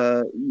able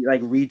to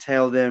like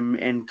retail them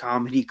in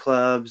comedy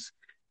clubs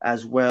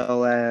as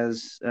well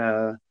as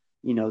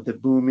you know, the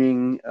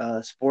booming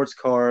sports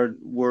card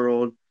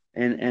world,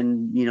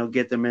 and you know,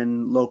 get them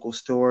in local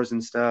stores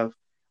and stuff.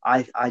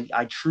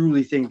 I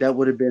truly think that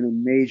would have been a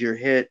major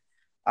hit.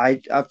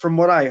 From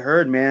what I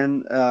heard,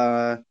 man,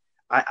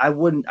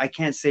 I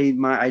can't say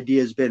my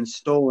idea has been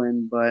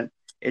stolen, but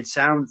it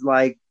sounds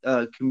like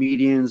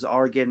comedians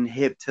are getting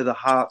hip to the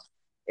hop,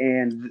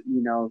 and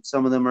you know,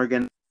 some of them are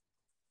going to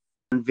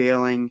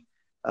unveiling.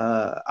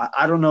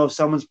 I don't know if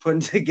someone's putting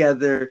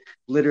together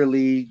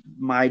literally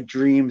my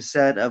dream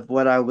set of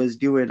what I was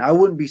doing. I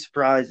wouldn't be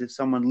surprised if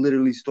someone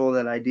literally stole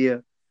that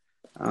idea.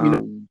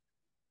 I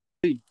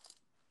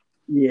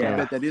Yeah,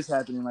 bet that is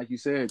happening, like you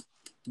said,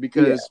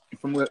 because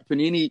from what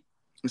Panini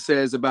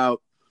says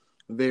about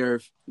their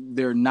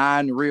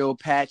non-real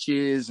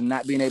patches and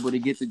not being able to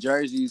get the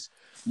jerseys,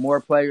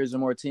 more players and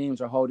more teams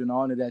are holding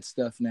on to that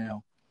stuff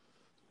now.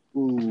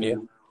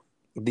 Ooh.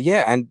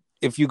 Yeah, and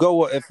if you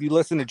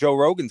listen to Joe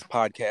Rogan's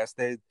podcast,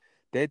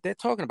 they're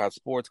talking about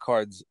sports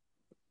cards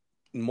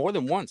more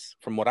than once.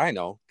 From what I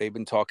know, they've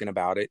been talking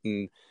about it,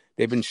 and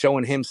they've been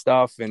showing him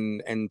stuff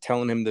and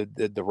telling him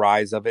the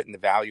rise of it and the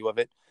value of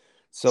it.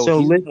 So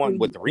he's the one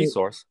with the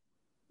resource.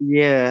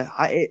 Yeah,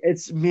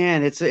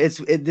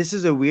 this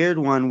is a weird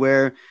one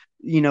where,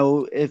 you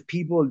know, if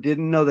people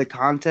didn't know the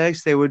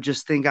context, they would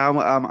just think I'm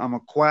a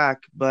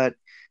quack. But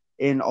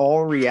in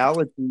all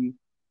reality,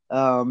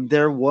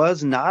 there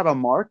was not a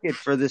market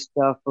for this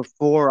stuff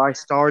before I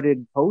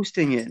started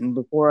posting it and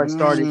before I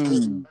started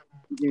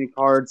getting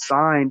cards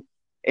signed.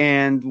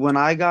 And when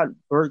I got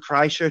Bert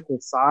Kreischer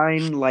to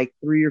sign like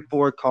 3 or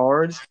 4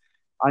 cards,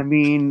 I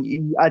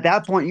mean, at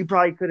that point, you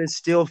probably could have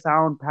still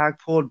found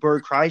pack-pulled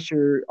Bert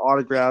Kreischer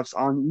autographs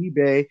on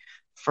eBay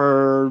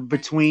for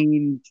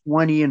between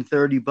 20 and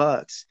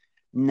 $30.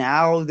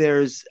 Now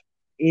there's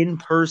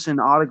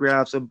in-person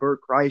autographs of Bert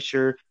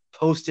Kreischer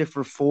posted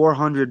for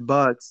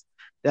 $400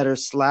 that are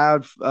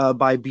slabbed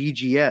by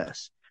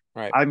BGS.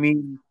 Right. I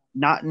mean,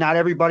 not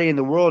everybody in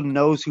the world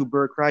knows who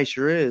Bert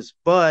Kreischer is,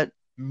 but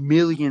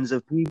millions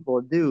of people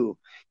do,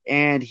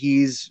 and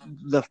he's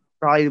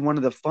probably one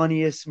of the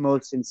funniest,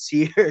 most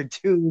sincere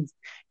dudes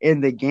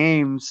in the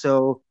game.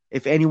 So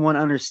if anyone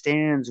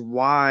understands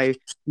why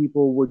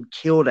people would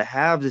kill to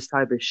have this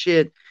type of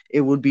shit,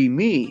 it would be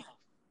me.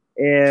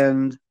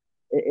 And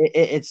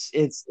it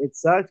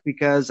sucks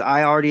because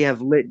I already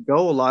have let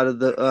go a lot of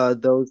the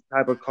those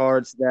type of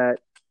cards that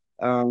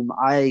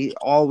I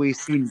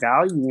always seen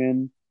value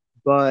in,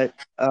 but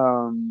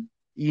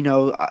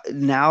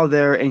now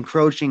they're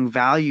encroaching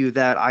value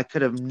that I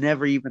could have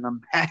never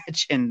even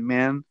imagined,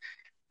 man.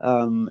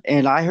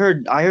 And I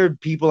heard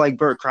people like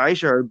Bert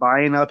Kreischer are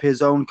buying up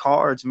his own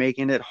cards,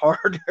 making it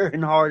harder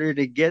and harder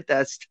to get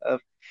that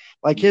stuff.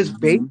 Like his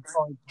base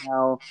cards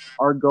now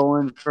are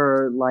going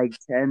for like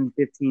 10,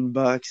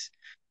 $15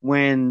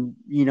 when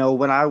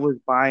I was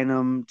buying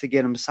them to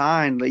get them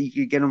signed, like you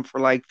could get them for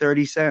like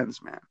 30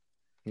 cents, man.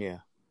 Yeah.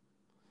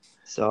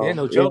 So yeah,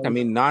 no joke. I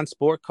mean,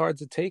 non-sport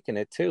cards are taking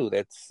it too.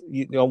 That's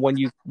when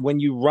you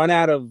run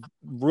out of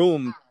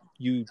room,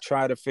 you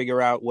try to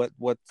figure out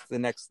what's the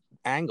next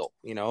angle,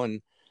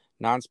 and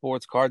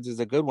non-sports cards is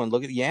a good one.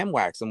 Look at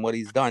Yamwax and what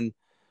he's done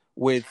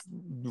with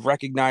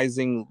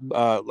recognizing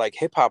like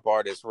hip hop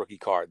artists rookie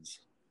cards.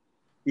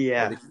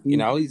 yeah,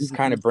 he's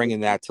kind of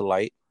bringing that to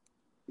light.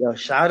 Yo,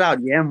 shout out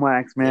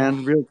Yamwax,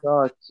 man. Real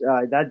talk.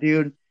 That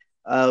dude,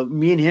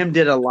 me and him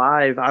did a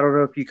live. I don't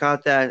know if you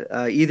caught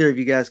that. Either of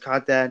you guys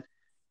caught that.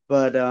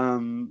 But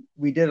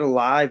we did a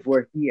live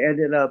where he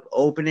ended up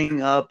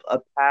opening up a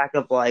pack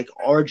of like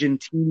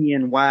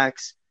Argentinian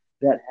wax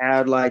that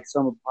had like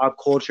some pop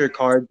culture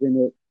cards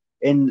in it.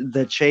 And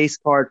the chase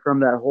card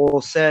from that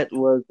whole set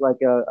was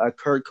like a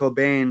Kurt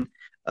Cobain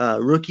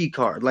rookie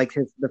card, like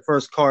the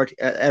first card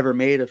ever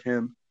made of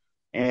him.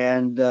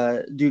 And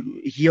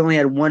dude, he only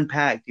had one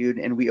pack, dude.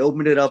 And we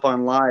opened it up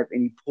on live,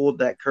 and he pulled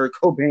that Kurt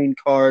Cobain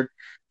card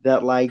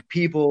that like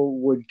people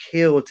would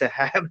kill to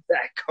have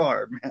that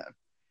card, man.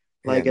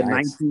 Like a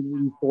nice.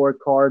 1984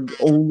 card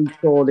only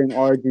sold in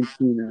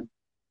Argentina.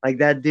 Like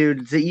that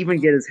dude, to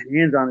even get his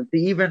hands on it, to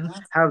even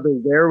have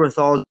the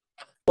wherewithal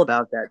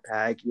about that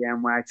pack,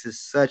 Yamwax is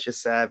such a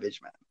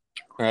savage, man.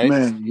 Right?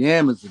 Man,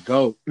 Yam is the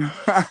GOAT.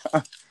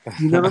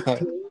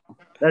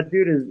 That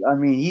dude is, I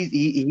mean,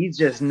 he's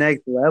just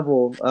next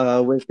level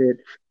with it.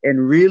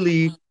 And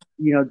really,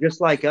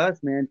 just like us,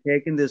 man,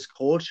 taking this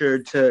culture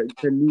to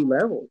new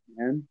levels,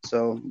 man.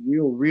 So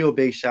real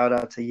big shout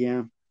out to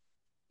Yam.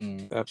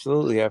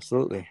 Absolutely.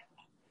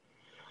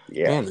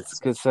 Yeah, man, it's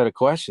a good set of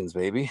questions,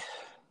 baby.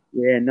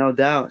 Yeah, no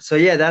doubt. So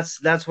yeah,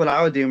 that's what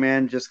I would do,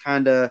 man. Just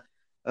kind of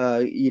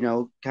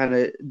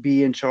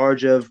be in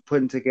charge of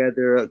putting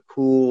together a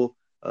cool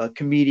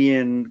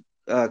comedian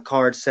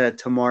card set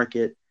to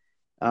market.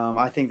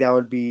 I think that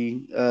would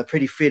be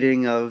pretty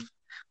fitting of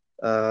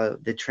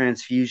the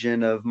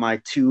transfusion of my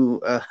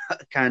two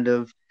kind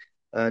of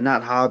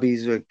not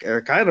hobbies or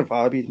kind of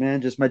hobbies,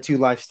 man. Just my two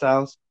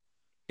lifestyles.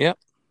 Yep.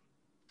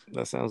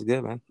 That sounds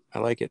good, man. I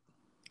like it.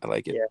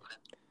 Yeah.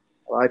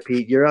 All right,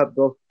 Pete, you're up,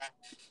 bro.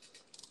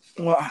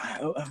 Well, I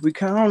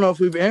don't know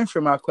if we've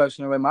answered my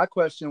question already. My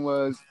question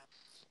was,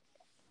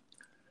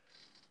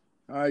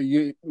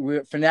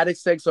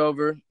 Fanatics takes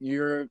over.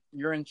 You're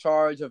in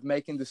charge of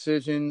making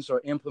decisions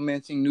or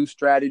implementing new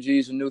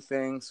strategies and new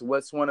things.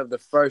 What's one of the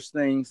first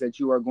things that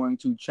you are going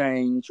to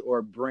change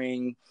or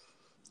bring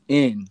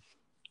in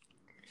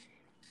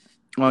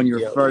on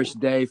your first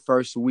day,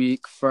 first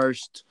week,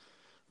 first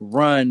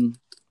run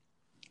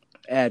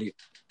at it?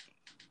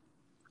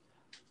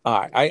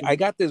 All right. I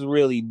got this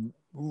really,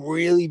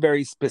 really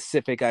very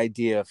specific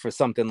idea for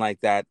something like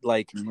that.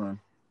 Like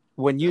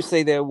when you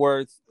say their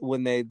worth,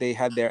 when they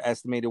had their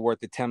estimated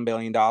worth of $10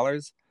 billion,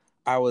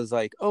 I was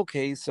like,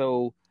 okay,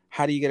 so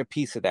how do you get a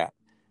piece of that?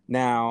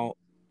 Now,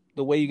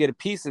 the way you get a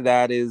piece of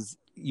that is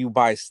you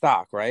buy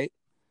stock, right?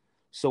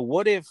 So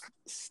what if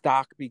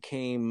stock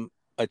became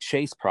a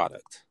Chase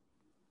product?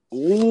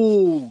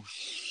 Ooh.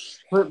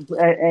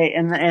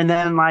 And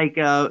then like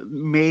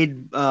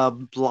made a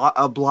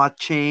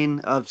blockchain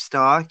of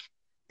stock.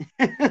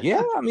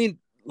 Yeah, I mean,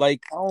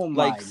 like, oh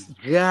my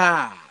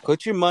God,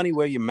 put your money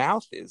where your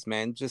mouth is,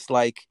 man. Just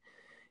like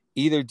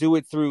either do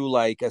it through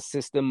like a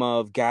system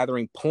of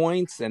gathering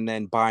points and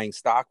then buying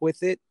stock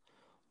with it,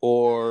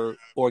 or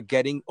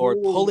pulling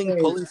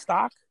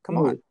stock. Come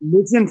on,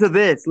 listen to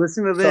this.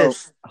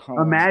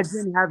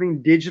 Imagine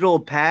having digital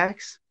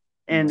packs,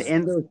 and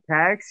in those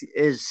packs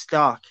is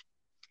stock.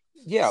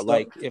 Yeah,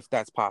 like if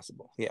that's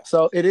possible. Yeah.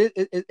 So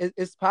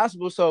it's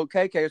possible. So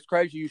KK, it's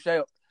crazy you say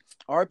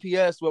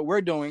RPS. What we're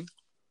doing,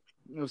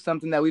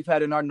 something that we've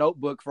had in our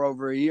notebook for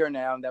over a year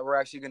now, and that we're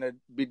actually going to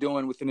be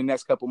doing within the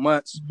next couple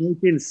months.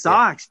 Making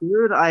socks,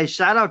 dude. I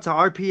shout out to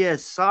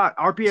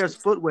RPS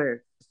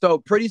footwear. So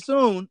pretty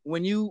soon,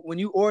 when you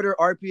order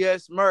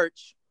RPS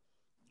merch,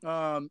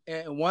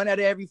 and one out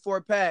of every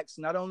 4 packs,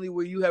 not only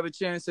will you have a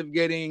chance of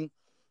getting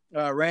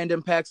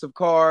random packs of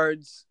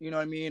cards, you know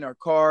what I mean, or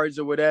cards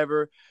or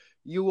whatever,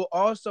 you will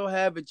also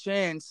have a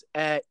chance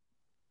at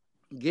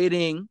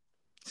getting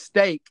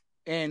stake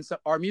in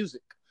our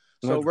music.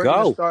 So we're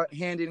going to start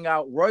handing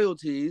out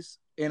royalties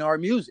in our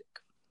music.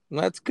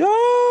 Let's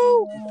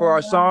go. For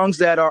our songs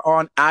that are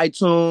on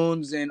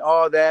iTunes and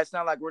all that. It's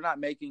not like we're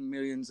not making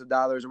millions of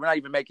dollars, or we're not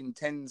even making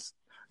tens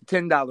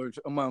 $10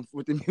 a month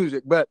with the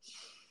music, but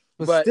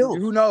still,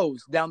 who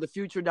knows? Down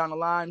the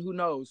line, who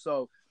knows?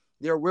 So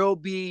there will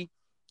be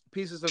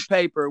pieces of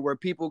paper where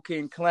people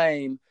can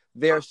claim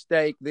their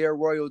stake, their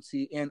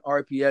royalty in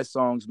RPS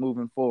songs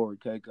moving forward.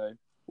 KK.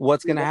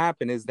 what's going to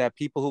happen is that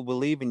people who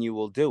believe in you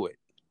will do it.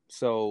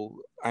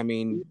 So, I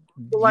mean,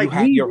 So you like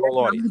have me, your man,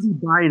 whole I'm audience. gonna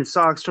be buying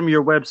socks from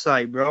your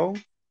website, bro.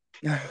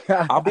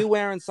 I'll be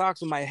wearing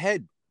socks with my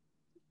head.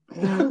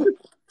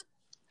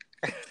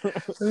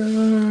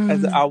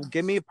 I'll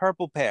give me a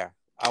purple pair.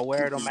 I'll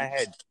wear it on my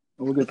head.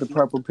 We'll get the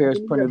purple pairs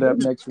printed up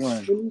next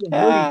run. We need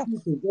a hoodie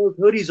too, 'cause those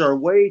hoodies are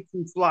way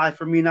too fly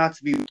for me not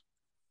to be.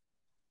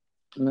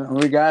 No,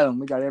 we got them.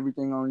 We got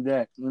everything on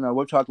deck.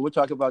 We'll talk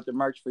about the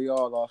merch for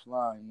y'all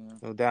offline, man.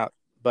 No doubt.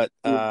 But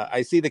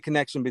I see the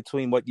connection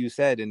between what you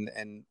said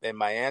and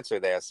my answer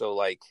there. So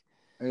like,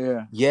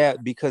 yeah,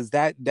 because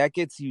that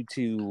gets you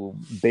to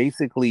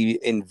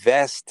basically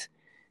invest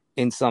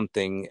in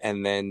something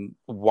and then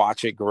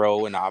watch it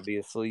grow. And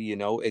obviously,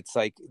 it's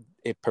like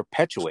it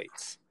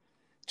perpetuates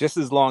just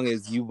as long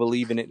as you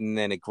believe in it, and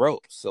then it grows.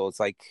 So it's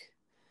like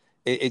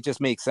it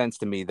just makes sense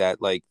to me that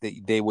like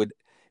they would.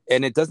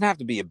 And it doesn't have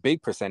to be a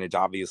big percentage.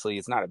 Obviously,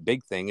 it's not a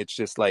big thing. It's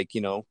just like,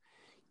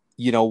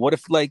 what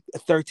if like a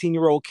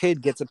 13-year-old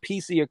kid gets a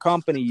piece of your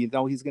company? He's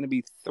going to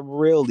be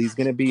thrilled. He's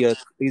going to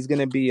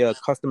be a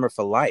customer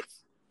for life.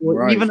 Well,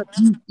 right.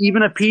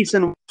 even a piece,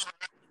 and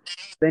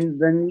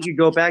then you could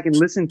go back and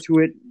listen to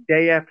it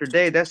day after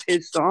day. That's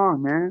his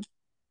song, man.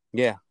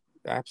 Yeah,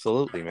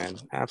 absolutely, man.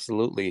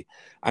 Absolutely.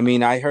 I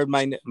mean, I heard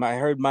my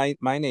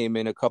name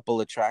in a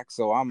couple of tracks,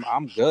 so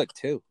I'm good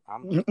too.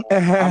 I'm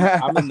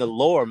in the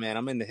lore, man.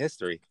 I'm in the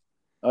history.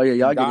 Oh yeah,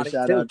 y'all Got get a it,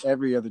 shout too. out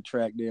every other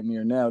track damn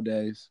near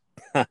nowadays.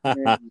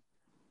 Man,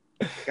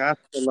 got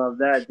to love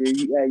that,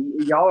 dude. Yeah,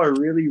 y'all are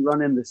really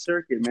running the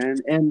circuit, man.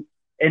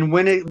 And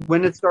when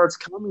it starts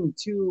coming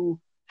to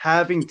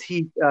having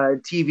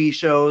TV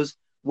shows,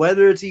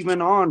 whether it's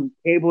even on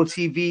cable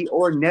TV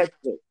or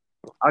Netflix,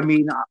 I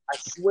mean, I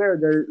swear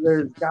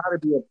there's got to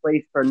be a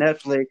place for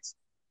Netflix,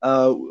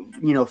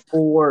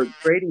 for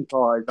trading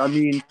cards. I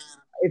mean,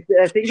 if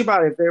I think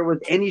about it, if there was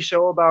any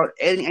show about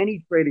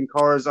any trading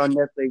cards on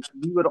Netflix,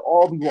 we would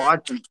all be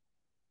watching,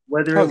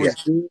 whether it was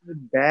good,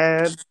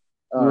 bad,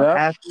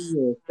 happy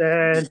or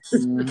sad.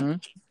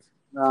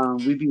 Mm-hmm.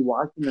 We'd be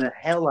watching the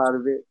hell out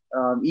of it.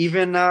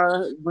 Even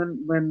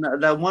when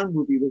that one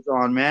movie was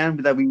on, man,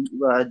 that we used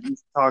to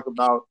talk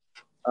about.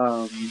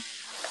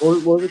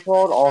 What was it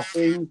called? All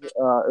Things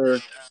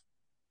Earth.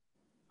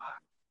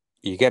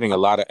 You're getting a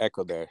lot of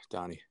echo there,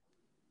 Donnie.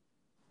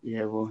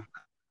 Yeah, well,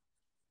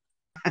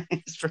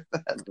 thanks for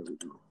that.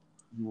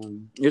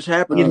 It's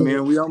happening,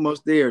 man. We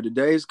almost there. The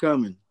day's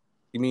coming.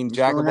 You mean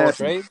Jack of all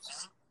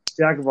trades?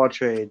 Jack of all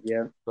trades,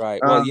 yeah.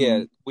 Right. Well,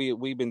 yeah,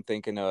 we've been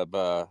thinking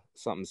of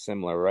something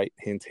similar, right?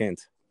 Hint,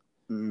 hint.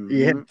 Mm-hmm.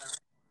 Yeah.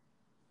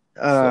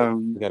 So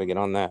we got to get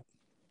on that.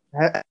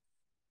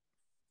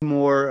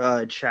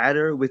 More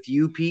chatter with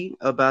UP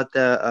about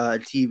the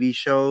TV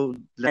show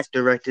that's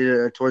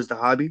directed towards the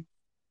hobby?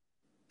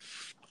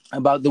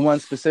 About the one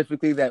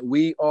specifically that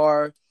we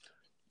are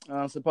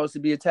supposed to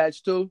be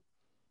attached to?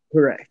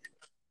 Correct.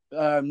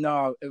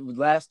 No,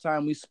 last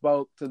time we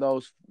spoke to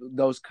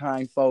those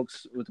kind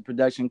folks with the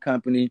production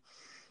company,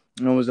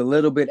 and it was a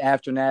little bit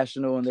after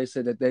National, and they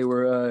said that they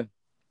were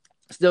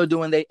still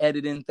doing their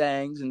editing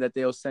things, and that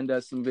they'll send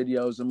us some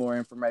videos and more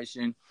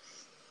information,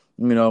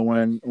 when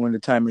the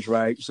time is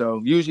right.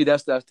 So usually that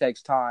stuff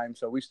takes time.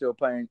 So we still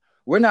playing.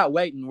 We're not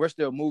waiting. We're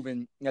still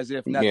moving as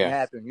if nothing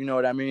happened. You know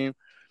what I mean?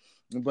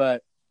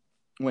 But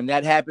when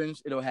that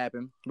happens, it'll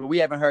happen. But we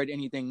haven't heard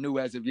anything new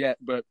as of yet,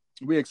 but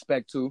we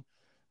expect to.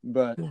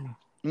 But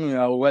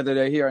whether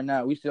they're here or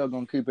not, we still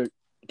gonna keep it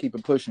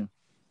pushing.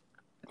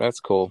 That's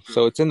cool.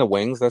 So it's in the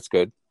wings. That's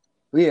good.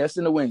 Yeah, it's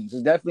in the wings.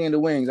 It's definitely in the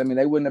wings. I mean,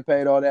 they wouldn't have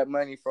paid all that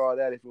money for all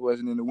that if it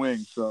wasn't in the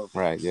wings. So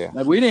right, yeah.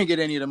 Like, we didn't get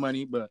any of the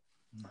money, but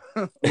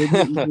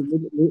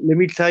let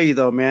me tell you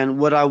though, man,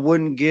 what I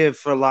wouldn't give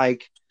for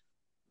like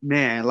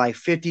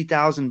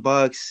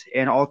 $50,000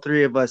 and all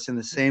three of us in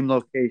the same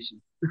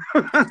location.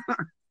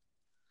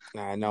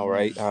 I know,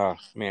 right?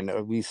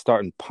 Man, we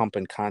starting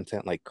pumping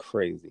content like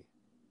crazy.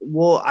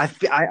 Well, I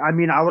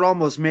mean, I would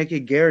almost make a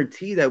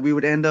guarantee that we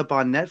would end up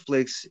on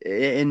Netflix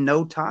in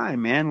no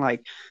time, man.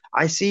 Like,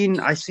 I seen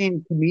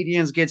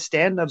comedians get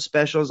stand-up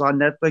specials on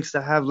Netflix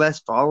that have less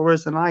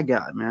followers than I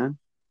got, man.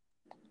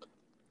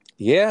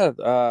 Yeah,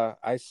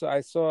 I saw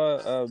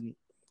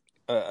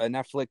a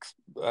Netflix.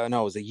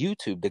 No, it was a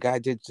YouTube. The guy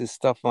did this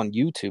stuff on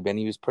YouTube, and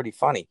he was pretty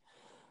funny.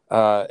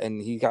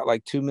 And he got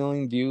like 2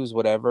 million views,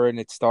 whatever, and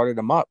it started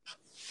him up.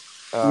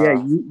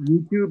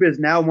 YouTube is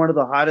now one of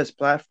the hottest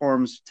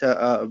platforms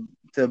to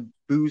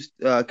boost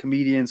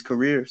comedians'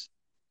 careers.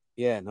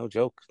 Yeah, no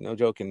joke,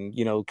 and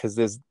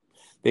because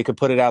they could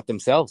put it out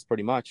themselves,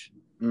 pretty much.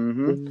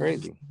 Mm-hmm.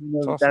 Crazy.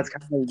 Awesome. That's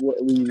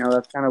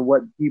kind of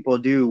what people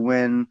do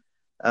when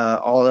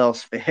all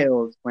else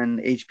fails. When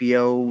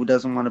HBO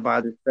doesn't want to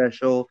buy their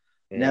special,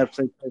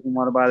 Netflix doesn't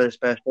want to buy their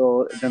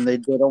special, then they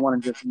don't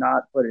want to just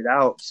not put it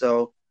out,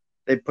 so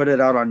they put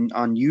it out on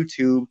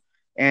YouTube.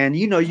 And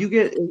you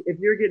get if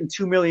you're getting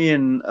 2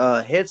 million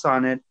hits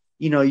on it,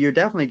 you're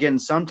definitely getting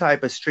some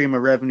type of stream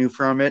of revenue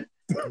from it.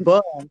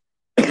 But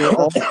you're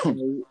also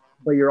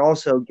you're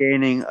also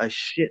gaining a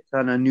shit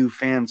ton of new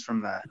fans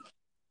from that.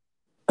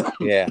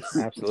 Yeah,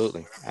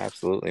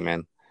 absolutely,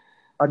 man.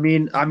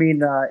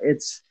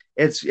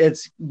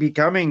 It's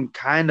becoming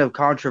kind of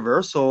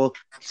controversial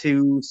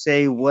to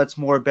say what's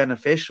more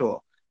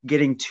beneficial,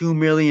 getting 2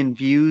 million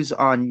views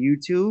on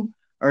YouTube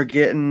or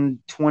getting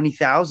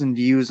 20,000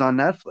 views on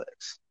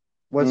Netflix.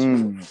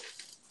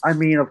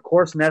 Of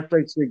course,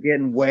 Netflix,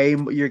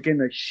 you're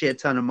getting a shit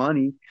ton of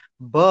money,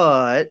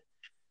 but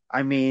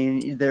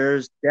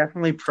there's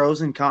definitely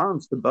pros and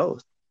cons to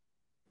both.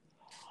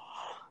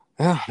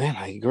 Oh man,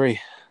 I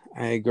agree.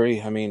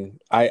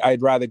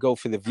 I'd rather go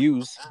for the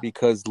views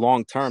because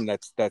long term,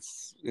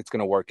 that's it's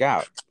gonna work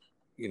out,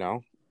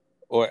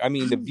 Or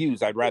the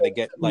views. I'd rather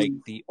get like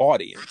the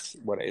audience.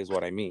 What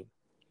I mean.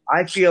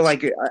 I feel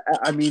like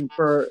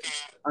for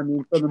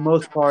the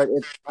most part,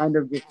 it's kind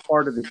of just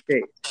part of the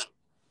chase.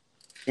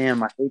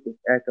 Damn, I hate this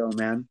echo,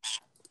 man.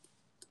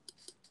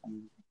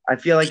 I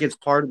feel like it's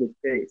part of the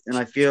chase, and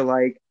I feel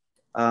like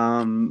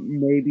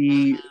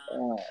maybe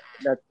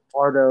that's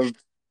part of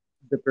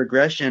the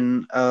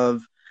progression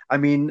of.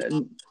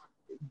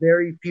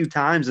 Very few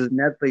times is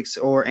Netflix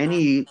or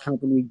any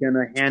company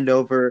gonna hand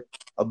over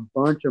a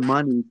bunch of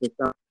money to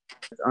something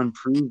that's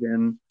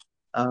unproven,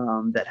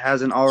 that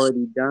hasn't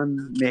already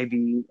done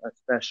maybe a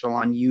special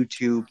on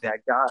YouTube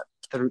that got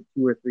 2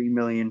 or 3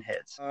 million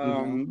hits.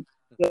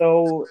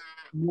 So,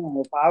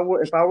 if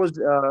I was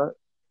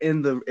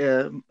in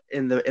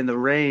the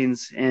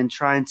reins and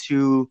trying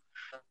to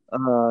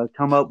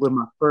come up with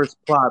my first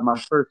plot, my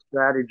first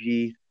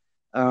strategy,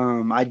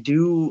 I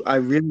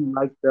really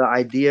like the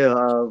idea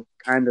of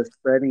kind of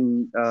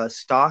spreading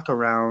stock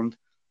around,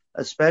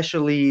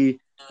 especially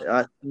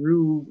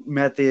through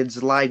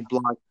methods like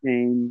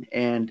blockchain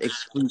and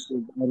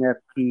exclusive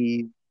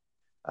NFTs.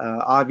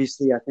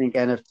 Obviously, I think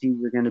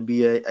NFTs are going to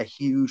be a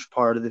huge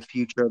part of the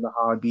future of the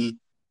hobby.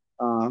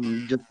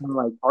 Just kind of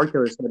like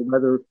Parker said,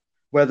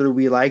 whether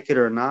we like it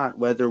or not,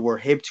 whether we're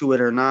hip to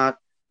it or not,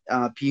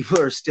 people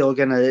are still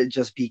going to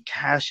just be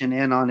cashing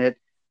in on it,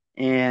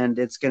 and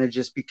it's going to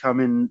just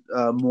becoming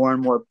more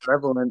and more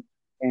prevalent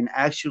and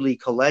actually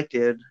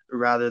collected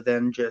rather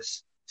than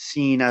just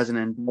seen as an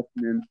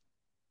investment.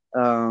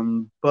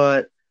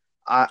 But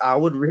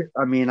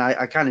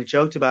I kind of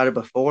joked about it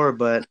before,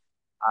 but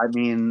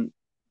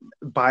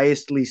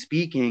biasedly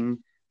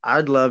speaking,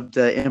 I'd love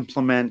to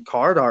implement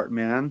card art,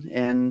 man,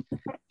 and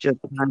just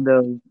kind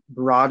of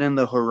broaden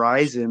the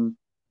horizon.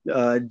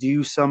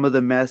 Do some of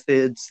the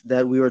methods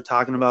that we were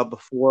talking about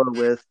before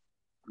with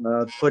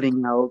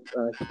putting out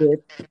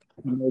kits,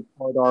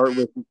 card art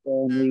with your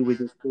family, with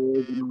your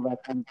kids, and all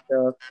that kind of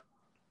stuff,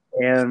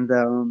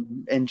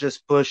 and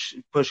just push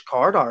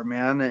card art,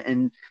 man,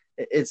 and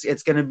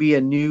it's going to be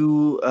a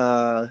new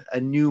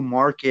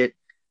market,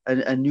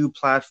 a new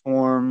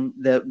platform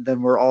that we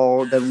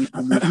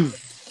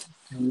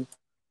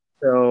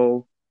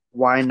so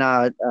why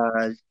not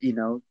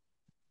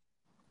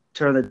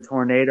turn the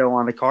tornado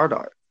on the card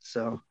art?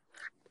 So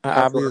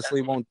I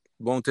obviously won't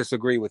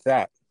disagree with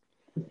that.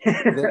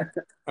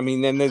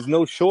 Then there's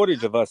no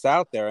shortage of us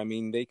out there.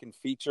 They can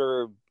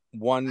feature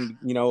one,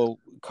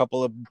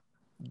 couple of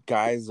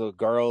guys or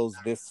girls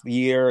this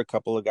year, a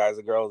couple of guys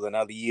or girls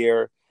another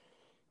year.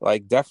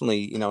 Like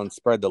definitely, and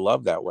spread the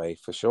love that way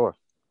for sure.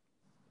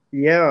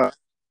 Yeah.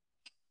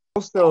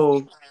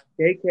 Also,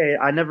 KK,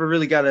 I never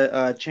really got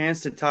a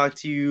chance to talk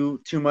to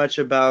you too much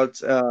about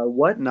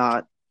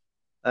Whatnot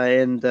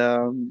and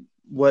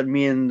what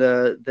me and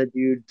the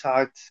dude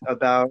talked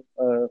about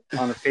on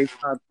a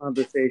FaceTime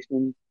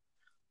conversation.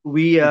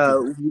 We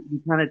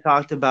kind of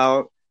talked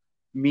about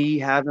me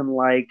having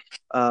like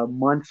a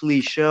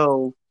monthly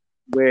show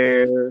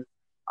where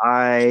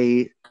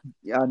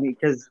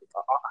because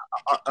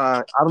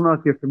I don't know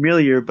if you're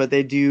familiar, but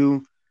they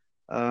do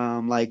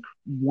like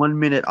 1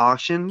 minute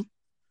auction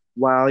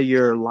while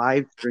you're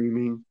live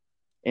streaming.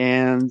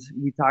 And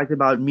we talked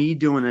about me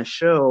doing a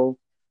show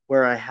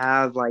where I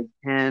have like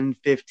 10,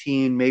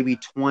 15, maybe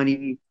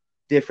 20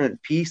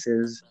 different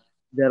pieces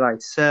that I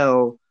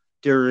sell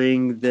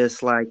during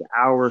this like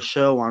hour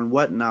show on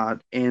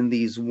Whatnot in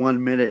these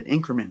 1 minute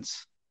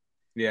increments.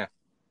 Yeah.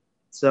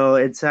 So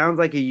it sounds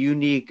like a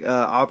unique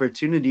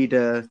opportunity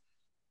to,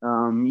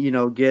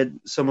 get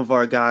some of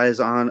our guys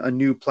on a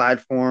new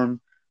platform,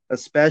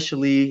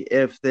 especially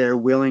if they're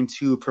willing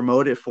to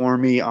promote it for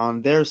me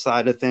on their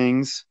side of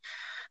things.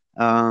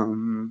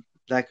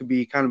 That could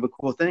be kind of a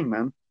cool thing,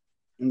 man.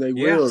 And they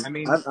will.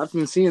 I've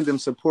been seeing them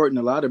supporting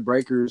a lot of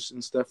breakers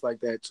and stuff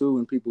like that too,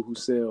 and people who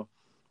sell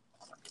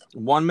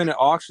 1 minute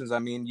auctions.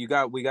 We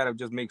got to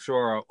just make sure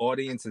our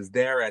audience is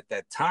there at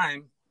that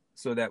time,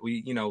 so that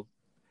we,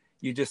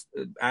 you just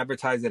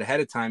advertise it ahead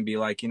of time. Be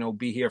like,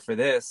 be here for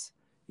this,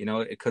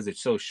 because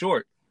it's so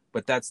short.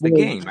 But that's the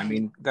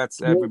game.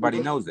 That's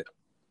everybody knows it.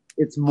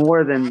 It's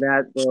more than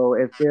that, though.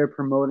 If they're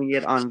promoting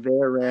it on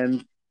their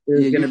end,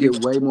 there's going to be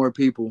way more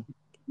people.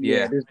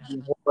 Yeah, there's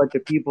a whole bunch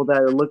of people that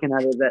are looking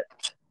at it that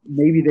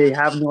maybe they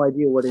have no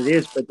idea what it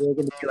is, but they're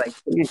going to be like,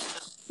 "Damn,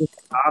 this is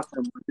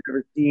awesome! I've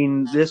never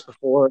seen this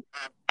before."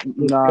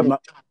 It's Nah, good,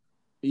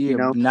 you yeah,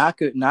 know.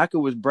 Naka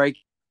was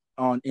breaking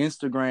on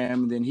Instagram,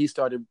 and then he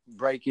started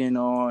breaking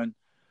on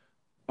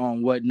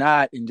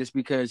Whatnot, and just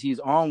because he's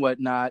on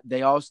Whatnot,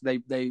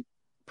 they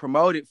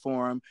promote it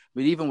for him.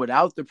 But even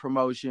without the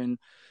promotion,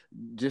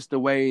 just the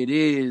way it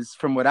is,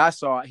 from what I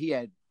saw, he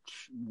had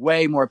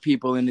way more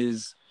people in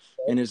his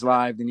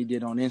live than he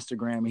did on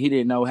Instagram, and he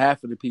didn't know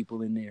half of the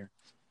people in there.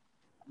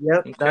 Yep,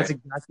 Okay. that's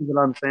exactly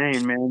what I'm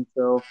saying, man.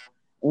 So,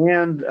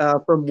 and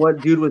from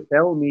what dude was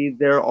telling me,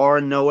 there are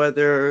no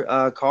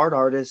other card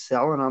artists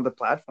selling on the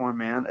platform,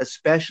 man.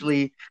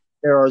 Especially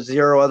there are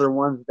zero other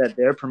ones that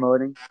they're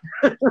promoting.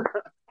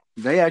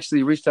 They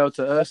actually reached out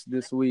to us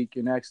this week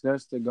and asked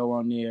us to go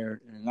on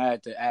there, and I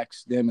had to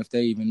ask them if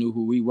they even knew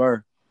who we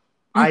were.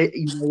 You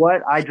know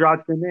what? I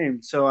dropped your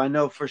name, so I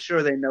know for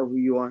sure they know who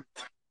you are.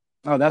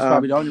 Oh, that's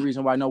probably Um, the only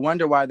reason why. No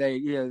wonder why they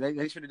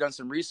should have done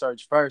some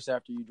research first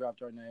after you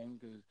dropped our name,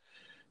 because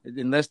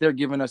unless they're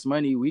giving us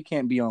money, we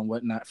can't be on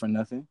Whatnot for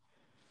nothing.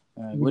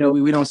 you What do know,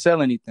 we don't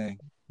sell anything.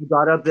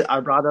 I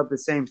brought up the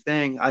same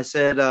thing. I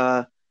said,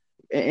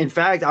 in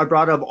fact, I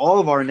brought up all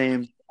of our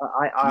names.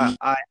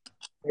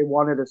 They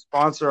wanted to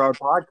sponsor our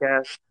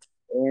podcast,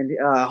 and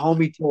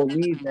homie told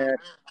me that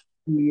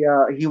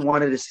he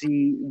wanted to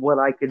see what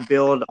I could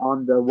build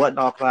on the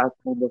Whatnot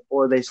platform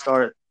before they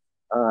start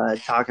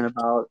talking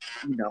about,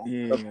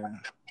 Yeah.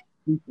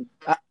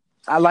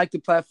 I like the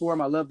platform.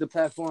 I love the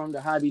platform.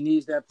 The hobby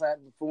needs that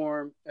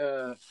platform.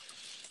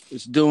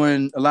 It's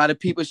doing a lot of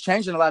people. It's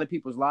changing a lot of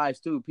people's lives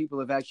too. People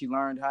have actually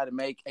learned how to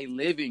make a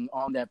living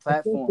on that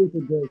platform.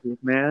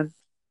 man.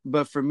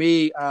 But for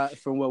me,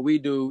 from what we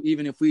do,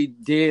 even if we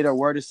did or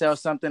were to sell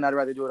something, I'd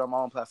rather do it on my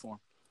own platform.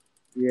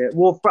 Yeah,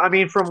 well, I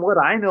mean, from what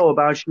I know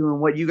about you and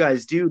what you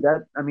guys do,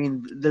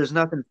 there's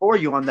nothing for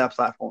you on that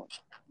platform.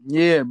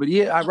 Yeah, but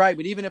yeah, I'm right.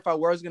 But even if I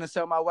was gonna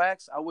sell my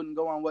wax, I wouldn't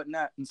go on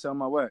Whatnot and sell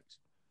my wax.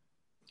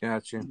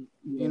 Gotcha.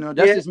 You know,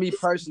 that's Yeah, just me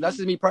personally. That's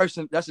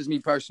just me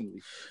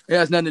personally. It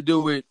has nothing to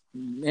do with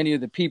any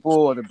of the people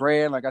or the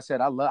brand. Like I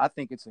said, I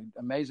think it's an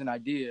amazing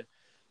idea.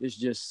 It's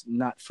just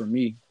not for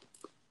me.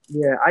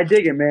 yeah, I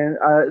dig it, man.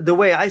 The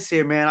way I see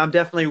it, man, I'm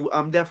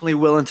definitely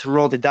willing to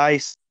roll the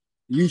dice.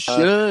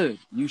 Uh,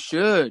 You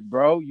should,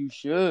 bro. You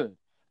should,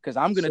 because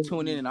I'm gonna so,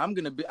 tune in and I'm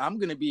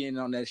gonna be in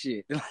on that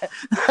shit.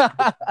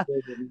 I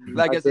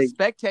Like as a dig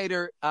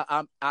spectator,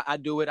 I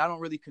do it. I don't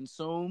really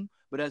consume,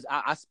 but as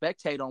I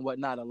spectate on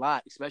Whatnot a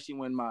lot, especially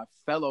when my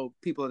fellow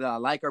people that I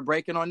like are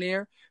breaking on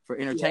there for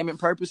it. entertainment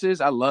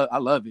purposes. I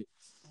love it.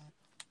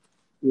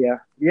 Yeah,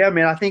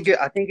 man. I think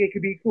it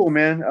could be cool,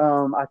 man.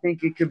 I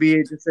think it could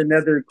be just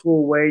another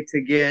cool way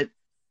to get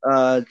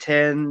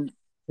 10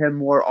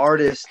 more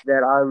artists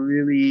that I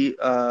really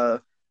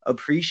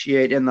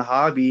appreciate in the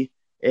hobby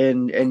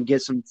and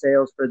get some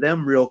sales for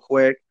them real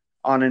quick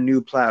on a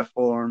new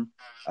platform,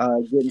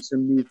 getting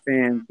some new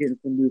fans, getting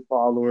some new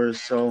followers.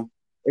 So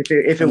if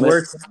it And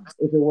works let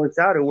if it works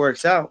out, it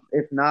works out.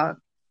 If not,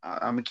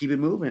 I'm gonna keep it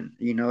moving.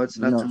 You know, it's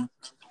you know, nothing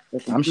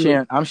to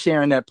it. I'm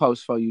sharing that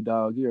post for you,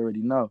 dog. You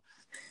already know.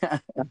 I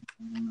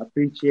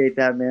appreciate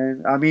that,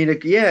 man. I mean,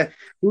 yeah.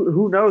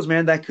 Who knows,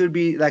 man? That could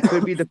be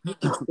the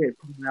perfect fit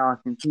for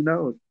Malcolm. Who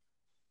knows?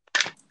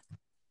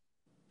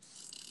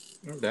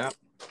 No doubt.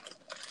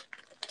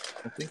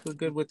 I think we're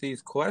good with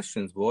these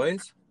questions,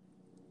 boys.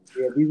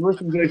 Yeah, these were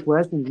some good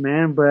questions,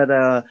 man. But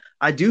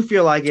I do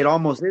feel like it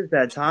almost is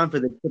that time for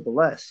the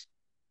Triple S.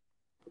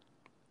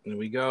 Here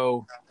we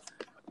go.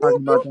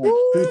 Talking about that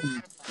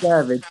creepy,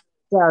 savage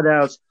shout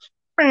outs.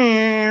 Do it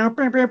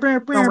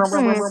a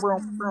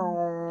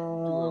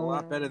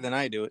lot better than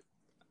I do it.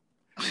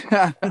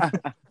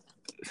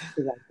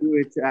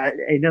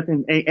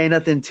 Ain't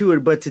nothing to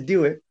it but to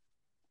do it.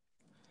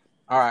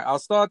 All right, I'll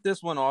start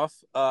this one off.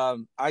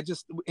 I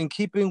just, in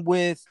keeping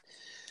with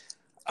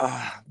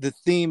the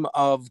theme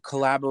of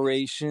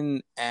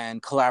collaboration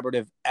and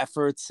collaborative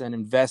efforts and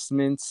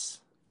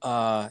investments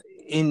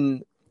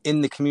in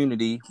the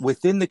community,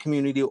 within the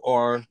community,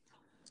 or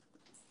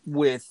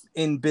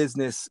within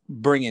business,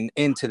 bringing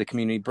into the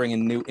community,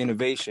 bringing new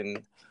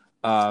innovation.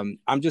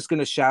 I'm just going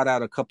to shout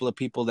out a couple of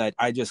people that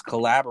I just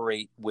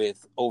collaborate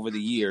with over the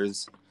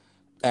years.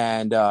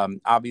 And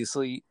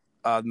obviously,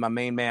 my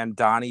main man,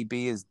 Donnie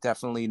B, is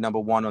definitely number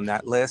one on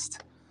that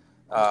list.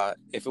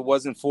 If it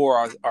wasn't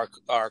for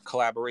our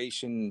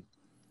collaboration,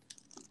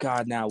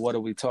 God, now what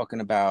are we talking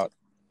about?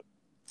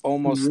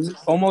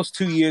 Almost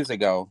 2 years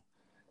ago.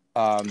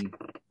 I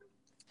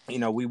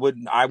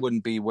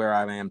wouldn't be where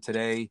I am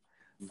today.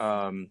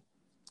 And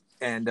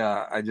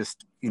I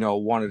just,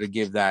 wanted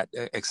to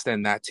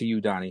extend that to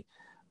you, Donnie.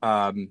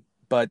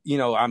 But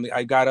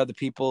I got other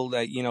people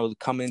that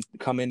come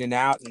in and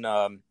out,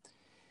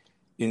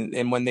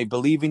 and when they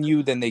believe in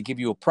you, then they give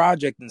you a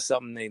project and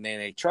something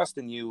they trust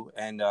in you,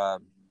 and I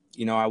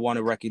want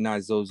to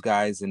recognize those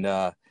guys, and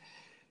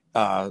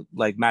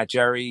like Matt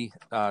Jerry,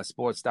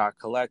 Sports Stock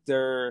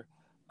Collector,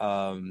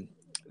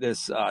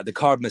 there's the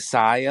Card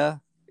Messiah.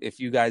 If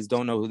you guys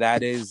don't know who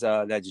that is,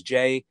 that's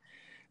Jay.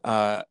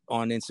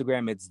 On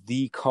Instagram, it's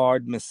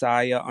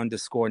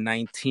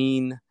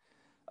thecardmessiah_19.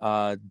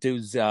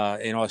 Dude's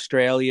in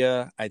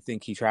Australia. I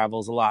think he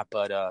travels a lot,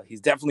 but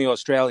he's definitely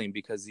Australian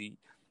because he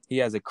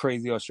has a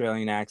crazy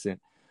Australian accent.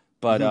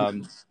 But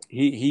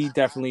he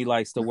definitely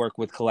likes to work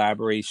with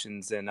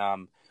collaborations,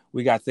 and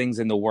we got things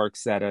in the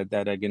works that are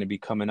going to be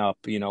coming up,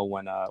 you know,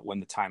 when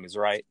the time is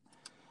right.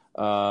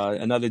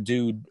 Another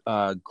dude,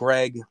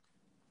 Greg,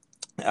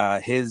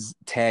 his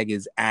tag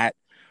is at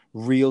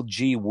Real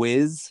G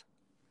Wiz,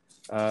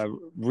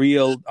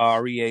 Real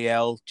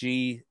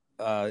REALG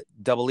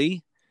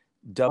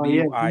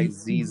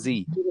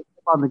WIZZ.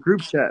 On the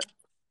group chat.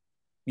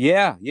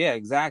 Yeah,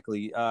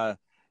 exactly.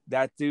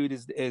 That dude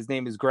his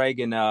name is Greg,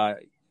 and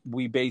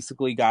we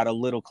basically got a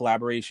little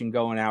collaboration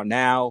going out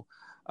now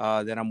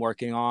that I'm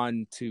working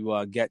on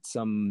to get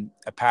some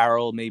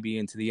apparel maybe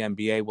into the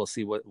NBA. We'll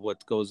see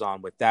what goes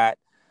on with that.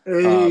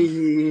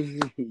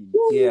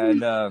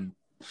 Yeah,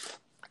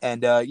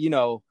 and you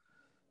know,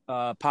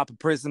 Papa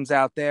Prism's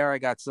out there. I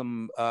got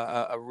some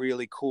a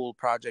really cool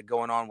project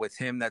going on with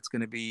him that's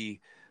going to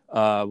be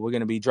we're going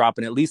to be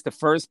dropping at least the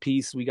first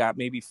piece. We got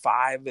maybe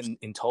 5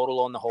 in total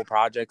on the whole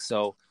project,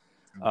 so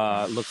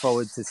look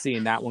forward to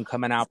seeing that one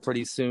coming out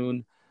pretty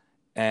soon.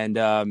 And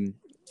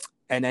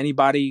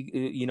anybody,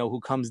 you know, who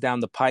comes down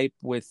the pipe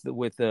with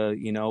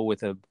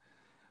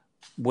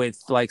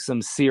like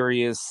some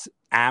serious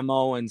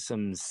ammo and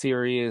some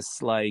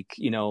serious, like,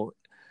 you know,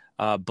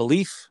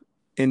 belief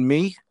in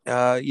me,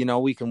 you know,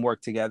 we can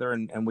work together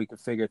and we can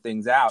figure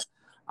things out.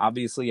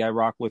 Obviously I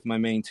rock with my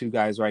main 2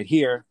 guys right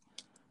here,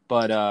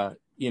 but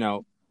you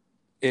know,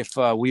 if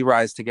we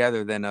rise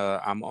together, then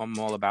I'm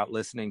all about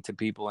listening to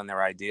people and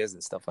their ideas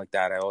and stuff like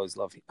that. I always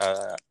love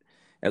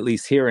at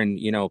least hearing,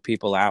 you know,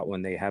 people out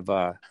when they have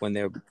when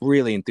they're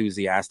really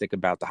enthusiastic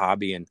about the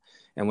hobby, and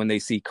when they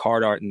see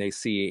card art and they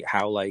see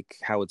how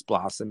it's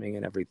blossoming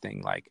and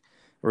everything. Like,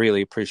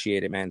 really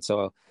appreciate it, man.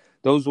 So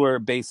those were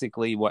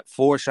basically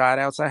 4 shout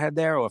outs I had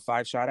there, or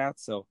 5 shout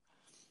outs. So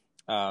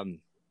I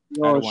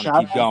don't want to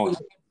keep going.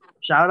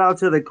 Shout out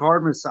to the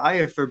Card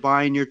Messiah for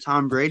buying your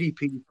Tom Brady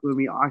piece when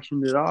we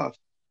auctioned it off.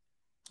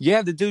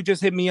 Yeah, the dude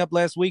just hit me up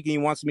last week and he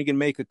wants me to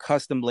make a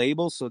custom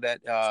label so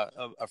that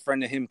a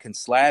friend of him can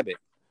slab it.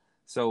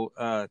 So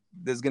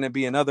there's going to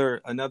be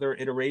another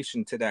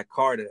iteration to that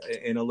card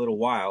in a little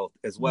while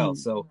as well.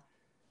 So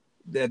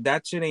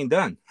that shit ain't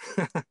done.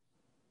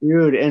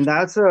 Dude, and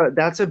that's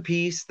a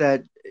piece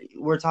that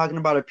we're talking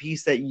about, a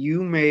piece that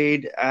you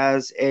made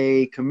as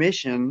a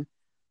commission.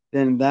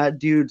 Then that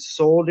dude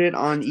sold it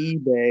on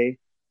eBay.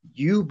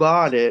 You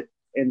bought it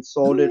and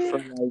sold it for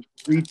like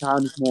 3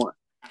 times more.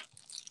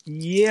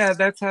 Yeah,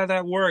 that's how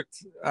that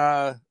worked.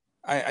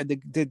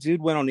 The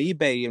dude went on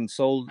eBay and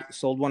sold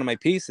one of my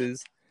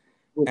pieces,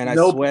 and I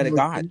swear to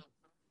God.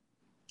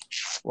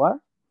 What?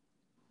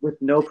 With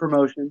no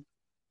promotion.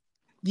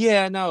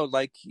 Yeah, no,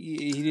 like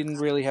he didn't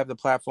really have the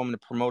platform to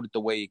promote it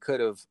the way he could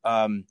have.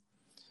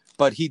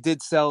 But he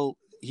did sell.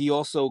 He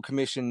also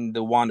commissioned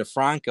the Wanda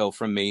Franco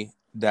from me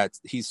that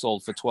he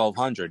sold for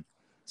 $1,200.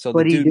 So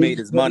the dude made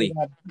his money.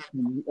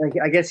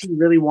 I guess he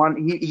really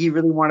wanted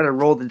to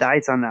roll the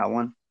dice on that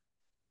one.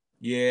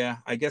 Yeah,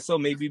 I guess so.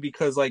 Maybe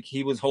because like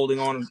he was holding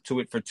on to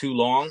it for too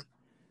long.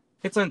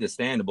 It's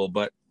understandable,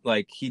 but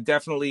like he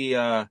definitely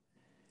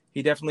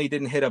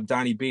didn't hit up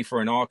Donnie B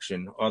for an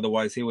auction.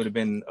 Otherwise, he would have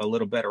been a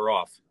little better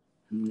off.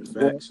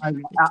 Well,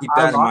 keep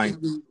that in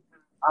mind.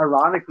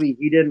 Ironically,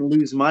 he didn't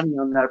lose money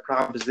on that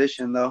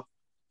proposition, though.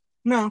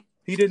 No,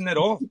 he didn't at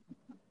all.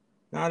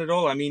 Not at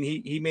all. I mean,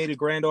 he made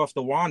 $1,000 off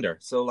the Wander.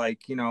 So,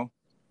 like, you know,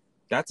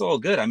 that's all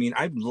good. I mean,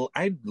 I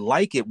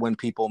like it when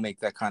people make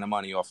that kind of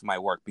money off my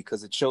work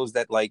because it shows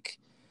that, like,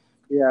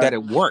 that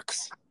it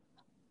works.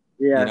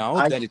 Yeah. You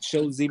know, that it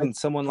shows even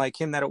someone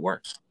like him that it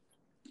works.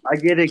 I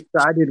get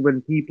excited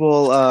when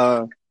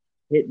people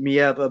hit me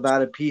up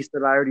about a piece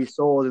that I already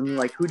sold and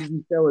like, who did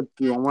you sell it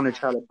to? I want to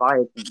try to buy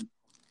it from you.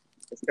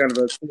 It's kind of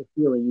a cool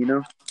feeling, you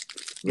know?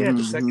 Yeah,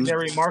 the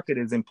secondary market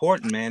is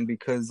important, man,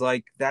 because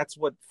like that's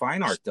what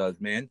fine art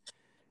does, man.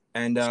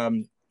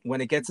 And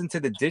when it gets into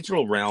the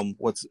digital realm,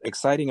 what's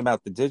exciting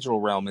about the digital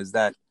realm is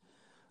that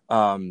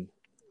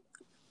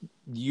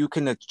you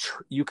can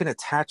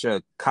attach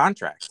a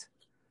contract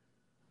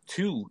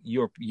to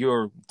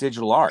your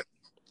digital art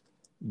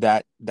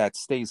that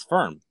stays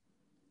firm,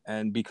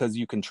 and because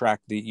you could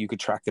track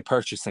the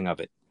purchasing of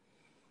it.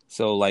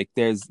 So like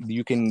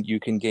you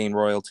can gain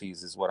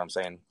royalties is what I'm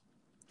saying.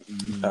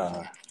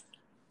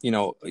 You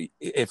know,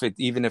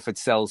 even if it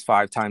sells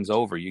 5 times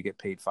over, you get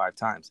paid 5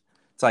 times.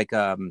 It's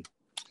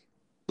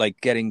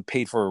like getting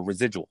paid for a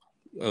residual,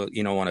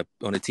 you know, on a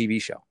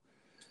TV show.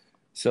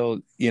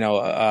 So, you know,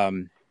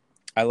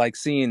 I like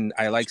seeing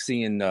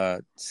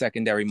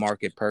secondary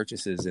market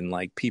purchases and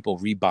like people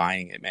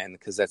rebuying it, man,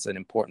 because that's an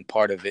important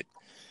part of it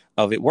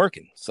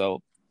working.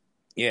 So,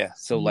 yeah.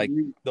 So like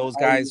those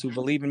guys who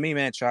believe in me,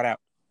 man, shout out.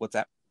 What's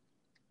that?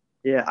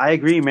 Yeah, I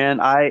agree,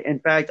 man. In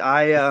fact,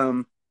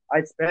 I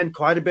spend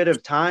quite a bit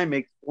of time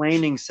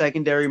explaining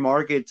secondary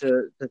market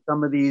to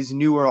some of these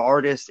newer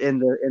artists in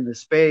the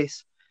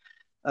space,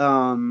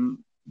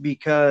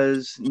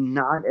 because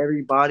not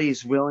everybody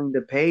is willing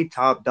to pay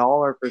top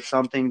dollar for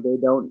something they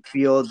don't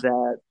feel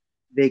that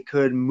they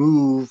could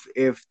move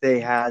if they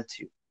had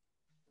to.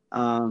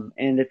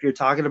 And if you're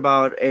talking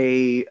about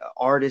a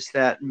artist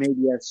that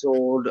maybe has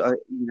sold,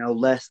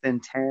 less than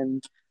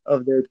 10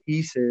 of their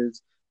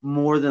pieces,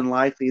 more than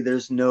likely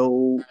there's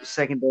no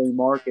secondary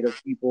market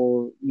of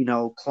people,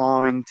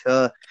 clawing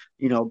to,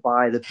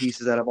 buy the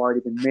pieces that have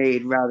already been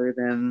made rather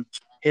than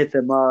hit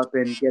them up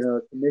and get a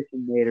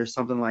commission made or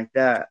something like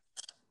that.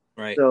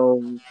 Right.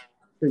 So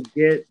to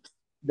get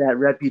that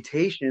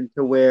reputation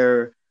to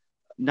where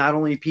not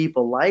only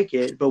people like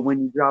it, but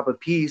when you drop a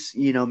piece,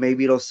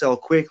 maybe it'll sell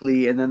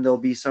quickly and then there'll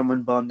be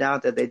someone bummed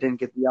out that they didn't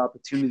get the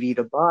opportunity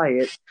to buy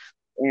it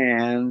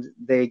and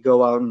they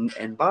go out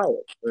and buy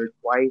it for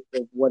twice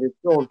of what it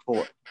sold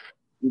for,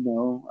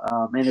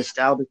 and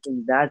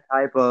establishing that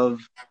type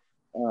of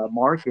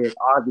market,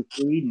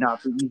 obviously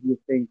not the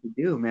easiest thing to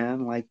do,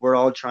 man. Like we're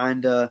all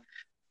trying to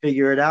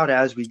figure it out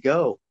as we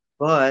go,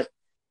 but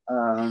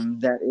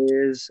that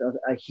is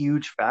a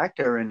huge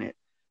factor in it.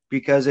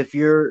 Because if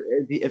you're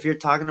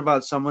talking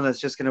about someone that's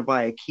just going to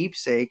buy a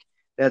keepsake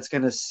that's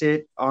going to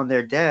sit on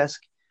their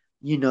desk,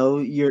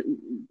 you're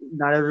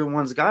not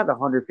everyone's got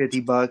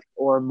 $150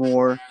 or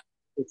more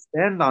to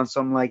spend on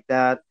something like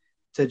that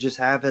to just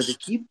have as a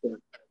keepsake.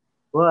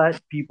 But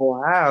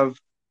people have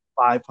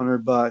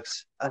 $500,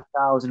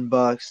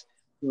 $1,000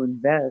 to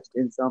invest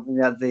in something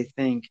that they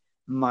think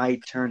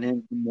might turn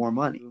into more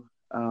money.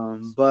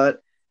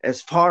 But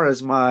as far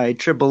as my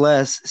Triple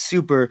S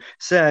Super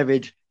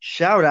Savage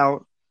shout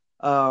out,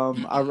 I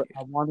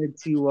wanted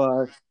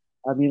to,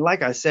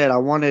 like I said, I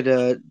wanted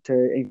to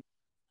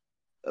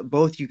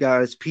both you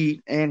guys,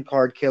 Pete and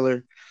Card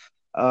Killer.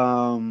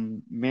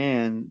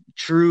 Man,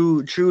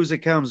 true as it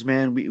comes,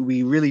 man.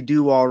 We really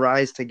do all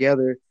rise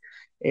together,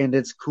 and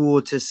it's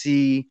cool to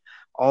see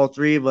all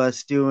three of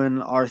us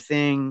doing our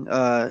thing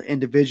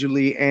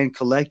individually and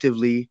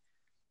collectively.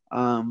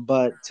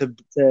 But to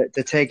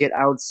take it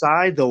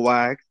outside the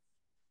wax,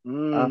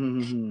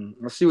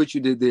 I see what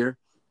you did there.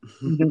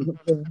 We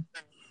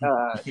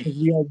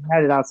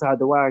had it outside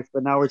the wax,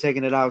 but now we're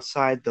taking it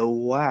outside the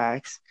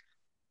wax.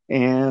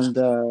 And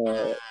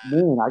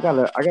man, I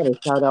gotta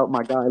shout out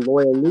my guy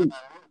Loyal Luke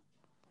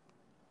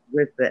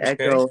with the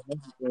Echo,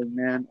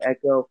 man.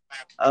 Echo,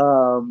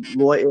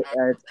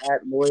 it's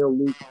at Loyal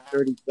Luke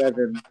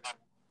 37,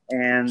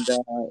 and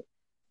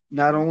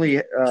not only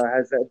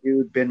has that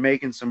dude been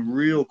making some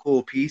real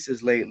cool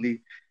pieces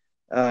lately,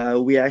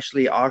 we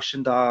actually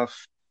auctioned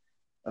off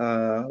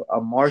a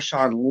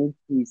Marshawn Lynch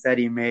piece that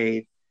he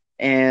made.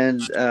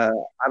 And I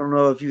don't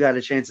know if you got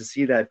a chance to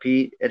see that,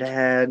 Pete. It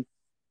had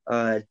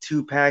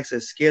 2 packs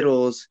of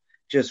Skittles,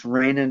 just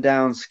raining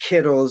down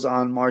Skittles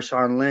on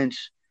Marshawn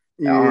Lynch.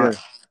 Yeah.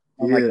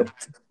 Like a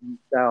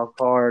style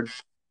card.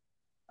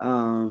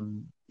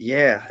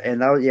 Yeah,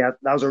 and that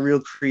was a real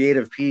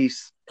creative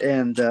piece,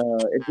 and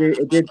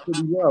it did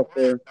pretty well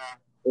for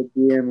it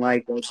being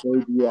like a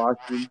debut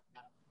auction.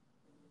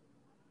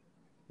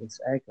 This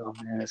Echo,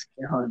 man, is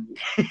killing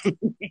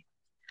me.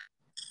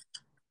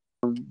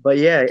 But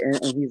yeah,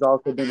 and he's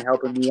also been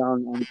helping me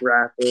on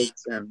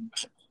graphics and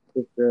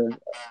just an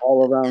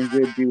all around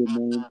good dude,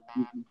 man.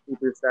 He's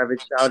super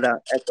savage. Shout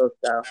out Echo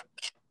Style.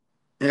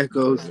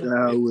 Echo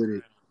Style with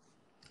it.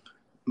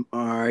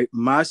 All right,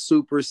 my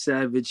super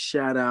savage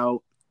shout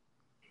out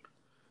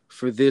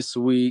for this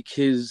week.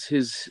 His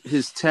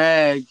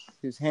tag,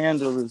 his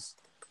handle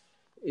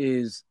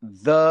is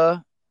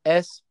the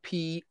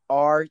SPRTZ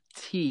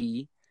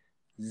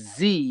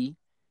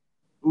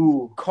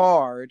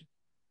card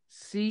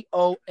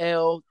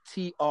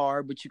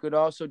COLTR, but you could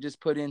also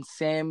just put in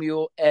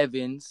Samuel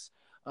Evans.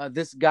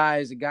 This guy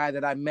is a guy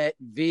that I met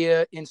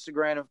via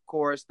Instagram, of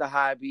course, the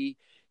hobby.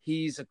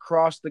 He's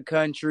across the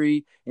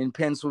country in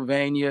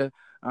Pennsylvania.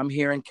 I'm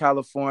here in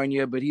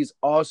California, but he's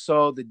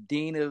also the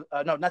dean of,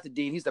 no, not the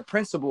dean. He's the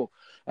principal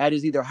at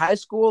his either high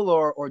school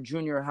or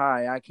junior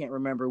high. I can't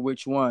remember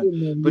which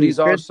one, but he's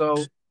also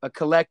a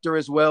collector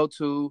as well,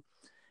 too.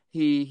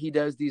 He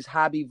does these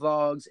hobby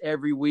vlogs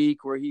every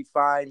week where he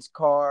finds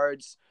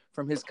cards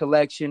from his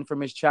collection,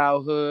 from his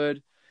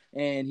childhood,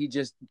 and he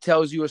just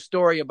tells you a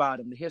story about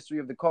him, the history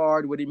of the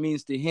card, what it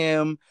means to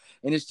him,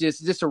 and it's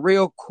just a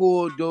real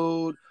cool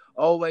dude.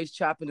 Always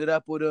chopping it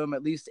up with him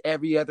at least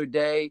every other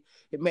day.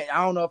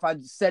 I don't know if I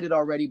said it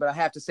already, but I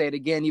have to say it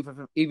again,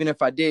 even if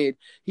I did.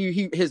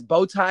 His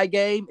bow tie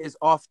game is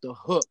off the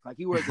hook. Like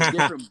he wears a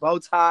different bow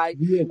tie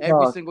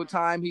every single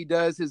time he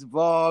does his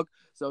vlog.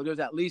 So there's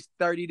at least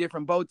 30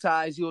 different bow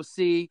ties you'll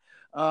see.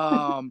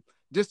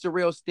 Just a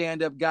real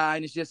stand-up guy,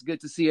 and it's just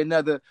good to see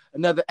another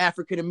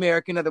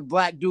African-American, another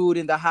black dude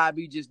in the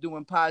hobby just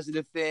doing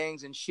positive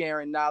things and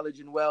sharing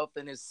knowledge and wealth,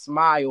 and his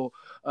smile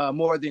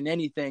more than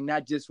anything,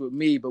 not just with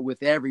me, but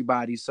with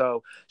everybody.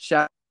 So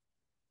shout out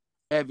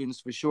Evans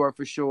for sure.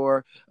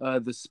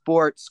 The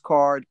sports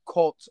card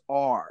Colts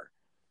R.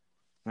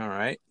 All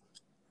right.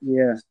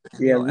 Yeah.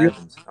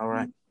 Evans. All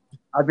right.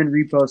 I've been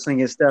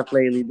reposting his stuff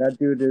lately. That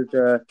dude is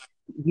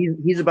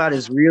he's about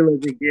as real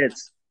as it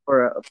gets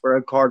for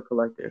a card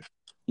collector.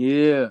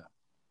 Yeah.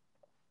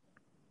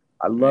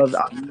 I love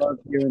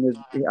hearing his.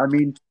 I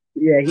mean,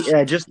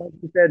 yeah, just like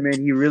you said, man,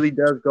 he really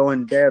does go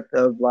in depth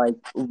of like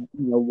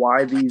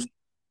why these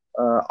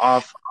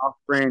off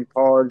brand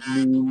cards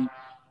mean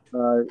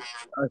a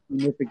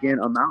significant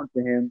amount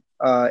to him.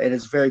 And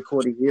it's very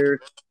cool to hear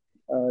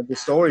the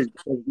stories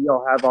because we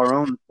all have our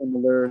own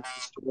similar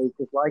stories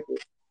just like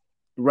it.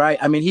 Right.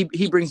 I mean,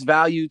 he brings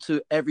value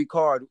to every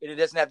card, and it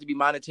doesn't have to be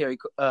monetary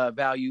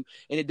value,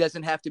 and it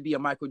doesn't have to be a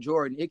Michael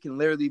Jordan. It can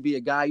literally be a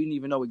guy you didn't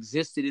even know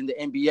existed in the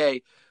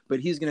NBA, but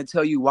he's going to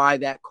tell you why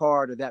that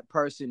card or that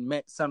person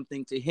meant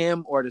something to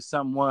him or to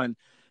someone.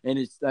 And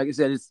it's like I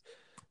said,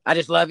 I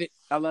just love it.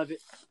 I love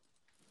it.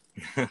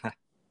 I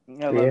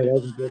love it.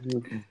 That's a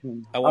good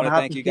one. I want to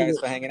thank you guys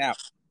for hanging out.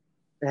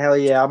 Hell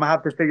yeah, I'm gonna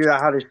have to figure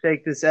out how to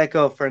shake this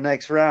echo for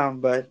next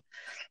round, but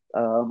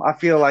I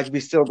feel like we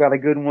still got a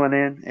good one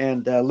in,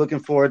 and looking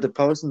forward to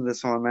posting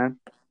this one, man.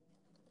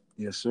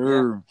 Yes,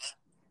 sir. Yeah.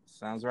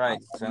 Sounds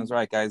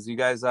right, guys. You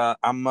guys,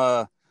 I'm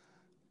a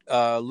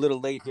little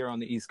late here on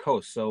the East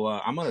Coast, so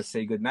I'm gonna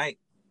say good night.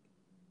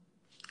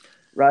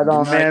 Right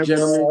on, Good night, man.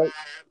 gentlemen.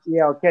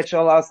 Yeah, I'll catch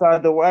y'all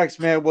outside the wax,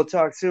 man. We'll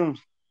talk soon.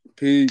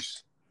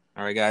 Peace.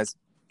 All right, guys.